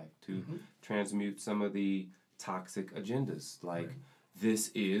family life, to transmute some of the toxic agendas, like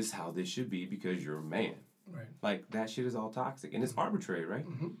this is how this should be because you're a man. Right. Like that shit is all toxic and it's arbitrary, right?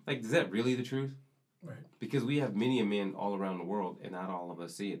 Like, is that really the truth? Right. Because we have many men all around the world and not all of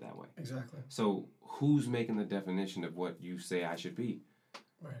us see it that way. Exactly. So who's making the definition of what you say I should be?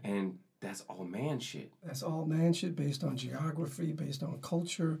 Right. And that's all man shit. That's all man shit based on geography, based on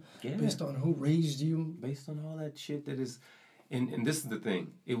culture, Yeah. based on who raised you. Based on all that shit that is... And this is the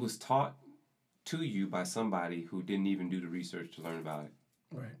thing. It was taught to you by somebody who didn't even do the research to learn about it.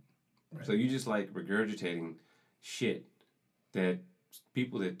 Right. So you just like regurgitating shit that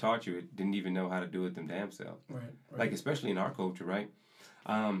people that taught you it didn't even know how to do it them damn selves. Right. Like, especially in our culture, right?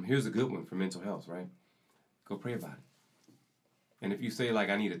 Here's a good one for mental health, right? Go pray about it. And if you say, like,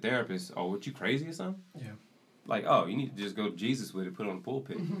 I need a therapist, oh, what, you crazy or something? Yeah. Like, oh, you need to just go to Jesus with it, put it on the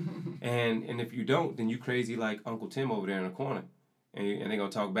pulpit. and if you don't, then you crazy like Uncle Tim over there in the corner. And they're going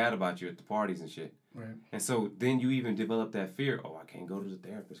to talk bad about you at the parties and shit. Right. And so then you even develop that fear, oh, I can't go to the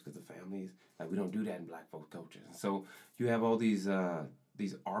therapist because the families, like, we don't do that in black folk cultures. And so you have all these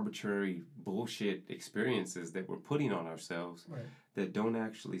arbitrary bullshit experiences that we're putting on ourselves that don't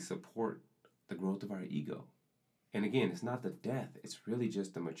actually support the growth of our ego. And again, it's not the death. It's really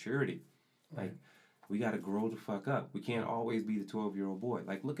just the maturity. Like, we got to grow the fuck up. We can't always be the 12-year-old boy.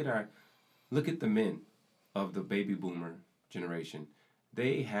 Like, look at the men of the baby boomer generation.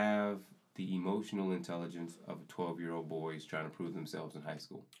 They have the emotional intelligence of 12-year-old boys trying to prove themselves in high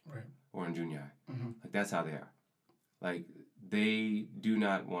school or in junior high. Like, that's how they are. Like, they do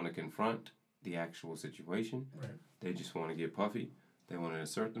not want to confront the actual situation. They just want to get puffy. They want to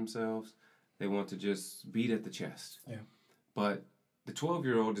assert themselves. They want to just beat at the chest. Yeah. But the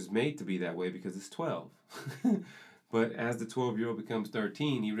 12-year-old is made to be that way because it's 12. But as the 12-year-old becomes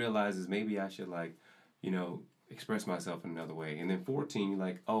 13, he realizes maybe I should, like, you know, express myself in another way. And then 14, you're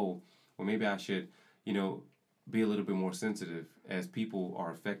like, oh, well, maybe I should, you know, be a little bit more sensitive as people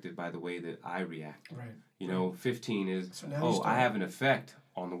are affected by the way that I react. Right. You know, 15 is, So now you oh, start- I have an effect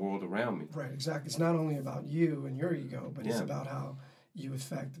on the world around me. Right, exactly. It's not only about you and your ego, but it's Yeah. about how you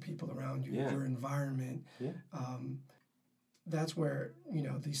affect the people around you, Yeah. your environment. Yeah. That's where, you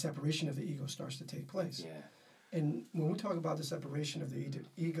know, the separation of the ego starts to take place. Yeah. And when we talk about the separation of the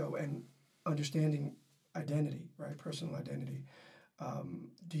ego and understanding identity, right, personal identity,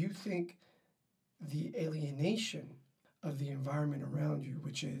 do you think the alienation of the environment around you,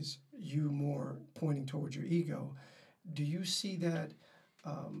 which is you more pointing towards your ego, do you see that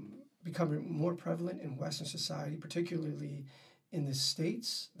becoming more prevalent in Western society, particularly in the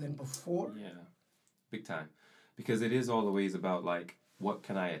States, than before? Yeah, big time. Because it is always about, like, what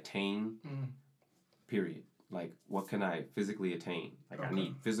can I attain, period. Like, what can I physically attain? Like, I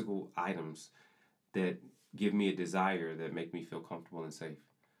need physical items that give me a desire that make me feel comfortable and safe.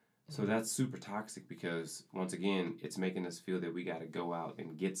 So that's super toxic because, once again, it's making us feel that we got to go out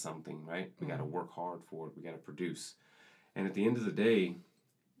and get something, right? We got to work hard for it. We got to produce. And at the end of the day,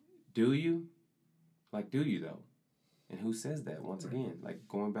 do you? Like, do you, though? And who says that, once again? Like,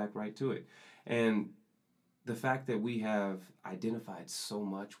 going back right to it. And the fact that we have identified so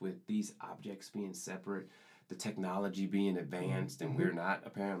much with these objects being separate, the technology being advanced, and we're not,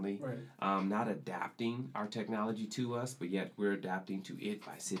 apparently, not adapting our technology to us, but yet we're adapting to it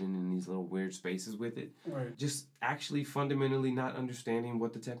by sitting in these little weird spaces with it. Just actually fundamentally not understanding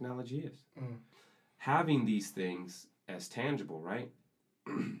what the technology is. Having these things as tangible, right?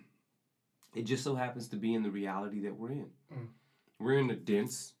 It just so happens to be in the reality that we're in. We're in a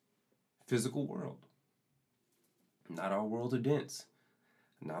dense physical world. Not all worlds are dense.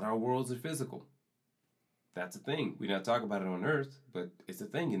 Not all worlds are physical. That's a thing. We don't talk about it on Earth, but it's a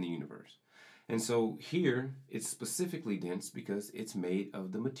thing in the universe. And so here, it's specifically dense because it's made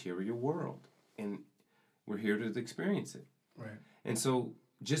of the material world. And we're here to experience it. And so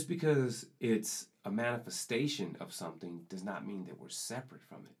just because it's a manifestation of something does not mean that we're separate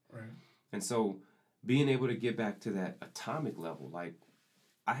from it. And so being able to get back to that atomic level, like,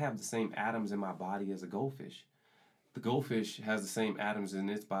 I have the same atoms in my body as a goldfish. The goldfish has the same atoms in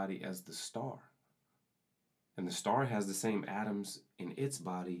its body as the star. And the star has the same atoms in its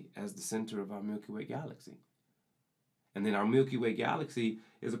body as the center of our Milky Way galaxy. And then our Milky Way galaxy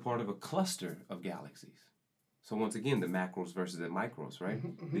is a part of a cluster of galaxies. So once again, the macros versus the micros, right?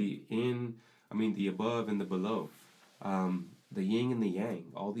 The above and the below. The yin and the yang,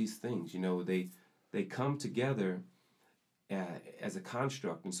 all these things, they come together as a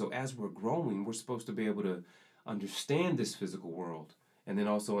construct. And so as we're growing, we're supposed to be able to understand this physical world and then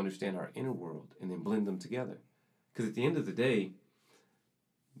also understand our inner world and then blend them together. Because at the end of the day,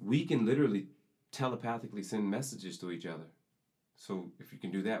 we can literally telepathically send messages to each other. So if you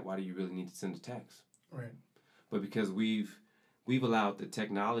can do that, why do you really need to send a text? But because we've allowed the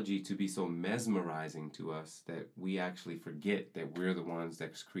technology to be so mesmerizing to us that we actually forget that we're the ones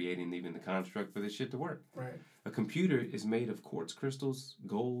that's creating even the construct for this shit to work. A computer is made of quartz crystals,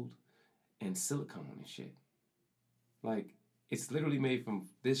 gold, and silicone and shit. Like, it's literally made from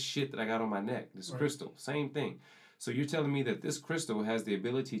this shit that I got on my neck, this crystal, same thing. So you're telling me that this crystal has the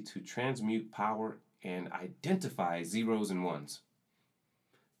ability to transmute power and identify zeros and ones.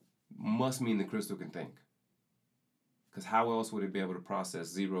 Must mean the crystal can think. Because how else would it be able to process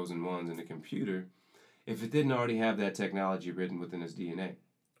zeros and ones in a computer if it didn't already have that technology written within its DNA?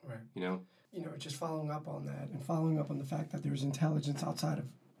 Just following up on that and following up on the fact that there's intelligence outside of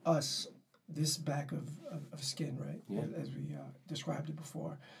us, this back of skin, right? As we described it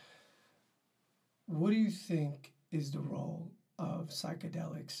before. What do you think is the role of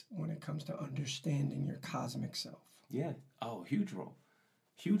psychedelics when it comes to understanding your cosmic self? Yeah. Oh, huge role.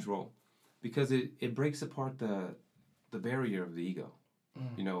 Huge role. Because it breaks apart the barrier of the ego.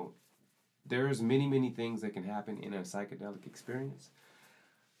 There's many, many things that can happen in a psychedelic experience.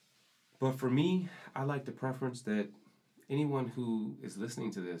 But for me, I like the preference that anyone who is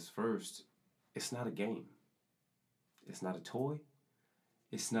listening to this first, it's not a game. It's not a toy.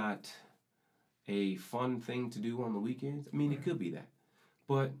 It's not a fun thing to do on the weekends. I mean, it could be that.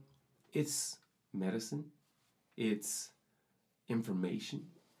 But it's medicine. It's information.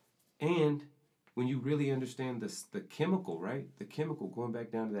 And when you really understand the chemical, right? The chemical, going back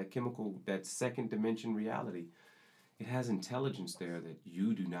down to that chemical, that second dimension reality, it has intelligence there that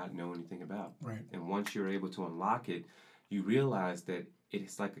you do not know anything about. And once you're able to unlock it, you realize that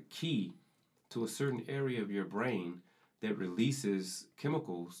it's like a key to a certain area of your brain that releases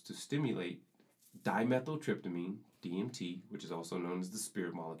chemicals to stimulate dimethyltryptamine, DMT, which is also known as the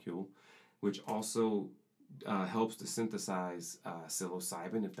spirit molecule, which also helps to synthesize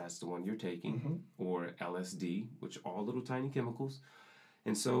psilocybin, if that's the one you're taking, or LSD, which are all little tiny chemicals.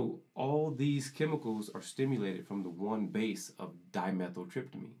 And so all these chemicals are stimulated from the one base of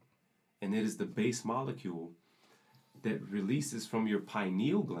dimethyltryptamine. And it is the base molecule that releases from your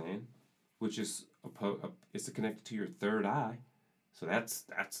pineal gland, which is it's connected to your third eye. So that's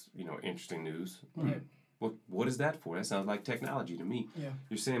interesting news. What is that for? That sounds like technology to me.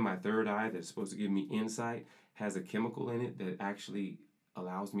 You're saying my third eye that's supposed to give me insight has a chemical in it that actually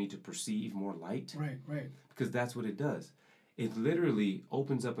allows me to perceive more light. Right. Because that's what it does. It literally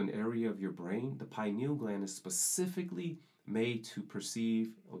opens up an area of your brain. The pineal gland is specifically made to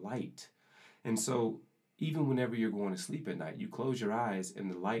perceive light. And so even whenever you're going to sleep at night, you close your eyes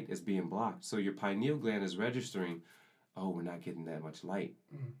and the light is being blocked. So your pineal gland is registering, oh, we're not getting that much light.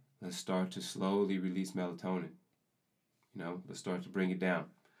 Let's start to slowly release melatonin. Let's start to bring it down.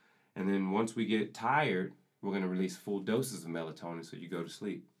 And then once we get tired, we're going to release full doses of melatonin so you go to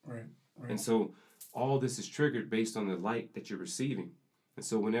sleep. Right. And so all this is triggered based on the light that you're receiving. And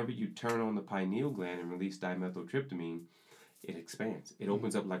so whenever you turn on the pineal gland and release dimethyltryptamine, it expands. It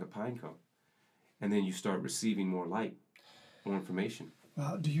opens up like a pine cone. And then you start receiving more light, more information.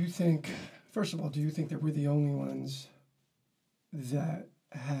 Do you think that we're the only ones that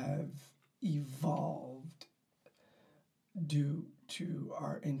have evolved due to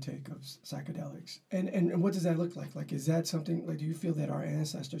our intake of psychedelics? And what does that look like? Like, is that something, like, do you feel that our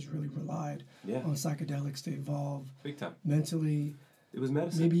ancestors really relied on psychedelics to evolve? Big time. Mentally? It was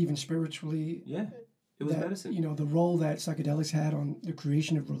medicine. Maybe even spiritually? Yeah. It was medicine. The role that psychedelics had on the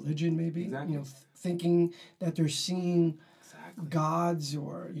creation of religion, maybe. Exactly. Thinking that they're seeing gods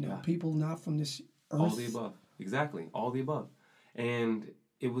or, people not from this earth. All the above. Exactly. All the above. And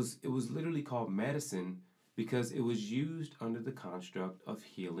it was literally called medicine because it was used under the construct of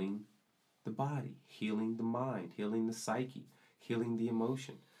healing the body, healing the mind, healing the psyche, healing the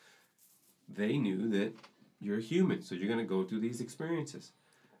emotion. They knew that you're human, so you're going to go through these experiences.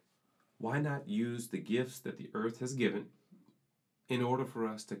 Why not use the gifts that the earth has given in order for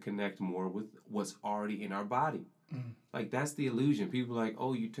us to connect more with what's already in our body? Like, that's the illusion. People are like,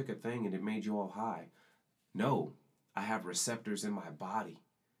 oh, you took a thing and it made you all high. No, I have receptors in my body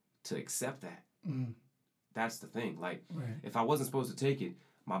to accept that. That's the thing. Like, if I wasn't supposed to take it,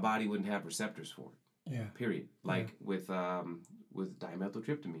 my body wouldn't have receptors for it. Yeah. Period. Like with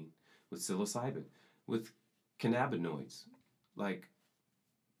dimethyltryptamine, with psilocybin, with cannabinoids, like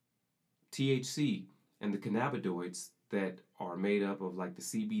THC and the cannabinoids that are made up of like the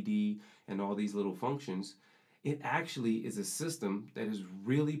CBD and all these little functions. It actually is a system that is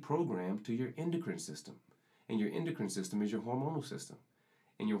really programmed to your endocrine system. And your endocrine system is your hormonal system.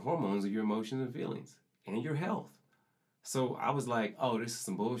 And your hormones are your emotions and feelings and your health. So I was like, oh, this is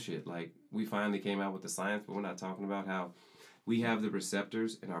some bullshit. Like, we finally came out with the science, but we're not talking about how we have the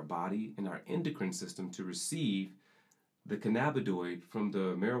receptors in our body and our endocrine system to receive the cannabinoid from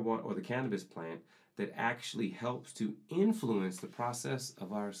the marijuana or the cannabis plant that actually helps to influence the process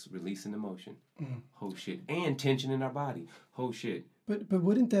of our releasing emotion. Whole shit. And tension in our body. Whole shit. But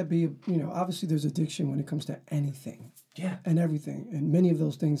wouldn't that be, obviously there's addiction when it comes to anything. Yeah. And everything. And many of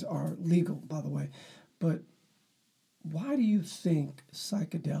those things are legal, by the way. But why do you think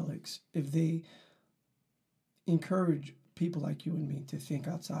psychedelics, if they encourage people like you and me to think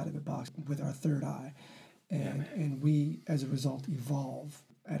outside of the box with our third eye, and we, as a result, evolve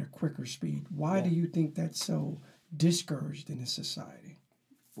at a quicker speed, why do you think that's so discouraged in this society?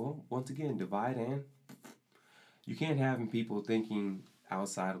 Well, once again, divide and you can't have people thinking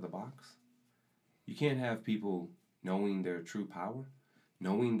outside of the box. You can't have people knowing their true power,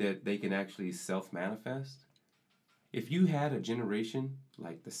 knowing that they can actually self-manifest. If you had a generation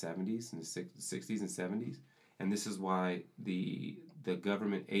like the 70s and the 60s and 70s, and this is why the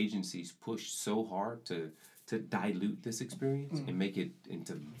government agencies pushed so hard to dilute this experience and make it, and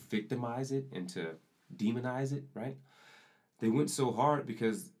to victimize it and to demonize it, right? They went so hard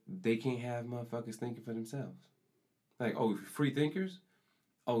because they can't have motherfuckers thinking for themselves. Like, oh, free thinkers?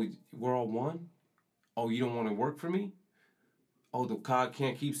 Oh, we're all one? Oh, you don't want to work for me? Oh, the cog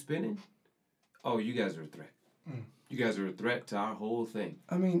can't keep spinning? Oh, you guys are a threat. You guys are a threat to our whole thing.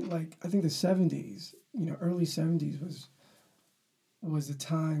 I mean, like, I think the 70s, early 70s was a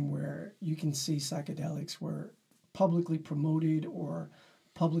time where you can see psychedelics were publicly promoted or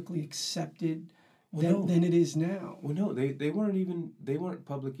publicly accepted than it is now. Well, no, they weren't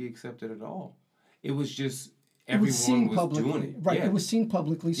publicly accepted at all. It was just everyone was doing it. Right, yeah. It was seen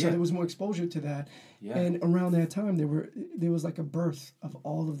publicly, so there was more exposure to that. Yeah. And around that time, there was like a birth of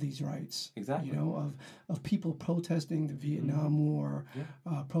all of these rights. Exactly. Of people protesting the Vietnam War,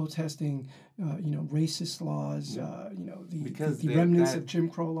 protesting, racist laws, the remnants of Jim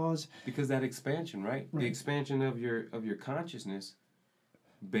Crow laws. Because that expansion, right? The expansion of your consciousness,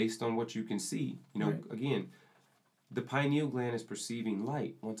 based on what you can see. Again, the pineal gland is perceiving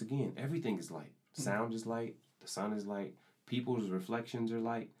light. Once again, everything is light. Sound is light. The sun is light. People's reflections are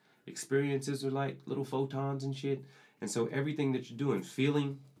light. Experiences are light. Little photons and shit. And so everything that you're doing,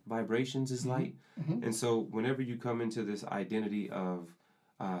 feeling vibrations is light. And so whenever you come into this identity of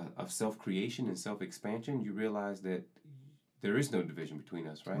self-creation and self-expansion, you realize that there is no division between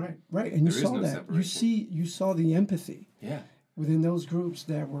us, right? Right. And you There is saw no that. separation. You saw the empathy Yeah. within those groups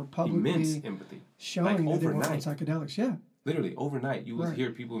that were publicly Immense empathy. showing that they were on overnight. psychedelics. Yeah. Literally, overnight, you would Right.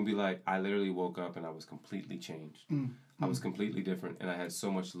 hear people and be like, I literally woke up and I was completely changed. I was completely different, and I had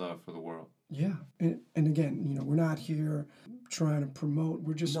so much love for the world. Yeah. And again, we're not here trying to promote.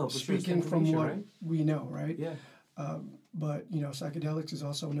 We're just No, but sure, it's speaking from what information, right? we know, right? Yeah. But psychedelics is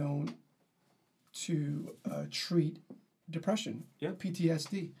also known to treat depression, Yeah.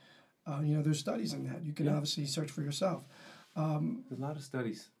 PTSD. There's studies in that. You can Yeah. obviously search for yourself. There's a lot of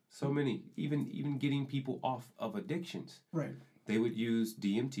studies. So many. Even getting people off of addictions. Right. They would use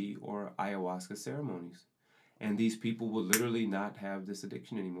DMT or ayahuasca ceremonies. And these people would literally not have this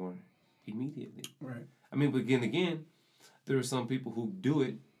addiction anymore immediately. Right. I mean, but again, there are some people who do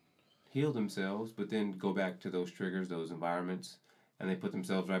it, heal themselves, but then go back to those triggers, those environments, and they put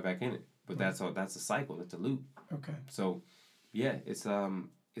themselves right back in it. But that's a cycle, that's a loop. Okay. So, yeah,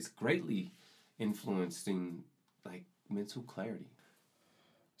 it's greatly influencing like mental clarity.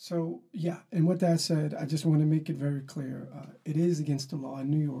 So, yeah, and with that said, I just want to make it very clear. It is against the law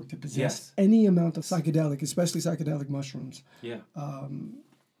in New York to possess Yes. any amount of psychedelic, especially psychedelic mushrooms. Yeah.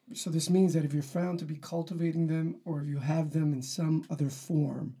 So this means that if you're found to be cultivating them or if you have them in some other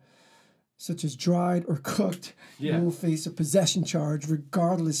form, such as dried or cooked, Yeah. you will face a possession charge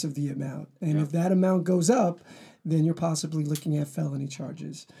regardless of the amount. And Yeah. if that amount goes up, then you're possibly looking at felony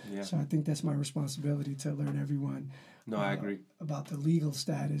charges. Yeah. So I think that's my responsibility to alert everyone No, I agree. about the legal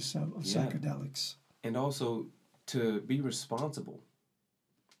status of Yeah. psychedelics. And also to be responsible.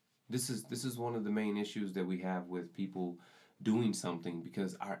 This is one of the main issues that we have with people doing something,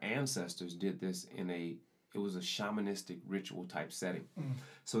 because our ancestors did this it was a shamanistic ritual type setting.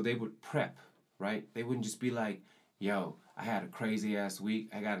 So they would prep, right? They wouldn't just be like, yo, I had a crazy ass week,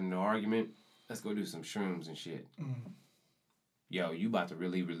 I got in an argument, let's go do some shrooms and shit. Yo, you about to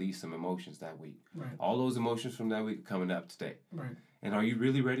really release some emotions that week. Right. All those emotions from that week are coming up today. Right. And are you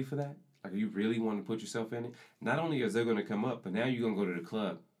really ready for that? Like, are you really want to put yourself in it? Not only is they going to come up, but now you're going to go to the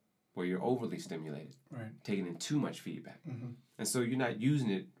club where you're overly stimulated, Right. taking in too much feedback. And so you're not using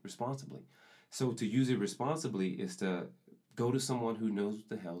it responsibly. So to use it responsibly is to go to someone who knows what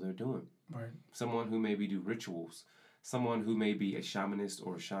the hell they're doing. Right. Someone who maybe do rituals. Someone who may be a shamanist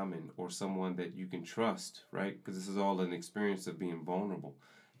or a shaman, or someone that you can trust, right? Because this is all an experience of being vulnerable.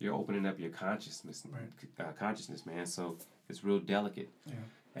 You're opening up your consciousness, man. So it's real delicate. Yeah.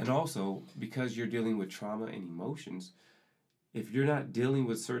 And also, because you're dealing with trauma and emotions, if you're not dealing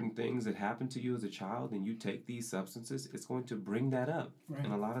with certain things that happened to you as a child and you take these substances, it's going to bring that up. Right.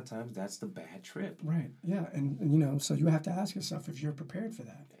 And a lot of times that's the bad trip. Right. Yeah. And so you have to ask yourself if you're prepared for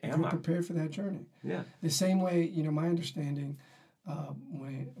that. If Am you're I? prepared for that journey. Yeah. The same way, my understanding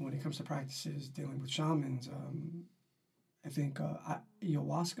when it comes to practices dealing with shamans, I think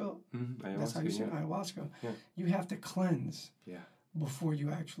ayahuasca, that's how you say it, ayahuasca, Yeah. you have to cleanse Yeah. before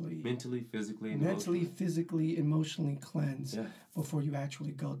you actually Mentally, physically, and mentally, emotionally. physically, emotionally cleanse Yeah. before you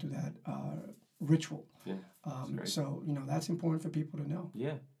actually go through that ritual. Yeah. That's great. So, that's important for people to know.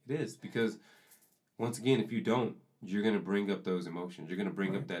 Yeah, it is. Because once again, if you don't, you're going to bring up those emotions. You're going to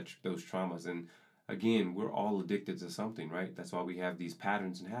bring up those traumas. And again, we're all addicted to something, right? That's why we have these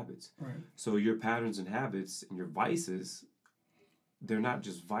patterns and habits. Right. So your patterns and habits and your vices, they're not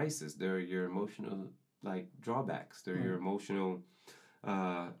just vices. They're your emotional, drawbacks. They're your emotional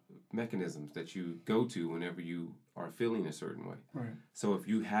mechanisms that you go to whenever you are feeling a certain way. Right. So if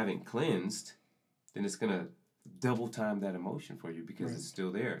you haven't cleansed, then it's going to double time that emotion for you because it's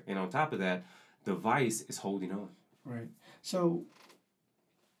still there. And on top of that, the vice is holding on. Right. So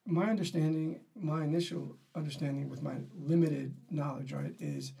my initial understanding with my limited knowledge, right,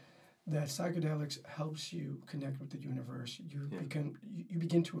 is that psychedelics helps you connect with the universe. You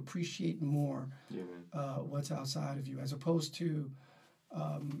begin to appreciate more what's outside of you, as opposed to,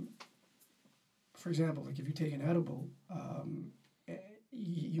 for example, like if you take an edible,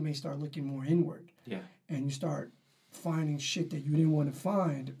 you may start looking more inward. Yeah. And you start finding shit that you didn't want to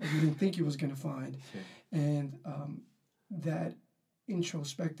find or you didn't think you was going to find. Yeah. And that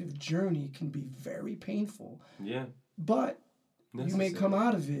introspective journey can be very painful. Yeah. But you may come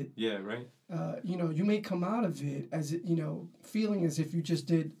out of it. Yeah, right. You may come out of it as feeling as if you just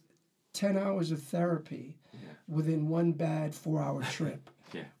did 10 hours of therapy within one bad 4-hour trip.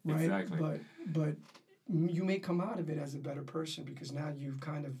 Yeah, right? exactly. But you may come out of it as a better person because now you've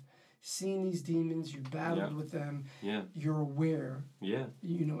kind of seen these demons, you've battled with them, you're aware,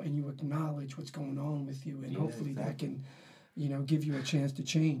 and you acknowledge what's going on with you, and hopefully that can, give you a chance to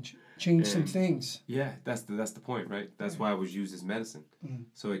change change some And- things. Yeah, that's the point, right? That's why it was used as medicine, Mm.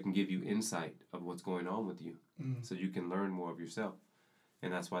 so it can give you insight of what's going on with you, Mm. so you can learn more of yourself.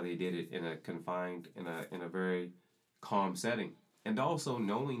 And that's why they did it in a confined, in a very calm setting, and also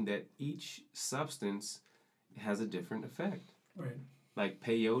knowing that each substance has a different effect. Right. Like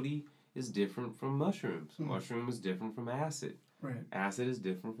peyote is different from mushrooms. Mm. Mushroom is different from acid. Right. Acid is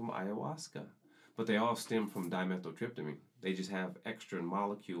different from ayahuasca. But they all stem from dimethyltryptamine. They just have extra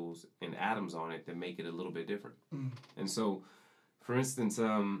molecules and atoms on it that make it a little bit different. Mm. And so, for instance,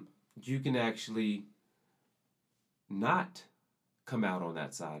 you can actually not come out on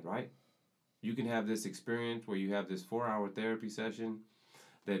that side, right? You can have this experience where you have this 4-hour therapy session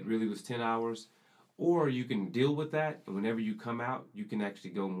that really was 10 hours, or you can deal with that, and whenever you come out, you can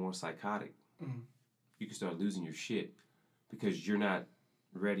actually go more psychotic. Mm. You can start losing your shit because you're not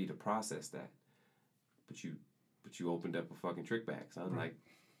ready to process that. But you opened up a fucking trick bag, son. Right. Like,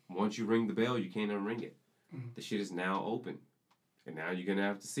 once you ring the bell, you can't unring it. Mm. The shit is now open. And now you're gonna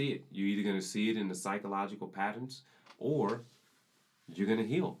have to see it. You're either gonna see it in the psychological patterns, or you're gonna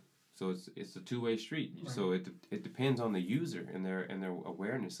heal. So it's a two-way street. Right. So it depends on the user and their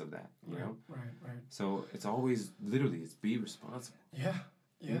awareness of that. You know. Right. So it's always literally it's be responsible. Yeah.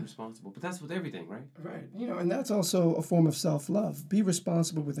 Be responsible. But that's with everything, right? Right. And that's also a form of self-love. Be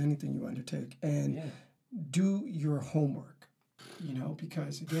responsible with anything you undertake, and Yeah. do your homework.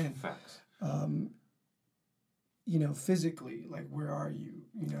 Because again, Facts. physically, like, where are you?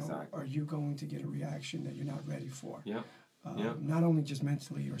 Exactly. Are you going to get a reaction that you're not ready for? Yep. Yep. Not only just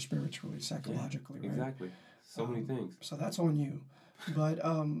mentally or spiritually, psychologically, right? Exactly. So many things. So that's on you. But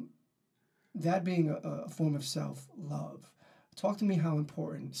that being a form of self-love, talk to me how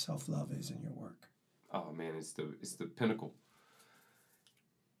important self-love is in your work. Oh man, it's the pinnacle.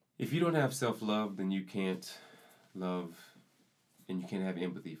 If you don't have self-love, then you can't love, and you can't have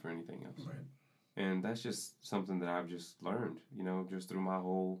empathy for anything else. Right. And that's just something that I've just learned, just through my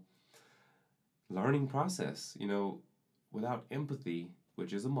whole learning process. Without empathy,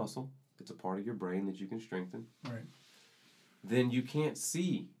 which is a muscle, it's a part of your brain that you can strengthen, Right. then you can't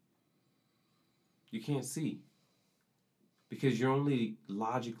see. You can't see. Because you're only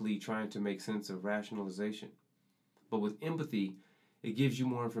logically trying to make sense of rationalization. But with empathy, it gives you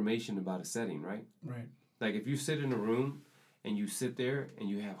more information about a setting, right? Right. Like if you sit in a room and you sit there and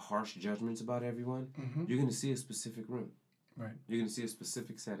you have harsh judgments about everyone, Mm-hmm. you're going to see a specific room. Right. You're going to see a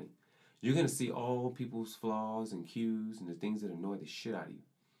specific setting. You're going to see all people's flaws and cues and the things that annoy the shit out of you.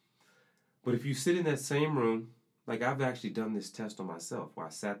 But if you sit in that same room, like I've actually done this test on myself where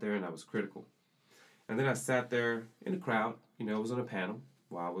I sat there and I was critical. And then I sat there in a crowd, it was on a panel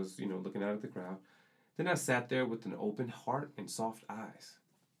while I was, looking out at the crowd. Then I sat there with an open heart and soft eyes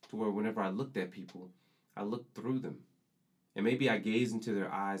to where whenever I looked at people, I looked through them. And maybe I gazed into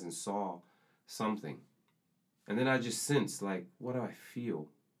their eyes and saw something. And then I just sensed, like, what do I feel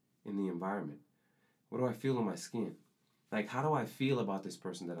in the environment? What do I feel on my skin? Like, how do I feel about this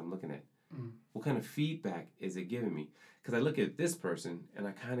person that I'm looking at? Mm. What kind of feedback is it giving me? Because I look at this person and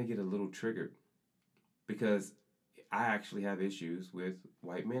I kind of get a little triggered because I actually have issues with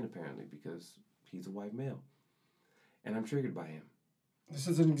white men, apparently, because he's a white male. And I'm triggered by him. This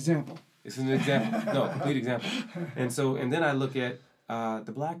is an example. It's an example. No, complete example. And then I look at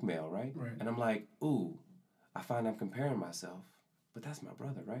the black male, right? Right. And I'm like, ooh, I find I'm comparing myself. But that's my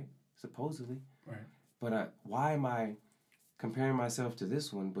brother, right? Supposedly. Right. But why am I comparing myself to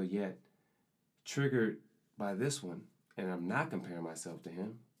this one, but yet triggered by this one, and I'm not comparing myself to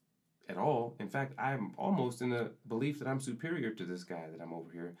him at all? In fact, I'm almost in the belief that I'm superior to this guy that I'm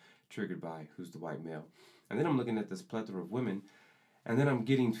over here triggered by, who's the white male. And then I'm looking at this plethora of women, and then I'm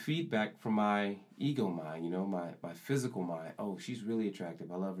getting feedback from my ego mind, my physical mind. Oh, she's really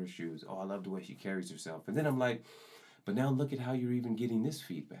attractive. I love her shoes. Oh, I love the way she carries herself. And then I'm like, but now look at how you're even getting this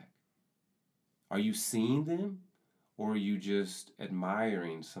feedback. Are you seeing them, or are you just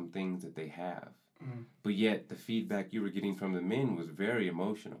admiring some things that they have? Mm. But yet the feedback you were getting from the men was very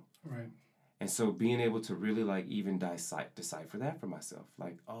emotional. Right. And so being able to really even decipher that for myself,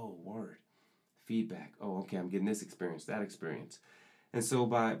 like, oh, word, feedback. Oh, okay, I'm getting this experience, that experience. And so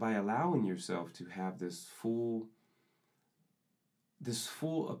by allowing yourself to have this full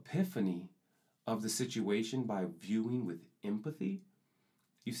epiphany of the situation by viewing with empathy,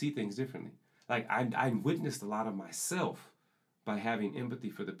 you see things differently. Like I witnessed a lot of myself by having empathy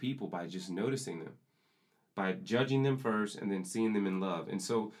for the people, by just noticing them, by judging them first and then seeing them in love. And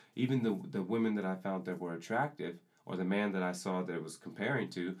so even the women that I found that were attractive, or the man that I saw that I was comparing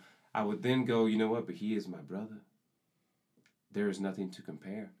to, I would then go, you know what, but he is my brother. There is nothing to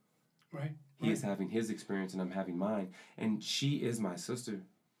compare. Right. He is having his experience and I'm having mine. And she is my sister.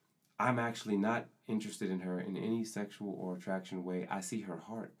 I'm actually not interested in her in any sexual or attraction way. I see her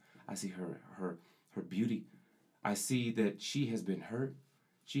heart. I see her beauty. I see that she has been hurt.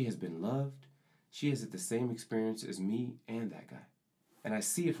 She has been loved. She has had the same experience as me and that guy. And I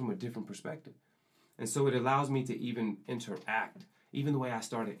see it from a different perspective. And so it allows me to even interact. Even the way I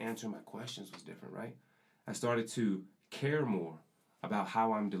started answering my questions was different, right? I started to care more about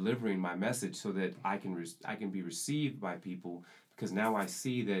how I'm delivering my message so that I can be received by people, because now I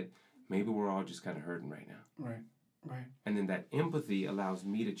see that maybe we're all just kind of hurting right now. Right. Right. And then that empathy allows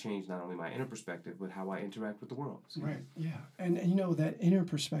me to change not only my inner perspective, but how I interact with the world. See? Right. Yeah. And that inner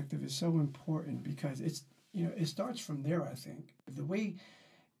perspective is so important, because it's, it starts from there, I think. The way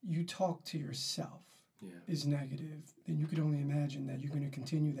you talk to yourself is negative, then you could only imagine that you're going to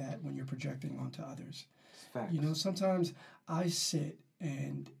continue that when you're projecting onto others. Facts. Sometimes I sit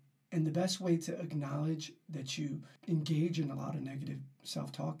and the best way to acknowledge that you engage in a lot of negative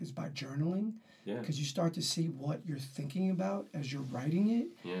self-talk is by journaling. Yeah. Because you start to see what you're thinking about as you're writing it.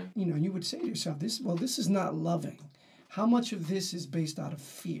 Yeah. You would say to yourself, this is not loving. How much of this is based out of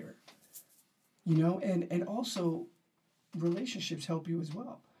fear? And also relationships help you as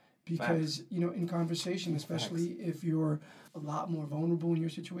well. Because, Facts. In conversation, especially if you're a lot more vulnerable in your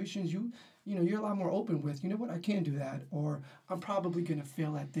situations, you're a lot more open with, I can't do that, or I'm probably going to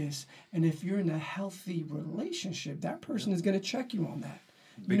fail at this. And if you're in a healthy relationship, that person is going to check you on that.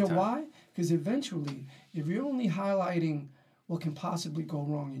 Big time. Why? Because eventually, if you're only highlighting what can possibly go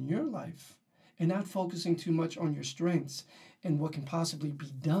wrong in your life and not focusing too much on your strengths and what can possibly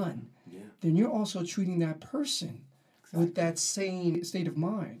be done, then you're also treating that person with that same state of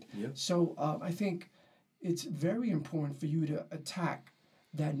mind. Yep. So I think it's very important for you to attack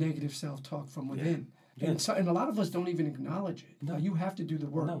that negative self-talk from within. Yeah. And a lot of us don't even acknowledge it. No. You have to do the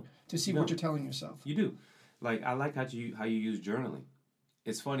work to see what you're telling yourself. You do. Like, I like how you use journaling.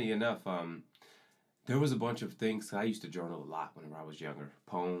 It's funny enough, there was a bunch of things. I used to journal a lot whenever I was younger.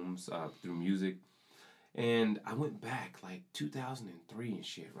 Poems, through music. And I went back like 2003 and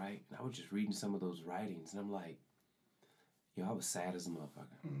shit, right? And I was just reading some of those writings, and I'm like, I was sad as a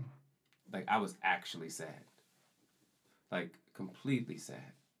motherfucker. Mm. Like, I was actually sad. Like, completely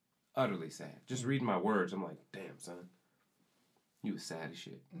sad. Utterly sad. Just reading my words, I'm like, damn, son. You was sad as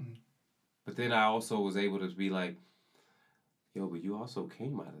shit. Mm. But then I also was able to be like, but you also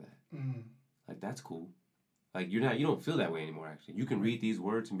came out of that. Mm. Like, that's cool. Like, you don't feel that way anymore, actually. You can read these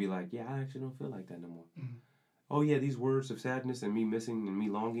words and be like, yeah, I actually don't feel like that no more. Mm. Oh, yeah, these words of sadness and me missing and me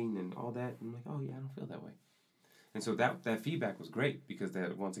longing and all that. I'm like, oh, yeah, I don't feel that way. And so that feedback was great, because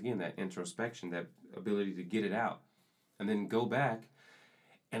that, once again, that introspection, that ability to get it out and then go back.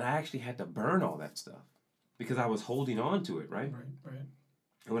 And I actually had to burn all that stuff because I was holding on to it, right? Right.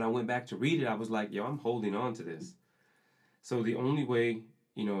 And when I went back to read it, I was like, I'm holding on to this. So the only way,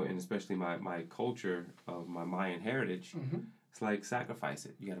 and especially my culture of my Mayan heritage, it's like sacrifice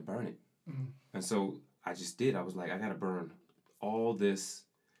it. You got to burn it. Mm-hmm. And so I just did. I was like, I got to burn all this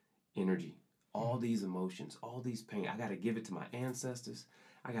energy, all these emotions, all these pain. I got to give it to my ancestors.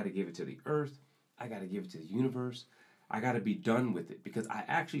 I got to give it to the earth. I got to give it to the universe. I got to be done with it, because I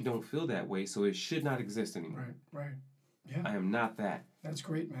actually don't feel that way, so it should not exist anymore. Right. Yeah. I am not that. That's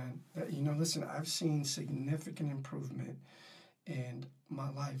great, man. Listen, I've seen significant improvement in my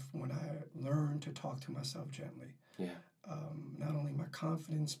life when I learned to talk to myself gently. Yeah. Not only my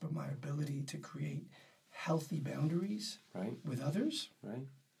confidence, but my ability to create healthy boundaries with others. Right.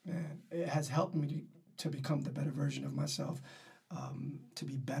 Man, it has helped me to become the better version of myself, to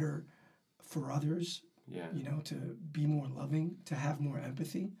be better for others. Yeah. To be more loving, to have more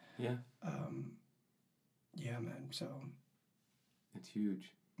empathy. Yeah. Yeah, man. So it's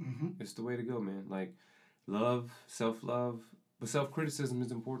huge. Mm-hmm. It's the way to go, man. Like, love, self-love, but self-criticism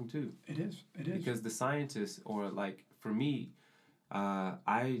is important too. It is. Because the scientists, or like for me,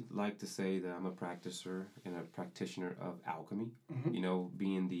 I like to say that I'm a practitioner of alchemy. Mm-hmm.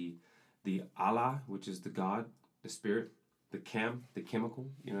 Being the Allah, which is the God, the spirit, the chemical.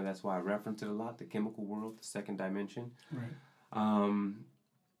 That's why I reference it a lot. The chemical world, the second dimension. Right.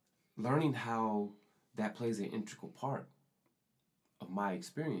 Learning how that plays an integral part of my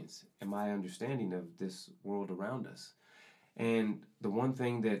experience and my understanding of this world around us. And the one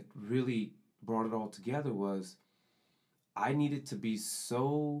thing that really brought it all together was I needed to be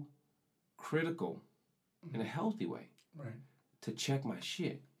so critical in a healthy way to check my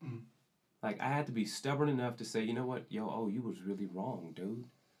shit. Mm. Like, I had to be stubborn enough to say, you know what, you was really wrong, dude.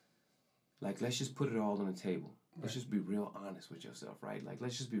 Like, let's just put it all on the table. Let's just be real honest with yourself, right? Like,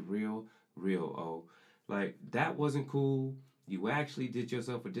 let's just be real. Like, that wasn't cool. You actually did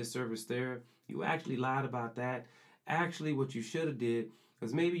yourself a disservice there. You actually lied about that. Actually, what you should have did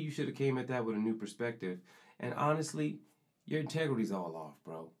Because maybe you should have came at that with a new perspective. And honestly, your integrity's all off,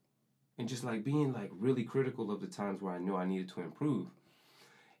 bro. And just like being like really critical of the times where I knew I needed to improve.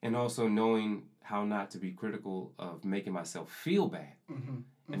 And also knowing how not to be critical of making myself feel bad.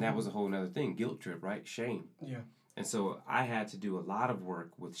 And that was a whole nother thing. Guilt trip, right? Shame. Yeah. And so I had to do a lot of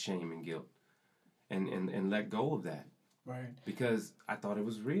work with shame and guilt and let go of that. Right. Because I thought it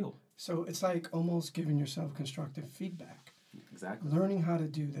was real. So it's like almost giving yourself constructive feedback. Exactly. Learning how to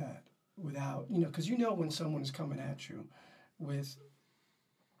do that without, because when someone is coming at you with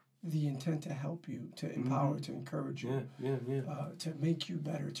the intent to help you, to empower, to encourage you, to make you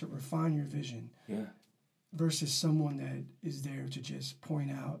better, to refine your vision, versus someone that is there to just point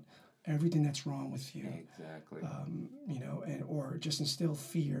out everything that's wrong with you. Exactly. Or just instill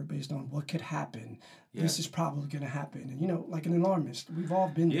fear based on what could happen. Yeah. This is probably going to happen. And, like an alarmist, we've all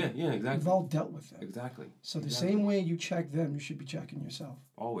been there. Yeah, exactly. We've all dealt with it. Exactly. So the same way you check them, you should be checking yourself.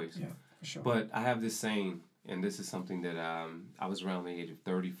 Always. Yeah, for sure. But I have this saying, and this is something that I was around the age of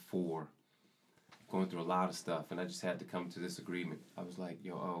 34, going through a lot of stuff, and I just had to come to this agreement. I was like,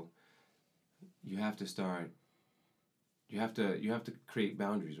 you have to create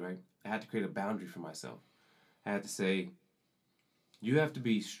boundaries, right? I had to create a boundary for myself. I had to say, you have to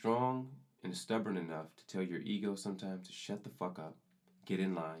be strong and stubborn enough to tell your ego sometimes to shut the fuck up, get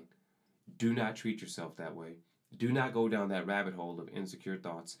in line. Do not treat yourself that way. Do not go down that rabbit hole of insecure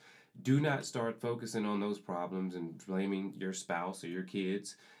thoughts. Do not start focusing on those problems and blaming your spouse or your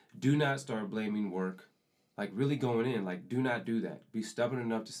kids. Do not start blaming work. Like really going in, like do not do that. Be stubborn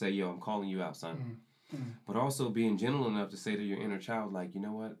enough to say, I'm calling you out, son. But also being gentle enough to say to your inner child, like, you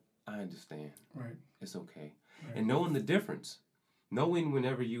know what? I understand. Right. It's okay. Right. And knowing the difference. Knowing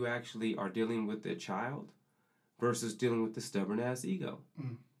whenever you actually are dealing with a child versus dealing with the stubborn-ass ego.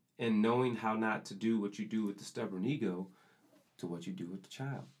 And knowing how not to do what you do with the stubborn ego to what you do with the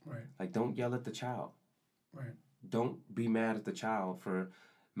child. Right. Like, don't yell at the child. Right. Don't be mad at the child for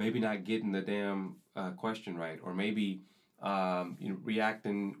maybe not getting the damn question right, or maybe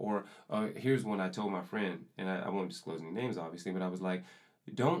reacting, or here's one I told my friend, and I won't disclose any names, obviously, but I was like,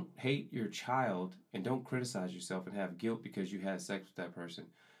 don't hate your child and don't criticize yourself and have guilt because you had sex with that person.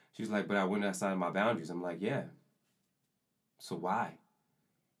 She's like, but I went outside of my boundaries. I'm like, yeah. So why?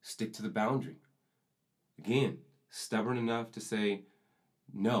 Stick to the boundary. Again, stubborn enough to say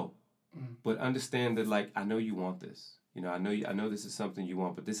no, but understand that, like, I know you want this. I know this is something you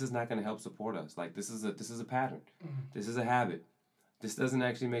want, but this is not going to help support us. Like, this is a pattern. This is a habit. This doesn't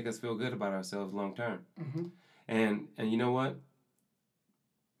actually make us feel good about ourselves long term. And you know what?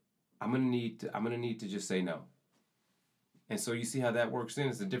 I'm gonna need to just say no. And so you see how that works in.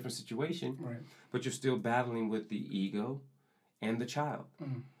 It's a different situation, right? But you're still battling with the ego and the child.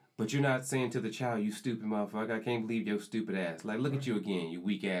 But you're not saying to the child, you stupid motherfucker, I can't believe your stupid ass. Like, look at you again, you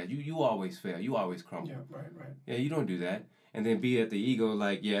weak ass. You always fail. You always crumble. Yeah, right. Yeah, you don't do that. And then be at the ego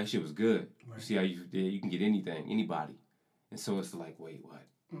like, yeah, that shit was good. Right. You see how you can get anything, anybody. And so it's like, wait, what?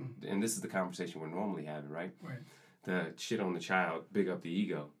 And this is the conversation we're normally having, right? Right. The shit on the child, big up the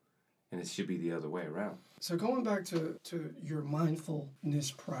ego. And it should be the other way around. So going back to your mindfulness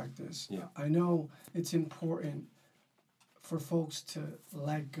practice, yeah. I know it's important for folks to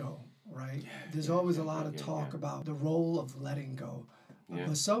let go, right? There's always a lot of talk about the role of letting go.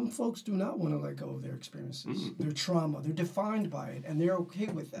 But some folks do not want to let go of their experiences, their trauma. They're defined by it, and they're okay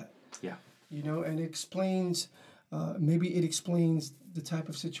with that. Yeah. And it explains, maybe it explains the type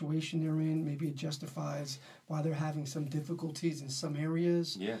of situation they're in. Maybe it justifies why they're having some difficulties in some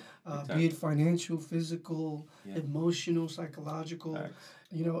areas. Yeah. Be it financial, physical, emotional, psychological. Facts.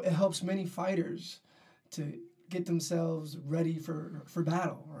 It helps many fighters to get themselves ready for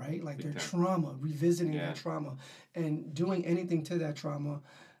battle, right? Like their trauma, revisiting their trauma, and doing anything to that trauma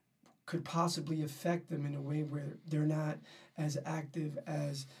could possibly affect them in a way where they're not as active,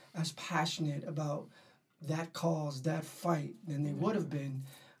 as passionate about that cause, that fight, than they would have been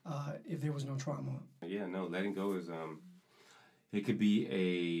if there was no trauma. Yeah, no, letting go is it could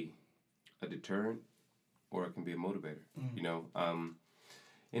be a deterrent or it can be a motivator.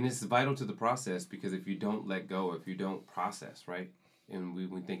 And it's vital to the process, because if you don't let go, if you don't process, right, and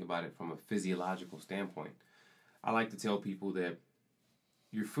we think about it from a physiological standpoint, I like to tell people that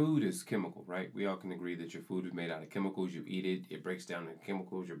your food is chemical, right? We all can agree that your food is made out of chemicals. You eat it, it breaks down into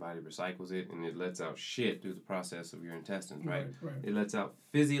chemicals, your body recycles it, and it lets out shit through the process of your intestines, right? Right. It lets out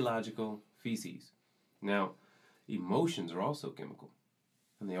physiological feces. Now, emotions are also chemical,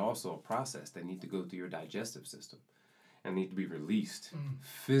 and they also a process that need to go through your digestive system and need to be released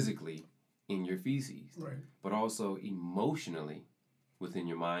physically in your feces, right? But also emotionally within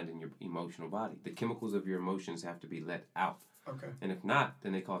your mind and your emotional body. The chemicals of your emotions have to be let out. Okay. And if not,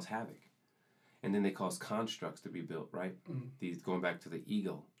 then they cause havoc. And then they cause constructs to be built, right? These going back to the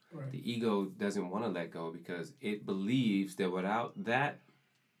ego. Right. The ego doesn't want to let go because it believes that without that,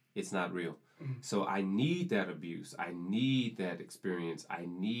 it's not real. So I need that abuse. I need that experience. I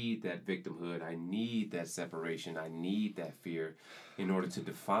need that victimhood. I need that separation. I need that fear in order to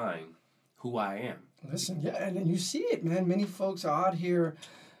define who I am. Listen, yeah, and you see it, man. Many folks are out here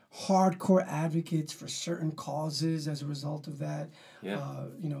hardcore advocates for certain causes as a result of that. Yeah.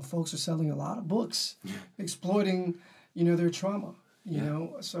 Folks are selling a lot of books exploiting, their trauma, you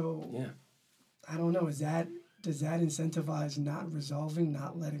know. So Yeah. I don't know, does that incentivize not resolving,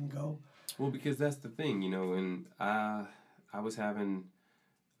 not letting go? Well, because that's the thing, and I was having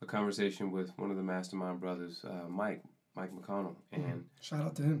a conversation with one of the mastermind brothers, Mike McConnell, and Shout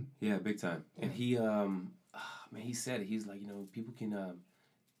out to him. yeah, big time. And he he said, he's like, people can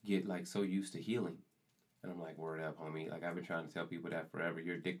get like so used to healing. And I'm like, word up, homie. Like, I've been trying to tell people that forever.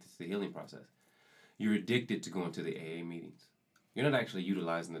 You're addicted to the healing process. You're addicted to going to the AA meetings. You're not actually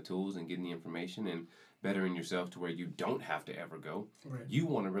utilizing the tools and getting the information and bettering yourself to where you don't have to ever go. Right. You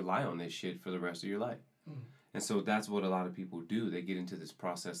want to rely on this shit for the rest of your life. And so that's what a lot of people do. They get into this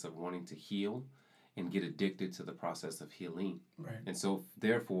process of wanting to heal and get addicted to the process of healing. Right. And so,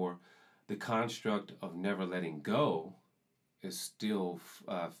 therefore, the construct of never letting go is still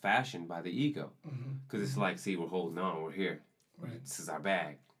fashioned by the ego. Because it's like, see, we're holding on, we're here. Right. This is our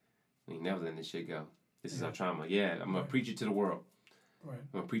bag. We ain't never letting this shit go. This is our trauma. Yeah, I'm going to preach it to the world. Right. I'm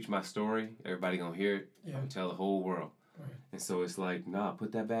going to preach my story. Everybody going to hear it. Yeah. I'm going to tell the whole world. Right. And so it's like, nah,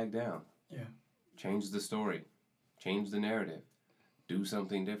 put that bag down. Yeah. Change the story. Change the narrative. Do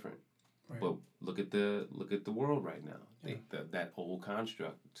something different. Right. But look at the world right now. Yeah. That old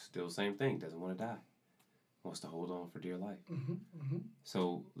construct, still same thing, doesn't want to die. Wants to hold on for dear life.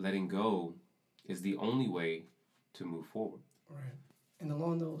 So letting go is the only way to move forward. Right. And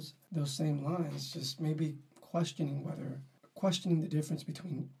along those same lines, just maybe questioning the difference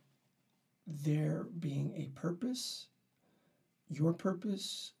between there being a purpose, your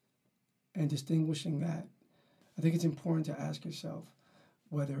purpose, and distinguishing that. I think it's important to ask yourself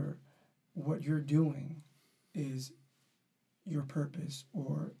whether what you're doing is your purpose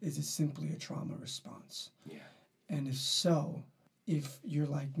or is it simply a trauma response? Yeah. And if so, if you're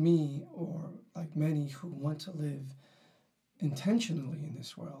like me or like many who want to live intentionally in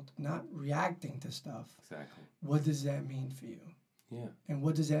this world, not reacting to stuff, Exactly. what does that mean for you? Yeah. And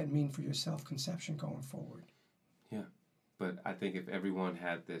what does that mean for your self-conception going forward? Yeah. But I think if everyone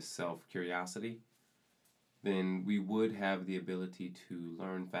had this self-curiosity, then we would have the ability to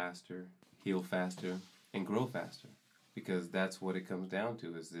learn faster, heal faster, and grow faster. Because that's what it comes down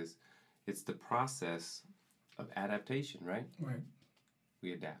to, is this, it's the process of adaptation, right? Right.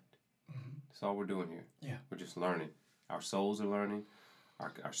 We adapt. That's all we're doing here. Yeah. We're just learning. Our souls are learning.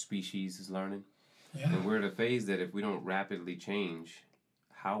 Our species is learning. Yeah. And we're at a phase that if we don't rapidly change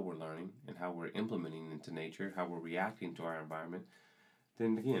how we're learning and how we're implementing into nature, how we're reacting to our environment,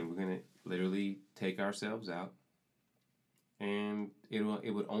 then again, we're going to literally take ourselves out, and it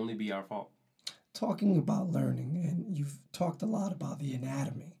would only be our fault. Talking about learning, and you've talked a lot about the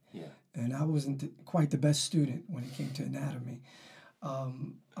anatomy. Yeah. And I wasn't quite the best student when it came to anatomy.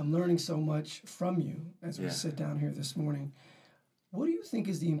 I'm learning so much from you as we sit down here this morning. What do you think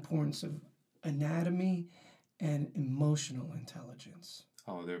is the importance of anatomy and emotional intelligence?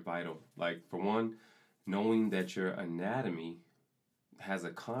 Oh, they're vital. Like, for one, knowing that your anatomy has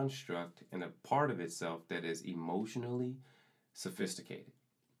a construct and a part of itself that is emotionally sophisticated.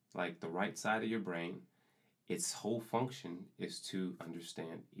 Like the right side of your brain, its whole function is to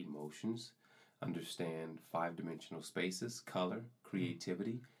understand emotions, understand 5-dimensional spaces, color,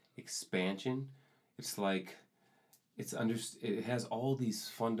 creativity, expansion. It's like it has all these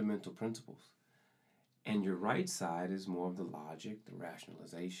fundamental principles. And your right side is more of the logic, the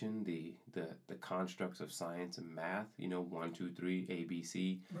rationalization, the constructs of science and math, 1, 2, 3,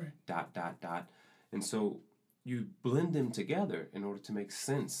 ABC, Right. ... And so you blend them together in order to make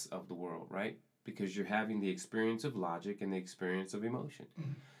sense of the world, right? Because you're having the experience of logic and the experience of emotion.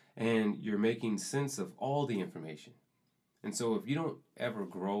 And you're making sense of all the information. And so if you don't ever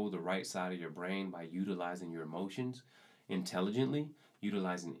grow the right side of your brain by utilizing your emotions intelligently,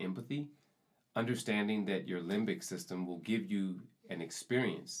 utilizing empathy, understanding that your limbic system will give you an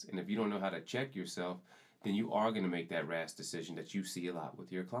experience. And if you don't know how to check yourself, then you are going to make that rash decision that you see a lot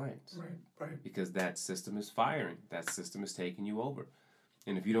with your clients. Right. Because that system is firing. That system is taking you over.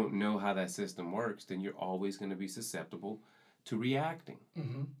 And if you don't know how that system works, then you're always going to be susceptible to reacting.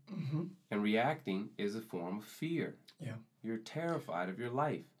 And reacting is a form of fear. Yeah. You're terrified of your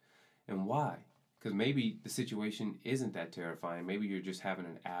life. And why? Because maybe the situation isn't that terrifying. Maybe you're just having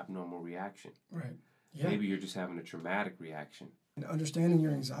an abnormal reaction. Right. Yeah. Maybe you're just having a traumatic reaction. And understanding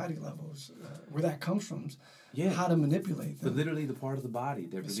your anxiety levels, where that comes from, Yeah. how to manipulate them. But literally the part of the body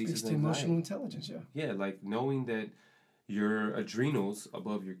that It releases speaks to anxiety. emotional intelligence, yeah. Yeah, like knowing that your adrenals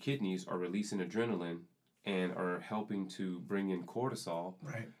above your kidneys are releasing adrenaline and are helping to bring in cortisol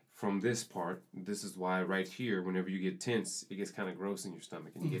Right. from this part. This is why right here, whenever you get tense, it gets kind of gross in your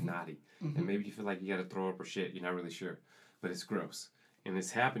stomach and you get naughty. And maybe you feel like you got to throw up or shit. You're not really sure. But it's gross. And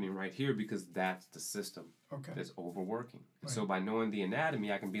it's happening right here because that's the system Okay. that's overworking. And Right. so by knowing the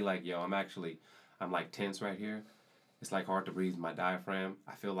anatomy, I can be like, yo, I'm like tense right here. It's like hard to breathe in my diaphragm.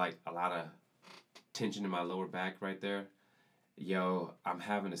 I feel like a lot of tension in my lower back right there. Yo, I'm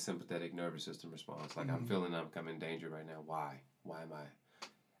having a sympathetic nervous system response. Like I'm feeling I'm in danger right now. Why? Why am I?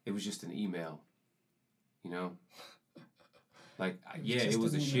 It was just an email, you know? Like, it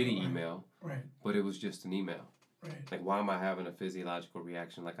was a shitty email, Right. but it was just an email. Right. Like, why am I having a physiological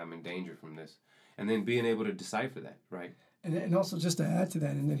reaction like I'm in danger from this? And then being able to decipher that, right? And also just to add to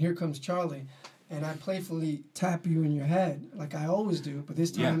that, and then here comes Charlie, and I playfully tap you in your head like I always do, but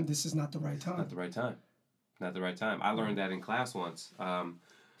this time this is not the right time. Not the right time. Not the right time. I learned that in class once.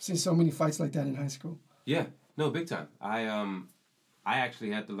 Seen so many fights like that in high school. Yeah, no, big time. I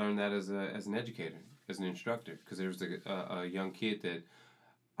actually had to learn that as an educator, as an instructor, because there was a young kid that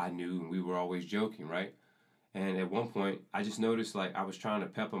I knew, and we were always joking, right? And at one point, I just noticed, like, I was trying to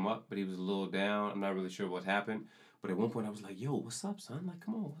pep him up, but he was a little down. I'm not really sure what happened. But at one point, I was like, yo, what's up, son? Like,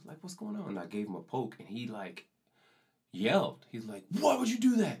 come on. Like, what's going on? And I gave him a poke, and he, like, yelled. He's like, why would you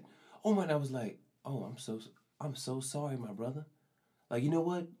do that? Oh, man. I was like, oh, I'm so sorry, my brother. Like, you know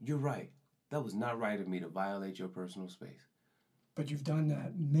what? You're right. That was not right of me to violate your personal space. But you've done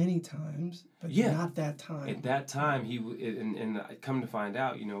that many times, but Yeah. not that time. At that time, and I come to find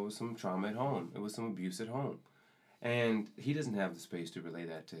out, you know, it was some trauma at home. It was some abuse at home. And he doesn't have the space to relay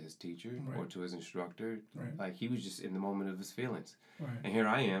that to his teacher or to his instructor. Right. Like, he was just in the moment of his feelings. Right. And here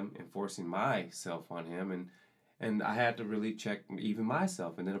I am enforcing myself on him. And I had to really check even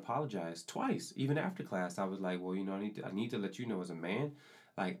myself and then apologize twice. Even after class, I was like, well, you know, I need to let you know as a man,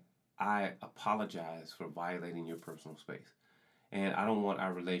 like, I apologize for violating your personal space. And I don't want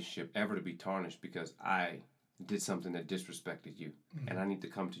our relationship ever to be tarnished because I did something that disrespected you. Mm-hmm. And I need to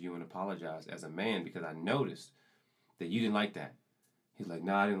come to you and apologize as a man because I noticed that you didn't like that. He's like,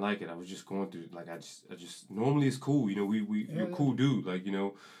 nah, I didn't like it. I was just going through, like, I just normally it's cool. You know, you're a cool dude. Like, you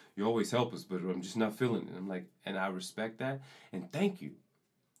know, you always help us, but I'm just not feeling it. I'm like, and I respect that. And thank you.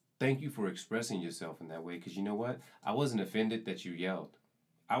 Thank you for expressing yourself in that way. Because you know what? I wasn't offended that you yelled.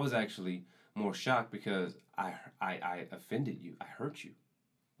 I was actually more shocked because I offended you. I hurt you.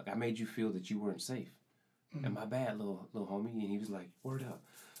 Like, I made you feel that you weren't safe. Mm-hmm. And my bad, little homie. And he was like, word up.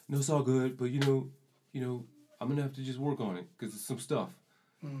 No, it's all good, but you know, I'm going to have to just work on it because it's some stuff.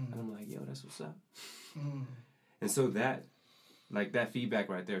 Mm. And I'm like, yo, that's what's up. Mm. And so that feedback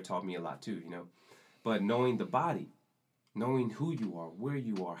right there taught me a lot too, you know. But knowing the body, knowing who you are, where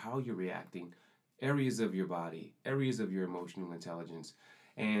you are, how you're reacting, areas of your body, areas of your emotional intelligence,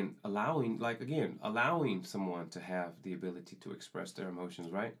 and allowing someone to have the ability to express their emotions,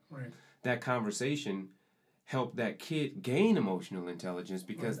 right? Right. That conversation helped that kid gain emotional intelligence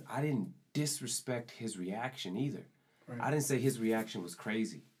because I didn't disrespect his reaction either. Right. I didn't say his reaction was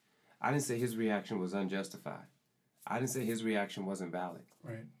crazy. I didn't say his reaction was unjustified. I didn't say his reaction wasn't valid.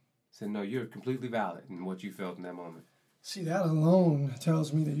 Right. I said, no, you're completely valid in what you felt in that moment. See, that alone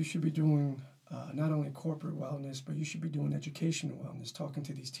tells me that you should be doing not only corporate wellness, but you should be doing educational wellness, talking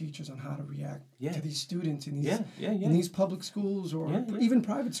to these teachers on how to react to these students in these in these public schools or even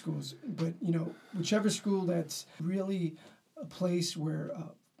private schools. But, you know, whichever school that's really a place where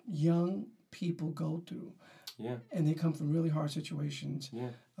young people go to, and they come from really hard situations,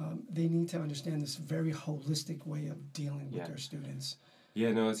 they need to understand this very holistic way of dealing with their students.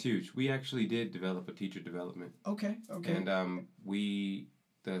 Yeah, no, it's huge. We actually did develop a teacher development. Okay. And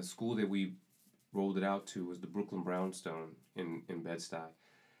the school that we rolled it out to was the Brooklyn Brownstone in Bed-Stuy.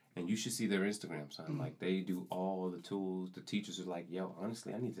 And you should see their Instagram, son. Like, they do all the tools. The teachers are like, yo,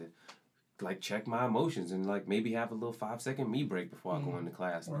 honestly, I need to, like, check my emotions and, like, maybe have a little 5-second me break before I go into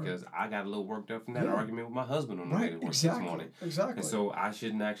class because I got a little worked up from that argument with my husband on the way to work this morning. Exactly. And so I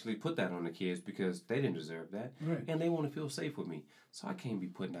shouldn't actually put that on the kids because they didn't deserve that. Right. And they want to feel safe with me. So I can't be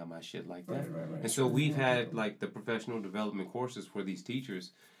putting out my shit like that. Right. And so we've had, like, the professional development courses for these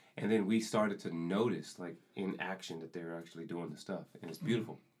teachers. And then we started to notice, like, in action that they're actually doing the stuff. And it's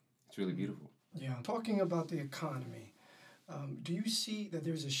beautiful. It's really beautiful. Yeah. Talking about the economy, do you see that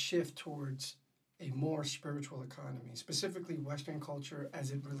there's a shift towards a more spiritual economy, specifically Western culture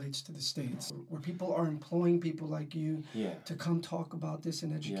as it relates to the States, where people are employing people like you Yeah. to come talk about this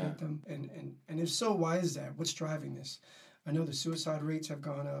and educate them? And if so, why is that? What's driving this? I know the suicide rates have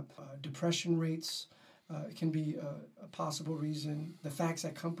gone up, depression rates can be a possible reason. The fact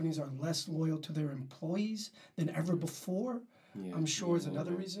that companies are less loyal to their employees than ever before, Yeah. I'm sure is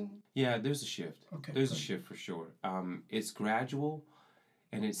another reason. Yeah, there's a shift. Okay, There's good. a shift for sure. It's gradual,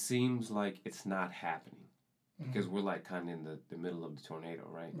 and it seems like it's not happening because we're like kind of in the middle of the tornado,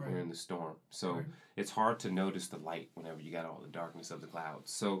 right? Right. We're in the storm. So Right. it's hard to notice the light whenever you got all the darkness of the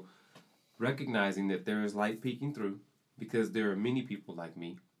clouds. So recognizing that there is light peeking through because there are many people like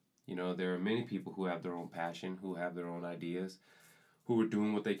me. You know, there are many people who have their own passion, who have their own ideas, who are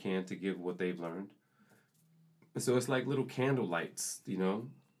doing what they can to give what they've learned. So it's like little candle lights, you know,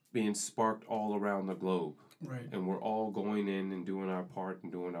 being sparked all around the globe. Right. And we're all going in and doing our part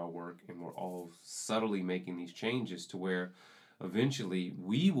and doing our work, and we're all subtly making these changes to where eventually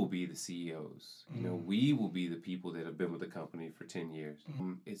we will be the CEOs. You know, we will be the people that have been with the company for 10 years.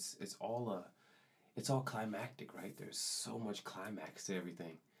 It's all climactic, right? There's so much climax to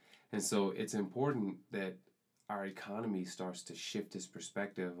everything. And so it's important that our economy starts to shift its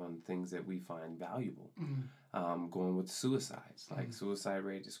perspective on things that we find valuable. Going with suicides, like suicide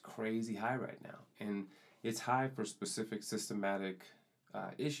rate is crazy high right now, and it's high for specific systematic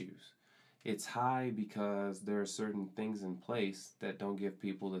issues. It's high because there are certain things in place that don't give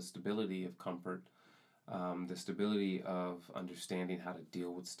people the stability of comfort, the stability of understanding how to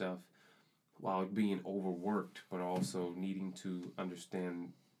deal with stuff while being overworked, but also needing to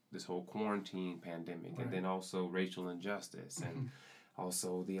understand this whole quarantine pandemic, and then also racial injustice, and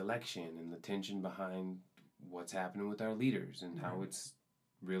also the election and the tension behind what's happening with our leaders and how it's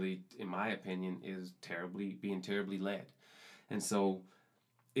really, in my opinion, is being terribly led. And so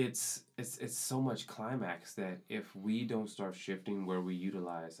it's so much climax that if we don't start shifting where we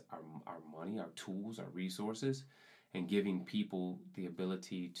utilize our money, our tools, our resources, and giving people the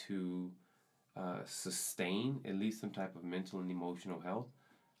ability to sustain at least some type of mental and emotional health,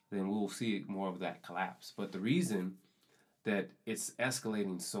 then we'll see more of that collapse. But the reason that it's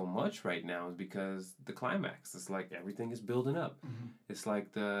escalating so much right now is because the climax. It's like everything is building up. It's like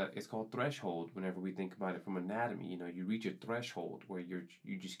it's called threshold whenever we think about it from anatomy. You know, you reach a threshold where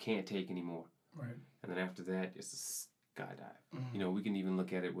you just can't take anymore. Right. And then after that, it's a skydive. You know, we can even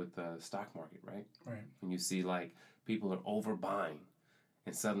look at it with the stock market, right? Right. And you see like people are overbuying,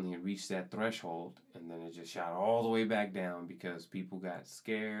 and suddenly it reached that threshold, and then it just shot all the way back down because people got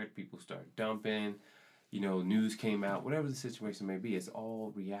scared, people started dumping, you know, news came out, whatever the situation may be, it's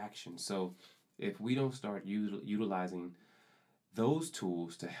all reaction. So if we don't start utilizing those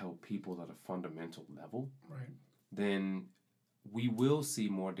tools to help people at a fundamental level, then we will see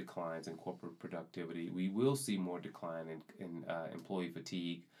more declines in corporate productivity. We will see more decline in employee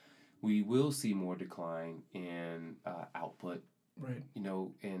fatigue. We will see more decline in output. Right. You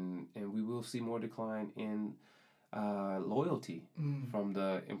know, and we will see more decline in loyalty from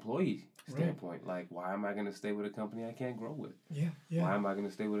the employee standpoint. Like, why am I going to stay with a company I can't grow with? Yeah. Yeah. Why am I going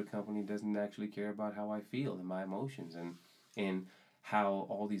to stay with a company that doesn't actually care about how I feel and my emotions and how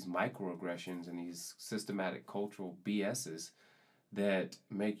all these microaggressions and these systematic cultural BSs that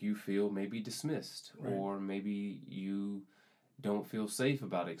make you feel maybe dismissed, or maybe you don't feel safe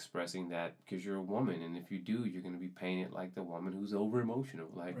about expressing that because you're a woman, and if you do, you're going to be painted like the woman who's over emotional,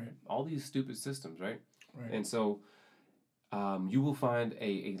 like all these stupid systems, right? And so you will find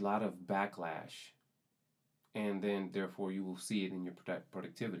a lot of backlash, and then therefore you will see it in your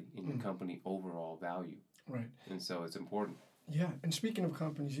productivity, in your company overall value. Right. And so it's important. Yeah, and speaking of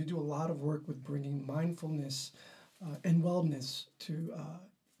companies, you do a lot of work with bringing mindfulness and wellness to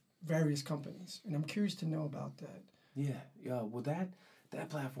various companies, and I'm curious to know about that. Yeah. Well, that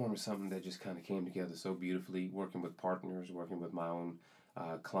platform is something that just kind of came together so beautifully, working with partners, working with my own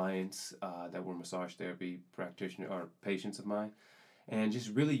clients that were massage therapy practitioners or patients of mine, and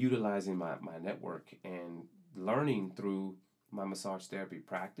just really utilizing my network and learning through my massage therapy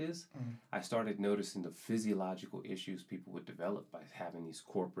practice. I started noticing the physiological issues people would develop by having these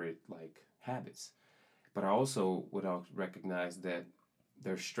corporate like habits. But I also would recognize that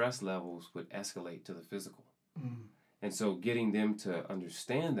their stress levels would escalate to the physical. And so getting them to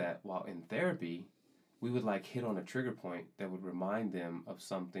understand that while in therapy, we would like hit on a trigger point that would remind them of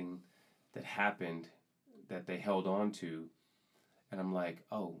something that happened that they held on to. And I'm like,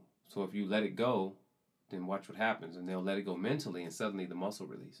 oh, so if you let it go, then watch what happens. And they'll let it go mentally, and suddenly the muscle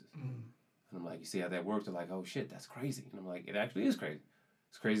releases. And I'm like, you see how that works? They're like, oh shit, that's crazy. And I'm like, it actually is crazy.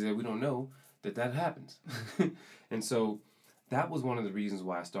 It's crazy that we don't know that happens. And so that was one of the reasons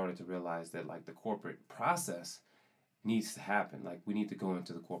why I started to realize that like the corporate process needs to happen. Like we need to go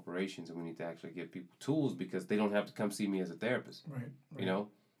into the corporations and we need to actually give people tools because they don't have to come see me as a therapist. Right. You know,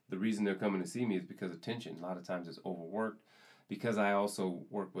 the reason they're coming to see me is because of tension. A lot of times it's overworked. Because I also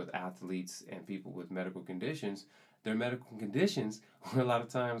work with athletes and people with medical conditions, their medical conditions were a lot of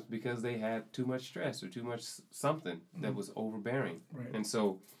times because they had too much stress or too much something that was overbearing. Right. And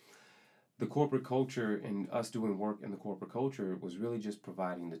so the corporate culture and us doing work in the corporate culture was really just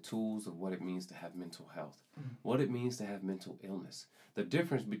providing the tools of what it means to have mental health, what it means to have mental illness, the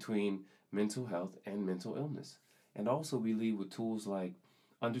difference between mental health and mental illness. And also we lead with tools like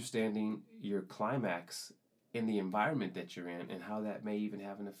understanding your climax in the environment that you're in and how that may even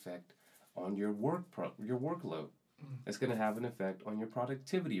have an effect on your your workload. It's going to have an effect on your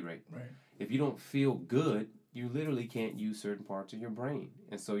productivity rate. Right. If you don't feel good, you literally can't use certain parts of your brain.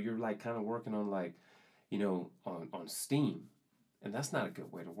 And so you're like kind of working on like, you know, on steam. And that's not a good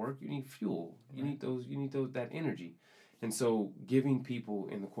way to work. You need fuel. You need that energy. And so giving people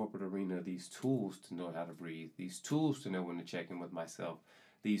in the corporate arena these tools to know how to breathe, these tools to know when to check in with myself,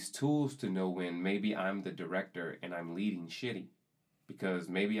 these tools to know when maybe I'm the director and I'm leading shitty because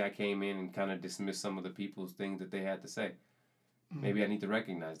maybe I came in and kind of dismissed some of the people's things that they had to say. Maybe I need to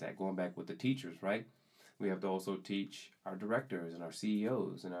recognize that. Going back with the teachers, right? We have to also teach our directors and our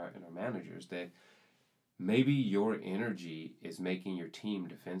CEOs and our managers that maybe your energy is making your team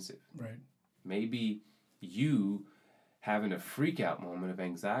defensive. Right. Maybe you having a freak out moment of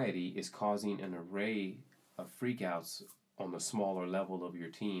anxiety is causing an array of freakouts on the smaller level of your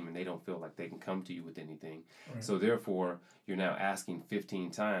team and they don't feel like they can come to you with anything. Right. So therefore, you're now asking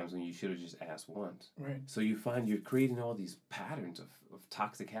 15 times when you should have just asked once. Right. So you find you're creating all these patterns of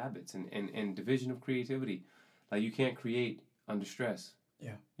toxic habits and division of creativity. Like you can't create under stress.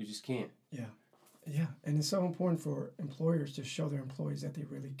 Yeah. You just can't. Yeah. Yeah. And it's so important for employers to show their employees that they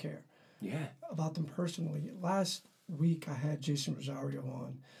really care. Yeah. About them personally. Last week I had Jason Rosario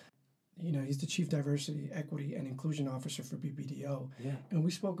on. You know, he's the Chief Diversity, Equity, and Inclusion Officer for BBDO. Yeah. And we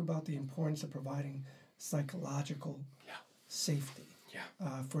spoke about the importance of providing psychological safety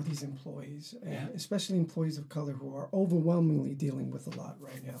for these employees, and especially employees of color who are overwhelmingly dealing with a lot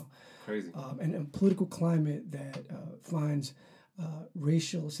right now. Crazy. And a political climate that finds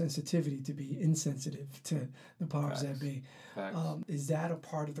racial sensitivity to be insensitive to the powers that be. Is that a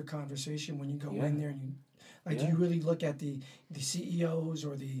part of the conversation when you go in there and you, do you really look at the CEOs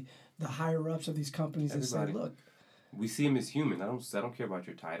or the higher ups of these companies and say, look, we see them as human. I don't care about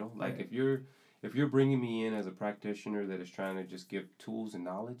your title. Like if you're bringing me in as a practitioner that is trying to just give tools and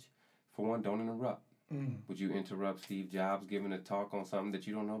knowledge, for one, don't interrupt. Would you interrupt Steve Jobs giving a talk on something that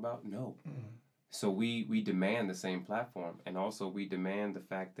you don't know about? No. So we demand the same platform, and also we demand the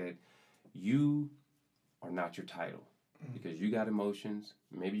fact that you are not your title. Because you got emotions.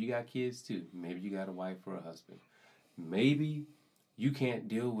 Maybe you got kids too. Maybe you got a wife or a husband. Maybe you can't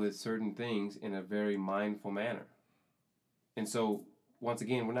deal with certain things in a very mindful manner. And so, once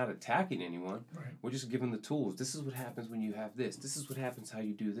again, we're not attacking anyone. Right. We're just giving the tools. This is what happens when you have this. This is what happens how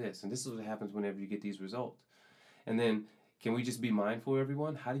you do this. And this is what happens whenever you get these results. And then, can we just be mindful,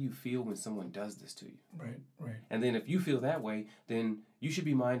 everyone? How do you feel when someone does this to you? Right, right. And then if you feel that way, then you should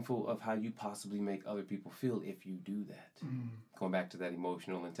be mindful of how you possibly make other people feel if you do that. Going back to that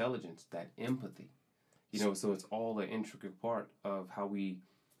emotional intelligence, that empathy. You know, so it's all an intricate part of how we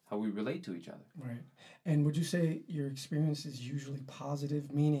relate to each other. Right. And would you say your experience is usually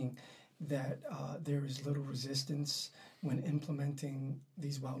positive, meaning that there is little resistance when implementing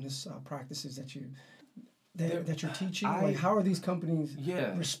these wellness practices that you're teaching? Like, how are these companies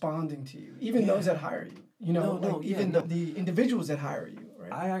responding to you? Even those that hire you, you know, the individuals that hire you,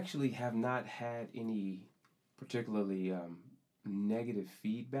 right? I actually have not had any particularly negative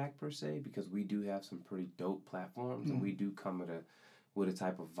feedback per se, because we do have some pretty dope platforms and we do come with a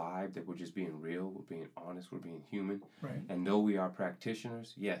type of vibe that we're just being real, we're being honest, we're being human. Right. And though we are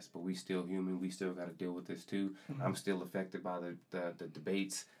practitioners, yes, but we still human, we still got to deal with this too. I'm still affected by the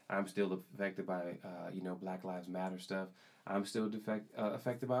debates. I'm still affected by, Black Lives Matter stuff. I'm still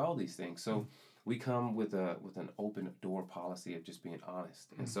affected by all these things. So we come with an open door policy of just being honest.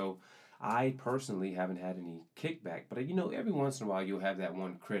 And so I personally haven't had any kickback, but every once in a while you'll have that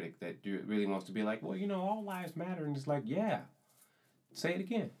one critic that really wants to be like, well, all lives matter. And it's like, yeah, say it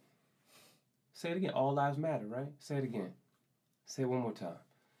again. Say it again. All lives matter, right? Say it again. Say it one more time.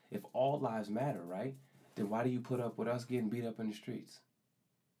 If all lives matter, right, then why do you put up with us getting beat up in the streets?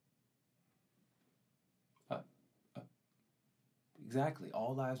 Exactly.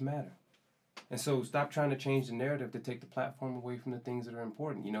 All lives matter. And so stop trying to change the narrative to take the platform away from the things that are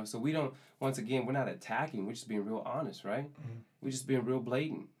important, you know? So we don't, once again, we're not attacking. We're just being real honest, right? Mm-hmm. We're just being real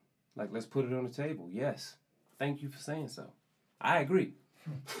blatant. Like, let's put it on the table. Yes. Thank you for saying so. I agree.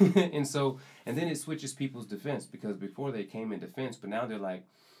 And so, and then it switches people's defense, because before they came in defense, but now they're like,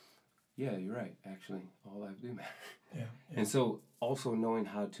 yeah, you're right. Actually, all lives do matter. Yeah. And so also knowing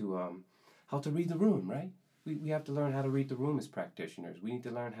how to read the room, right? We have to learn how to read the room as practitioners. We need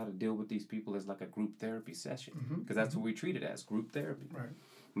to learn how to deal with these people as like a group therapy session, because that's what we treat it as, group therapy. Right.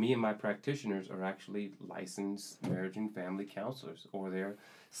 Me and my practitioners are actually licensed marriage and family counselors, or they're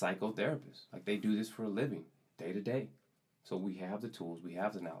psychotherapists. Like, they do this for a living, day to day. So we have the tools, we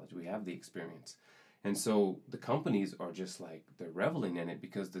have the knowledge, we have the experience. And so the companies are just like, they're reveling in it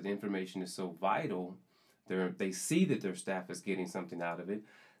because the information is so vital. They see that their staff is getting something out of it.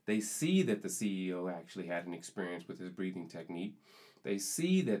 They see that the CEO actually had an experience with his breathing technique. They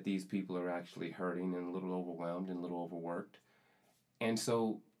see that these people are actually hurting and a little overwhelmed and a little overworked. And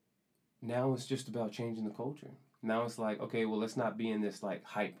so now it's just about changing the culture. Now it's like, okay, well, let's not be in this like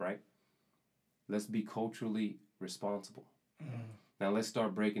hype, right? Let's be culturally responsible. Now let's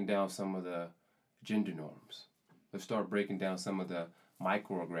start breaking down some of the gender norms. Let's start breaking down some of the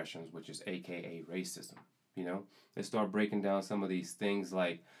microaggressions, which is AKA racism. You know, let's start breaking down some of these things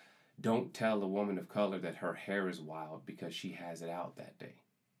like, don't tell a woman of color that her hair is wild because she has it out that day.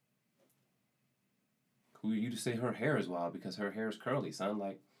 Who are you to say her hair is wild because her hair is curly, son?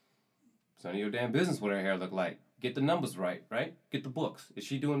 Like, it's none of your damn business what her hair look like. Get the numbers right? Get the books. Is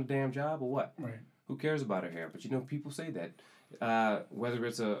she doing the damn job or what? Right. Who cares about her hair? But you know, people say that, whether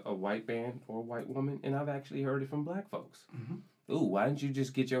it's a white man or a white woman, and I've actually heard it from black folks. Ooh, why didn't you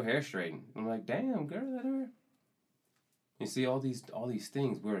just get your hair straightened? I'm like, damn, girl, that hair. You see, all these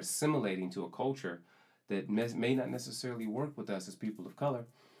things we're assimilating to a culture that may not necessarily work with us as people of color.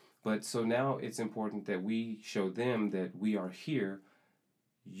 But so now it's important that we show them that we are here.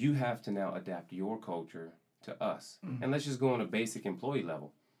 You have to now adapt your culture to us. And let's just go on a basic employee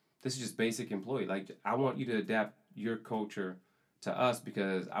level. This is just basic employee. Like, I want you to adapt your culture to us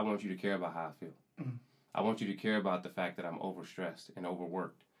because I want you to care about how I feel. I want you to care about the fact that I'm overstressed and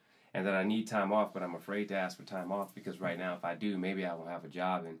overworked, and that I need time off, but I'm afraid to ask for time off because right now, if I do, maybe I won't have a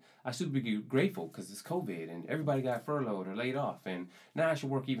job. And I should be grateful because it's COVID and everybody got furloughed or laid off. And now I should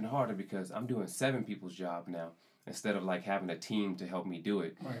work even harder because I'm doing 7 people's job now instead of like having a team to help me do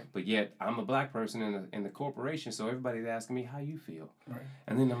it. Right. But yet I'm a black person in the corporation, so everybody's asking me how you feel. Right.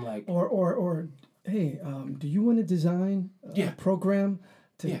 And then I'm like, or hey, do you want to design a program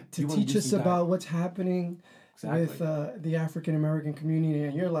to teach us about what's happening with the African American community?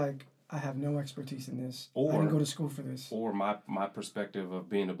 And you're like, I have no expertise in this. I didn't go to school for this. Or my perspective of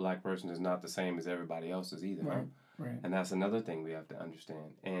being a black person is not the same as everybody else's either. Right. Huh? Right. And that's another thing we have to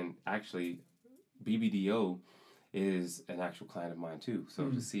understand. And actually, BBDO is an actual client of mine too. So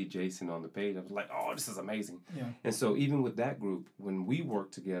to see Jason on the page, I was like, oh, this is amazing. Yeah. And so even with that group, when we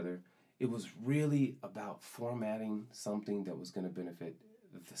worked together, it was really about formatting something that was going to benefit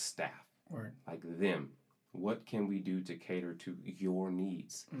the staff, Right. like them. What can we do to cater to your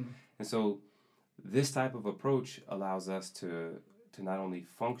needs? And so this type of approach allows us to not only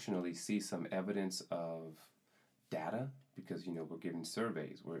functionally see some evidence of data, because, you know, we're giving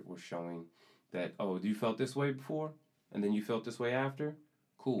surveys. We're showing that, oh, you felt this way before, and then you felt this way after?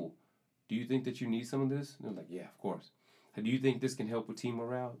 Cool. Do you think that you need some of this? And they're like, yeah, of course. Do you think this can help with team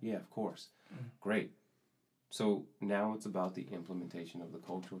morale? Yeah, of course. Great. So now it's about the implementation of the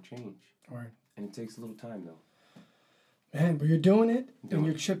cultural change. Right. And it takes a little time, though. Man, but you're doing it, and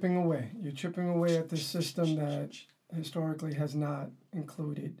you're chipping away. You're chipping away at this system that historically has not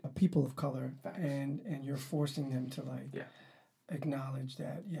included people of color, and you're forcing them to acknowledge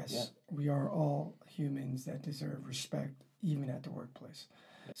that, yes, we are all humans that deserve respect, even at the workplace.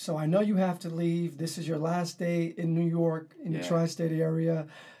 So I know you have to leave. This is your last day in New York, in the tri-state area.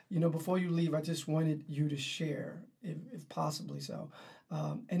 You know, before you leave, I just wanted you to share, if possibly so,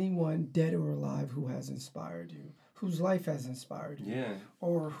 anyone dead or alive who has inspired you, whose life has inspired you,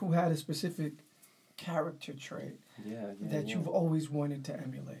 or who had a specific character trait that you've always wanted to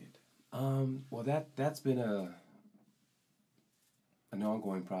emulate. Well, that's been an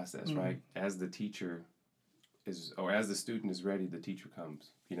ongoing process, right? As the teacher as the student is ready, the teacher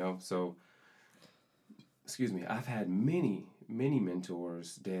comes, you know? So, excuse me, I've had many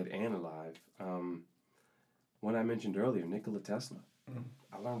mentors, dead and alive. One I mentioned earlier, Nikola Tesla.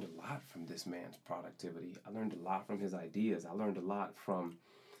 I learned a lot from this man's productivity. I learned a lot from his ideas. I learned a lot from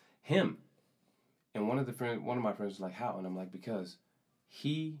him. And one of my friends was like, how? And I'm like, because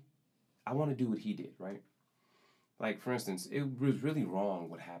I want to do what he did, right? Like, for instance, it was really wrong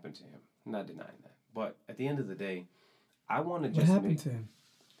what happened to him. I'm not denying that. But at the end of the day, I want to What just happened to him?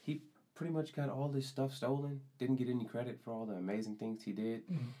 He pretty much got all this stuff stolen. Didn't get any credit for all the amazing things he did.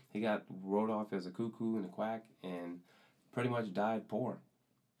 He got wrote off as a cuckoo and a quack, and pretty much died poor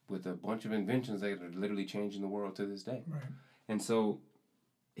with a bunch of inventions that are literally changing the world to this day. Right. And so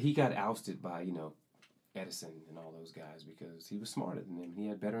he got ousted by, Edison and all those guys because he was smarter than them. He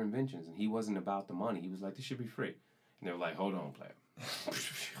had better inventions, and he wasn't about the money. He was like, this should be free. And they were like, hold on, player.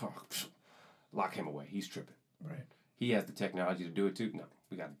 Lock him away. He's tripping. Right. He has the technology to do it too. No,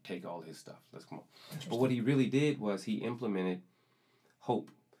 we got to take all his stuff. Let's come on. But what he really did was he implemented hope.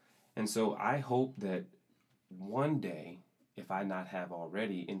 And so I hope that one day, if I not have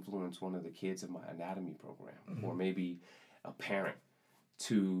already influenced one of the kids of my anatomy program, or maybe a parent,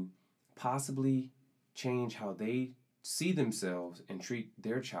 to possibly change how they see themselves and treat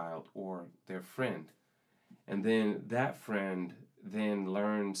their child or their friend. And then that friend then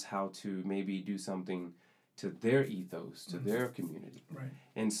learns how to maybe do something to their ethos, to their community. Right.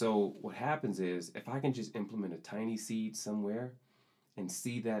 And so what happens is, if I can just implement a tiny seed somewhere and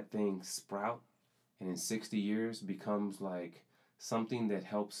see that thing sprout, and in 60 years becomes like something that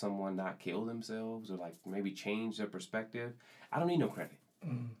helps someone not kill themselves or like maybe change their perspective, I don't need no credit.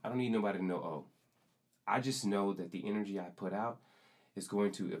 I don't need nobody to know, oh. I just know that the energy I put out is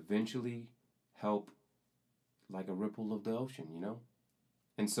going to eventually help like a ripple of the ocean,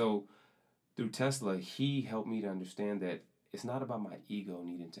 And so through Tesla, he helped me to understand that it's not about my ego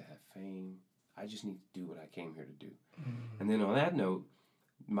needing to have fame. I just need to do what I came here to do. And then on that note,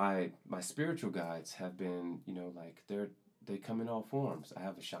 my spiritual guides have been, they come in all forms. I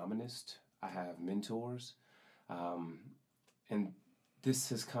have a shamanist. I have mentors. And this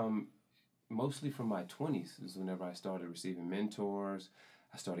has come mostly from my 20s is whenever I started receiving mentors.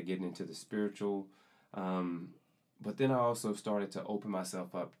 I started getting into the spiritual. But then I also started to open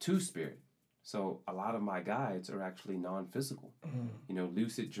myself up to spirit. So a lot of my guides are actually non-physical.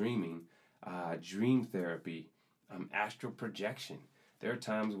 Lucid dreaming, dream therapy, astral projection. There are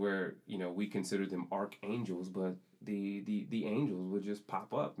times where, we consider them archangels, but the angels would just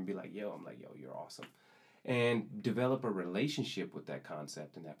pop up and be like, yo, I'm like, yo, you're awesome. And develop a relationship with that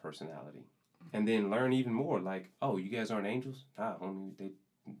concept and that personality. And then learn even more, like, oh, you guys aren't angels? Nah, homie,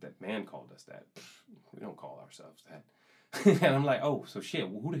 that man called us that. We don't call ourselves that. And I'm like, oh, so shit,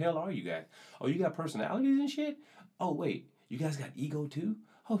 well, who the hell are you guys? Oh, you got personalities and shit? Oh, wait, you guys got ego too?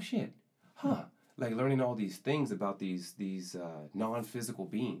 Oh, shit. Huh. Like learning all these things about these non-physical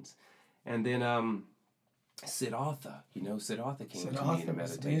beings. And then Siddhartha, Siddhartha came to me in a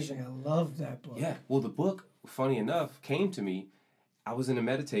meditation. Amazing. I love that book. Yeah. Well, the book, funny enough, came to me. I was in a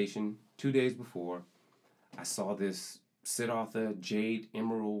meditation 2 days before. I saw this Siddhartha jade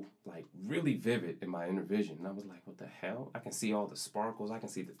emerald, like really vivid in my inner vision. And I was like, what the hell? I can see all the sparkles. I can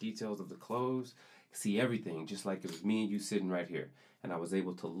see the details of the clothes. I can see everything, just like it was me and you sitting right here. And I was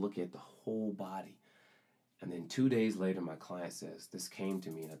able to look at the whole body. And then 2 days later, my client says, this came to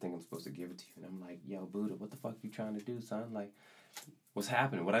me, and I think I'm supposed to give it to you. And I'm like, yo, Buddha, what the fuck you trying to do, son? Like, what's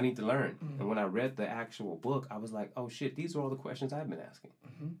happening? What I need to learn? And when I read the actual book, I was like, oh, shit, these are all the questions I've been asking.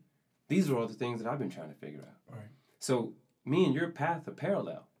 These are all the things that I've been trying to figure out. Right. So me and your path are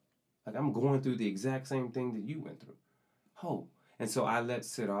parallel. Like, I'm going through the exact same thing that you went through. Oh. And so I let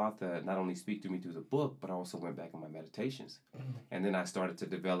Siddhartha not only speak to me through the book, but I also went back in my meditations. And then I started to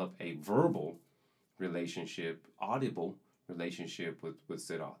develop a verbal relationship, audible relationship with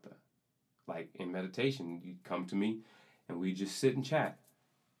Siddhartha. Like in meditation, you come to me and we just sit and chat.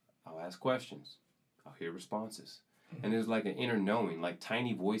 I'll ask questions. I'll hear responses. And there's like an inner knowing, like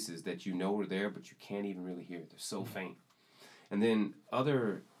tiny voices that you know are there, but you can't even really hear. They're so faint. And then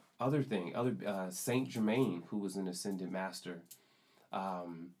Saint Germain, who was an ascended master,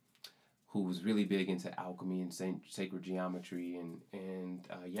 who was really big into alchemy and sacred geometry, and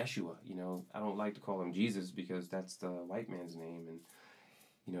Yeshua. I don't like to call him Jesus because that's the white man's name,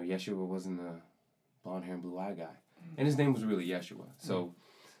 and Yeshua wasn't the blonde hair and blue eye guy, and his name was really Yeshua. So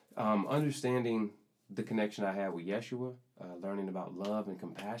understanding the connection I had with Yeshua, learning about love and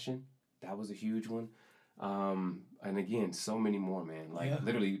compassion, that was a huge one. And again, so many more, man. Like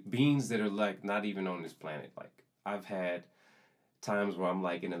literally beings that are like not even on this planet. Like I've had times where I'm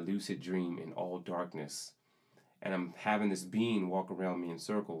like in a lucid dream in all darkness, and I'm having this being walk around me in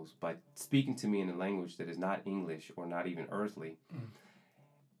circles by speaking to me in a language that is not English or not even earthly.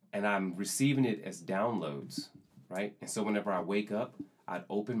 And I'm receiving it as downloads, right? And so whenever I wake up, I'd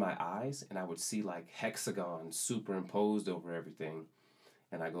open my eyes and I would see like hexagons superimposed over everything.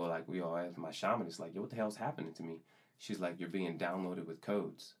 And I go like, we all ask my shaman, it's like, yo, what the hell's happening to me? She's like, you're being downloaded with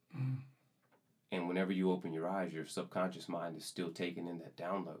codes. And whenever you open your eyes, your subconscious mind is still taking in that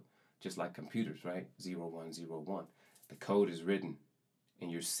download. just like computers, right? 0101. The code is written, and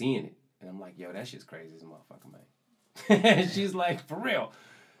you're seeing it. And I'm like, yo, that shit's crazy as a motherfucker, man. And she's like, for real.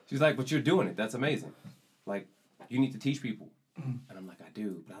 She's like, but you're doing it. That's amazing. Like, you need to teach people. And I'm like, I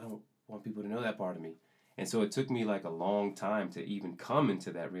do, but I don't want people to know that part of me. And so it took me like a long time to even come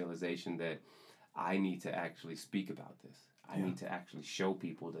into that realization that I need to actually speak about this. I need to actually show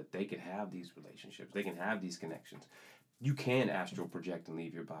people that they can have these relationships. They can have these connections. You can astral project and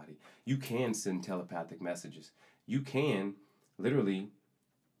leave your body. You can send telepathic messages. You can literally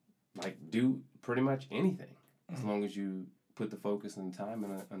like do pretty much anything as long as you put the focus and the time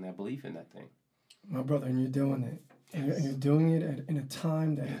and that belief in that thing. My brother, and you're doing it. And you're doing it in a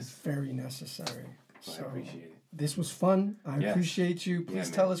time that is very necessary. Well, So I appreciate it. this was fun. I appreciate you. Please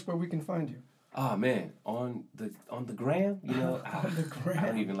man. tell us where we can find you. Oh man, on the gram, you know, On the gram. I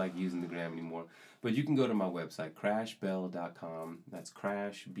don't even like using the gram anymore. But you can go to my website, crashbell.com. That's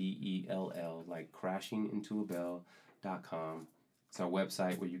crash, B-E-L-L, like crashing into a bell.com. It's our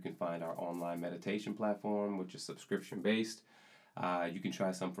website where you can find our online meditation platform, which is subscription based. You can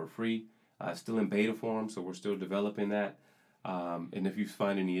try some for free. Still in beta form, so we're still developing that. And if you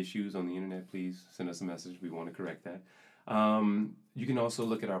find any issues on the internet, please send us a message. We want to correct that. You can also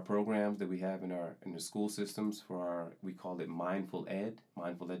look at our programs that we have in the school systems for we call it mindful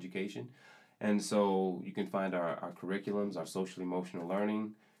education. And so you can find our curriculums, our social emotional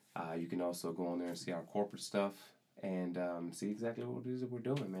learning. You can also go on there and see our corporate stuff and see exactly what it is that we're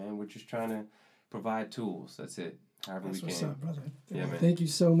doing, man. We're just trying to provide tools. That's it. However That's we can. what's up, brother. Yeah, man. Thank you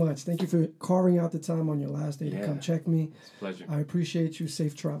so much. Thank you for carving out the time on your last day to come check me. It's a pleasure. I appreciate you.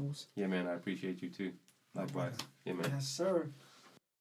 Safe travels. Yeah, man. I appreciate you too. Likewise. Yeah, man. Yes, sir.